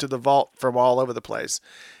dips into the vault from all over the place.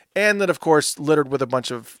 And then, of course, littered with a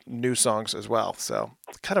bunch of new songs as well. So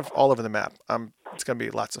kind of all over the map. It's going to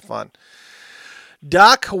be lots of fun.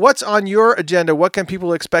 Doc, what's on your agenda? What can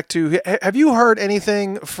people expect to? Have you heard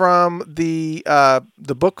anything from the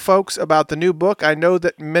book folks about the new book? I know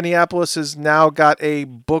that Minneapolis has now got a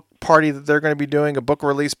book party that they're going to be doing, a book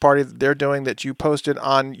release party that they're doing that you posted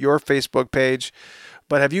on your Facebook page.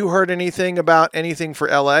 But have you heard anything about anything for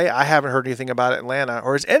LA? I haven't heard anything about Atlanta.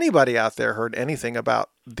 Or has anybody out there heard anything about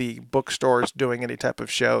the bookstores doing any type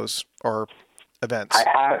of shows or events? I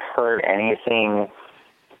haven't heard anything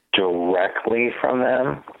directly from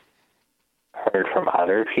them. Heard from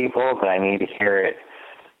other people, but I need to hear it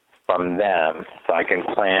from them so I can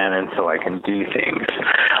plan and so I can do things.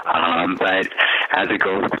 But as it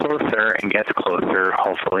goes closer and gets closer,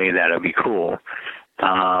 hopefully that'll be cool.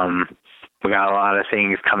 We got a lot of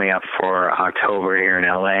things coming up for October here in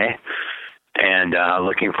LA, and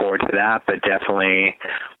looking forward to that, but definitely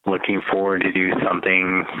looking forward to do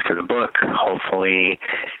something for the book. Hopefully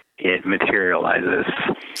it materializes.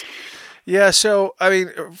 Yeah, so I mean,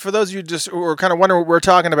 for those of you just who are kind of wondering what we're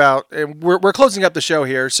talking about, and we're closing up the show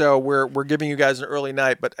here, so we're giving you guys an early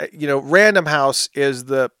night. But Random House is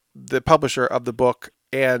the publisher of the book,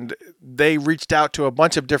 and they reached out to a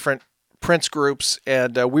bunch of different Prince groups,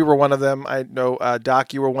 and we were one of them. I know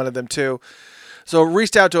Doc, you were one of them too. So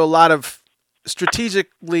reached out to a lot of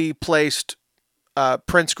strategically placed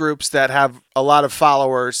Prince groups that have a lot of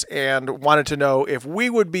followers, and wanted to know if we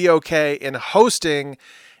would be okay in hosting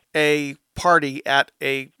a party at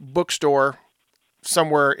a bookstore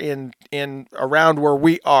somewhere in around where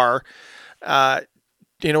we are,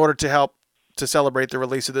 in order to help to celebrate the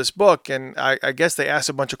release of this book. And I guess they asked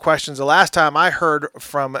a bunch of questions. The last time I heard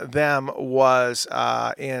from them was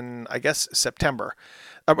in, I guess, September.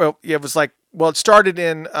 It was like, it started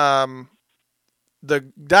in, the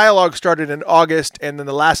dialogue started in August, and then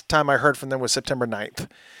the last time I heard from them was September 9th.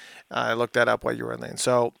 I looked that up while you were in there.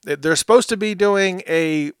 So they're supposed to be doing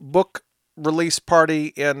a book release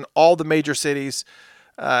party in all the major cities.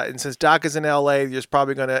 And since Doc is in LA, there's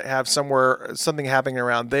probably going to have something happening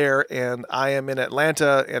around there. And I am in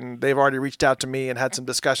Atlanta, and they've already reached out to me and had some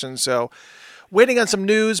discussions. So waiting on some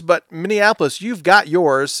news, but Minneapolis, you've got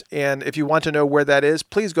yours. And if you want to know where that is,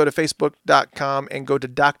 please go to facebook.com and go to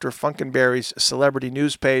Dr. Funkenberry's celebrity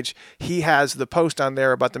news page. He has the post on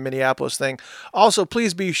there about the Minneapolis thing. Also,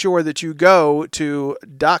 please be sure that you go to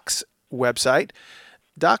Doc's website.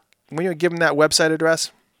 Doc, when you give him that website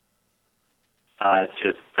address? It's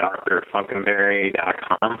just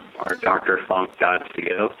drfunkenberry.com or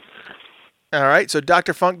drfunk.co. All right, so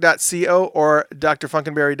drfunk.co or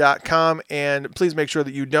drfunkenberry.com, and please make sure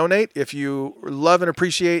that you donate. If you love and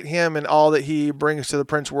appreciate him and all that he brings to the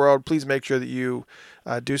Prince world, please make sure that you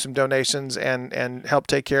do some donations and help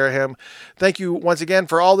take care of him. Thank you once again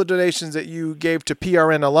for all the donations that you gave to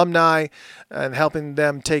PRN alumni and helping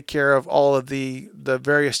them take care of all of the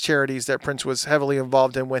various charities that Prince was heavily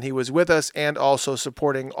involved in when he was with us, and also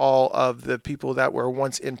supporting all of the people that were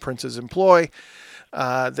once in Prince's employ.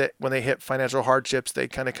 That when they hit financial hardships, they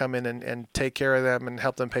kind of come in and take care of them and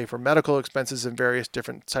help them pay for medical expenses and various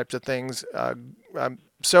different types of things. I'm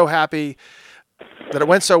so happy that it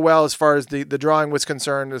went so well as far as the drawing was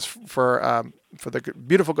concerned, as for the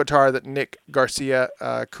beautiful guitar that Nick Garcia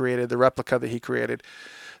created, the replica that he created.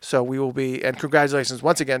 So we will be, and congratulations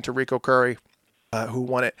once again to Rico Curry, who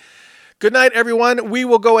won it. Good night, everyone. We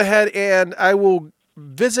will go ahead and I will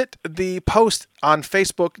visit the post on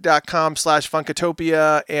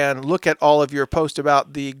facebook.com/Funkatopia and look at all of your posts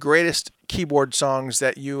about the greatest keyboard songs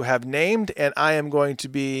that you have named. And I am going to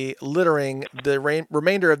be littering the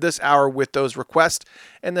remainder of this hour with those requests,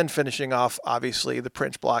 and then finishing off, obviously, the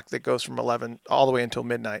Prince block that goes from 11 all the way until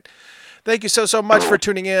midnight. Thank you so much for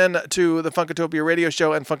tuning in to the Funkatopia radio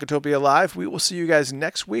show and Funkatopia Live. We will see you guys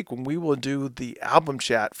next week when we will do the album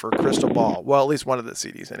chat for Crystal Ball. Well, at least one of the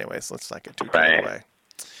CDs anyways. Let's not get too carried away.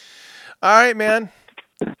 All right, man.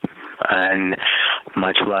 And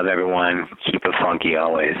much love, everyone. Keep it funky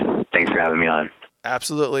always. Thanks for having me on.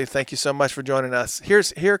 Absolutely. Thank you so much for joining us. Here.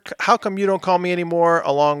 How Come You Don't Call Me Anymore,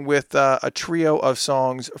 along with a trio of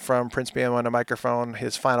songs from Prince Being on a Microphone,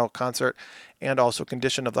 his final concert, and also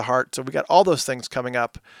Condition of the Heart. So we got all those things coming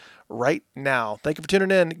up right now. Thank you for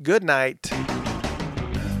tuning in. Good night.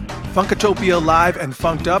 Funkatopia Live and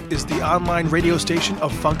Funked Up is the online radio station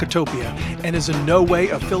of Funkatopia and is in no way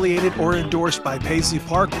affiliated or endorsed by Paisley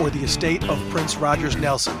Park or the estate of Prince Rogers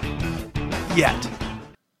Nelson. Yet.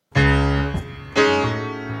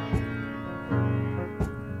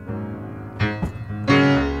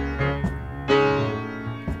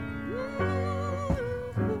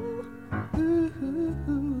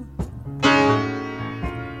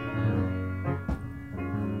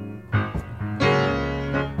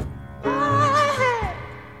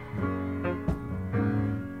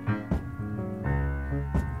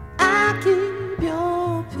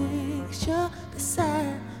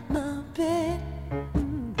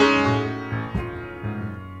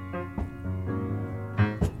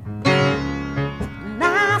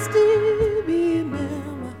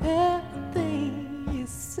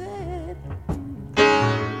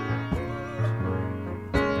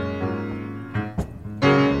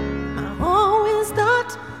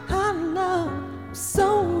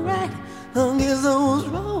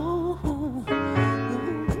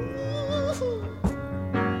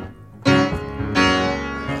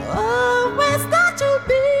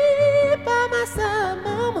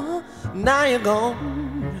 Now you're gone.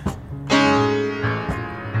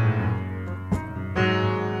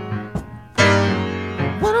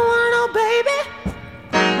 What I wanna know, baby,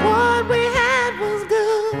 what we had was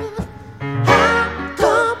good. How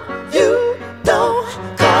come you don't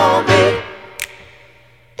call me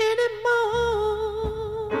anymore?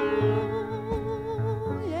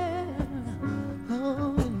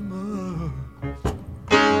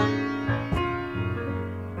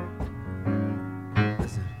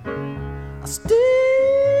 Still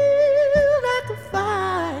like a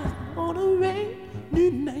fire on a rainy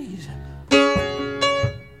night.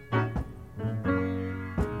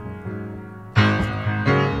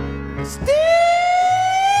 Still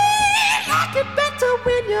like it better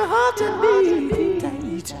when your heart and me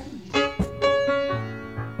tight.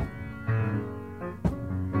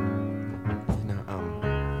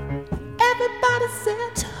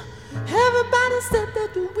 Everybody said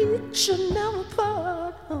that we should never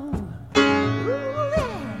part. Ooh,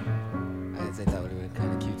 yeah. I thought we were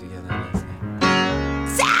kind of cute together.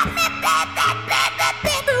 Tell me,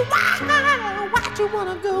 baby, why'd you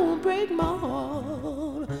wanna go and break my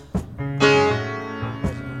heart?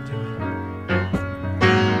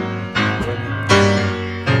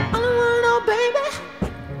 I don't wanna know, baby,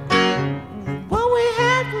 what we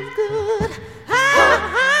had was good. How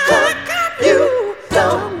come you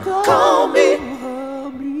don't call me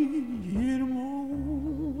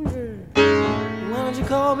anymore? Why don't you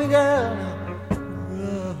call me, girl?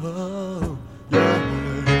 Oh, yeah.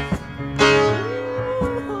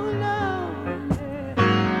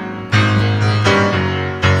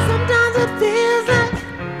 Sometimes it feels like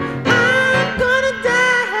I'm gonna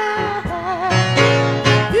die.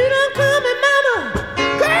 You don't call me mama,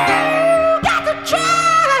 girl, got to try.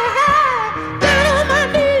 Down on my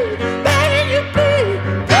knees, begging you please,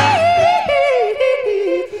 please.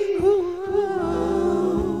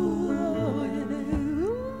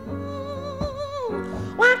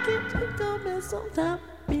 Why can't you tell me sometime,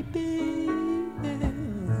 baby?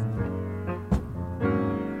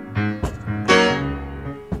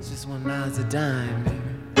 It's just $1 a dime, baby.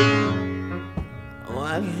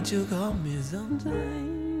 Why can't you call me sometime?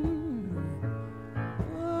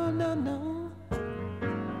 Oh, no.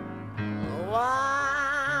 Why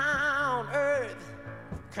on earth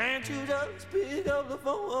can't you just pick up the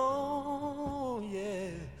phone?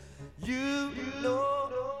 Yeah, you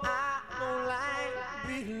know I don't like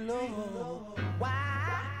being alone.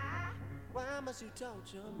 Why must you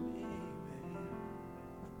torture me, baby?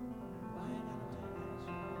 Why you gotta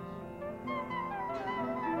do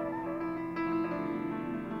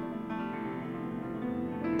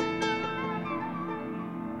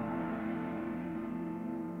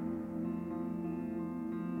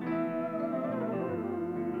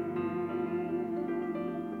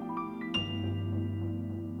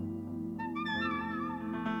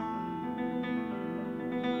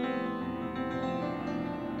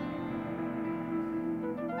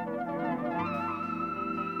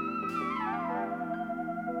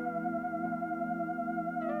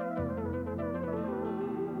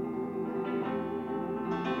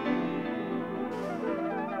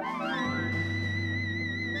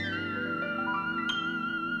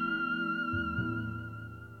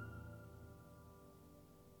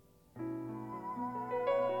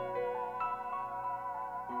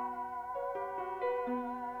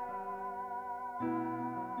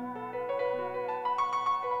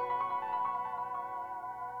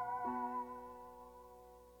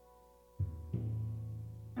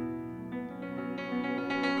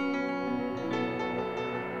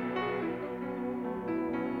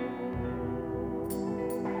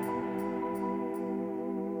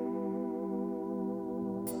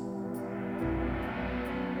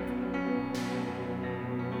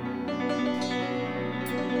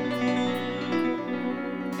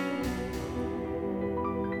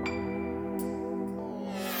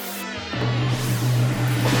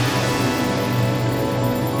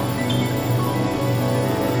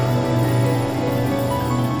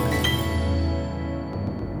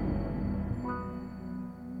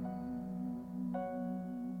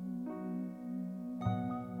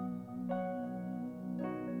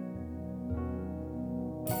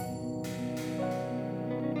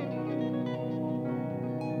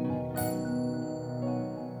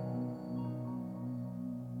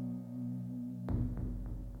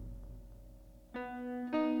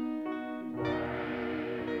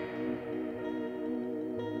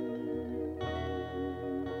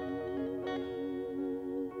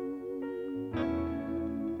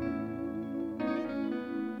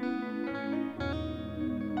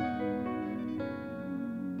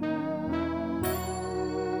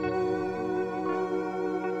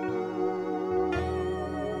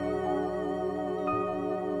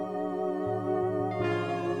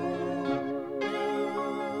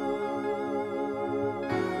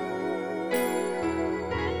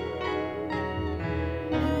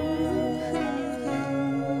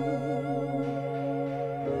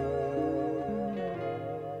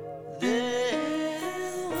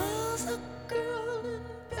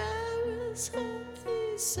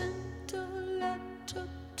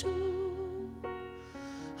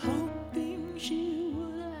she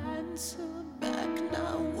would answer back.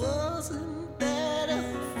 Now wasn't that a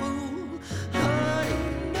fool? Her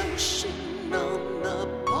emotion on the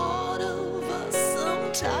part of a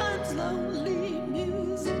sometimes lonely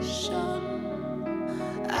musician,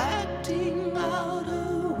 acting out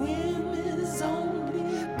a whim is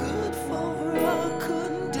only good for a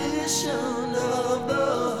condition of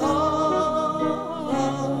the heart.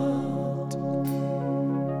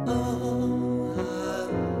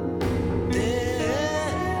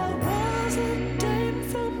 There was a dame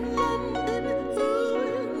from London who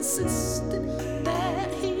insisted that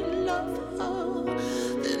he loved her,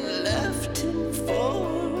 then left him for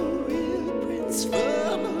a real prince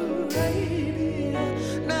from Arabia.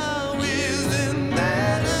 Now isn't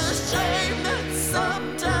that a shame that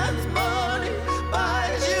sometimes money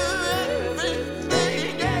buys you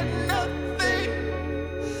everything and nothing?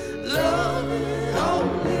 Love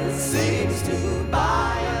only seems to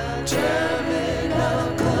buy a terminal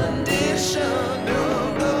condition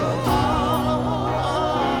of the heart.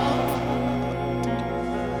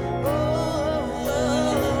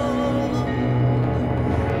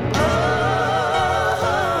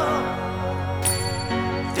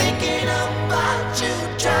 Thinking about you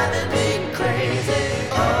driving me crazy.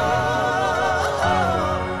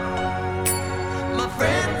 My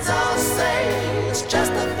friends all say it's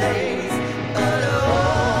just a phase, but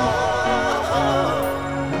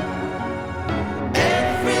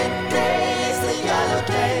every day's a yellow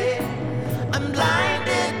day. I'm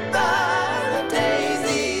blinded by the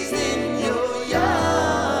daisies in your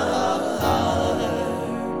yard.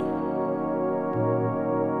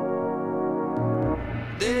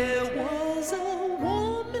 There was a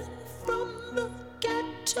woman from the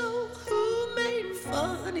ghetto who made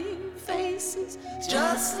funny faces,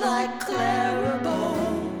 just like Clara Bow.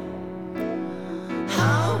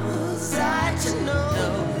 How was I to know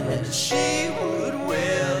that she would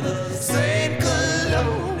wear the same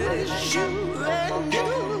cologne as you and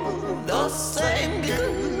giggle the same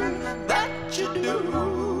giggle that you do?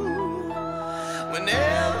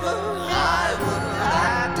 Whenever I would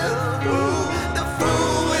act a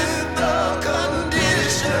fool with the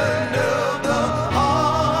condition of the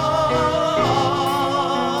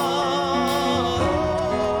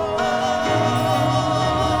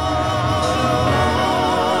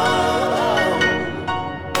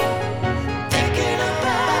thinking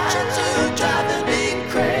about you too, driving me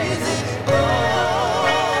crazy.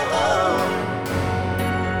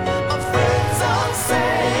 My friends all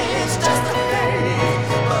say it's just a phase,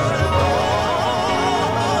 but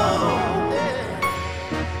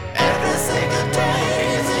every single day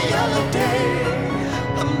is a yellow day.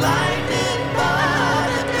 I'm blinded by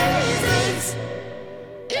the daisies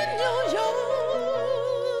in your yard.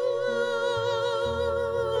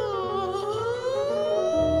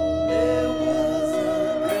 There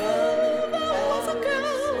was a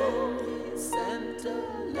girl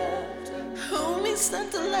whom he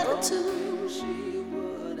sent a letter to. She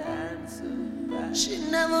would answer back. She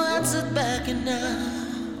never answered back, and now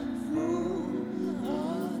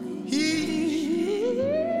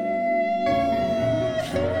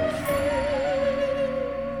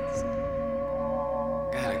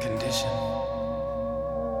Got a condition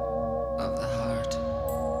of the heart.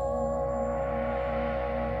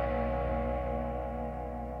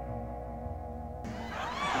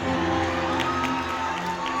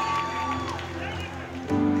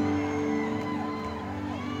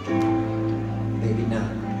 maybe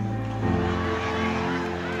not.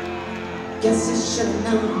 Guess you should've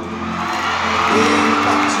known. Ain't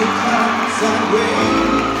got your cards on waiting.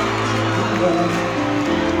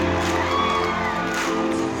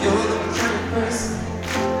 You're the kind of person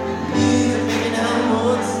even making out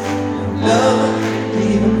once, love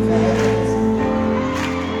even fast.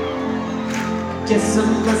 Guess I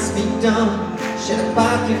must be dumb. Shed a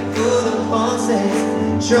pocket full of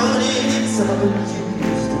horses, drowning in some of it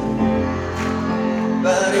used.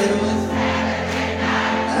 But it was Saturday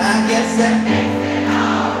night. I guess that makes it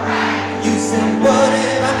alright. You said, what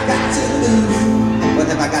have I got to lose? What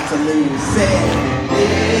have I got to lose? Say,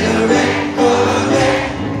 little red Corvette.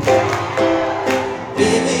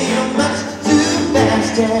 Baby, you're much too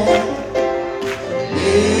fast, yeah.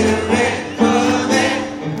 Little red Corvette.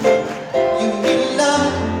 You need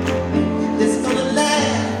love that's gonna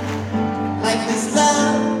last, like this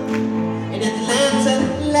love in Atlanta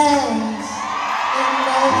lasts.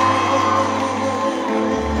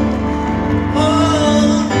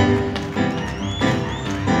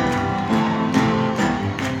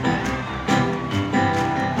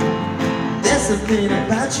 There's something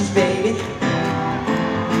about you, baby,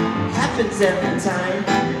 happens every time.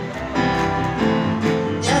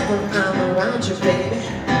 Ever I'm around you, baby.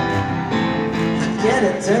 I get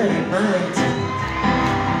a dirty mind.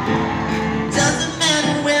 Doesn't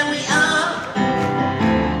matter where we are,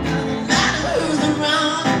 doesn't matter who's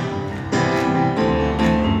around,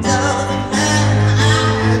 doesn't matter.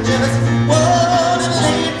 I just wanna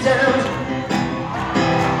lay it down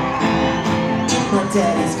in my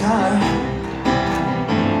daddy's car.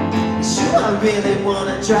 Sure, I really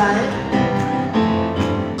wanna try it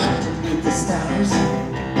underneath the stars.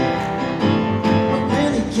 I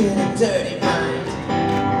really get a dirty mind.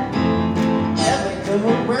 Ever go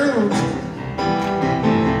around?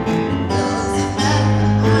 Doesn't matter.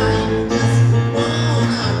 I just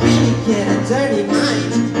wanna really get a dirty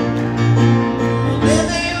mind.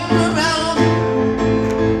 Whenever you're around,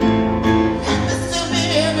 it misses me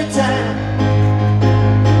every time.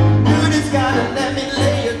 You just gotta let me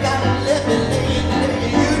lay you, gotta let me lay you, lay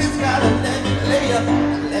you. You just gotta let me lay you,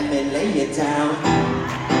 let me lay you down.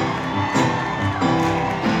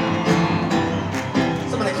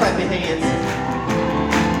 Somebody clap your hands.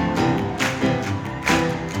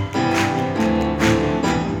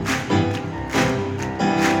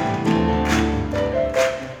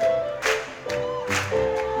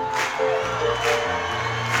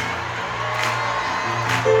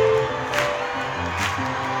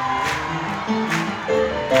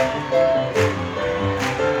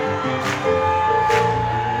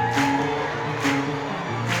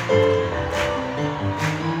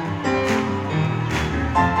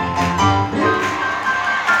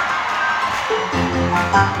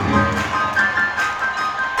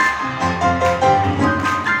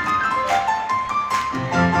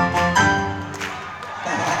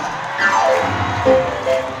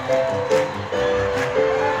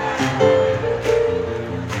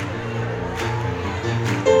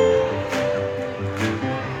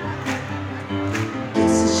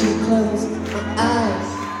 Guess I should close my eyes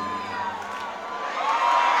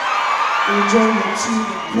and drove me to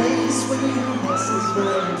the place where your horses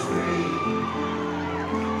running free.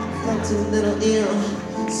 I felt a little ill,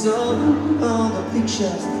 so all the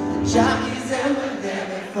pictures, the jockeys that were there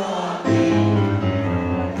before me.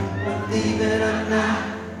 Believe it or not,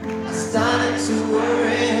 I started to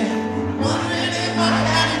worry, wondering if I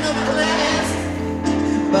had enough class.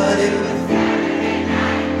 But it was Saturday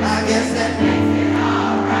night. I guess that makes it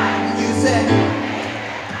alright. You said,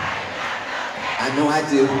 I know I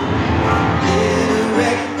do. Little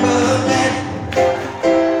record that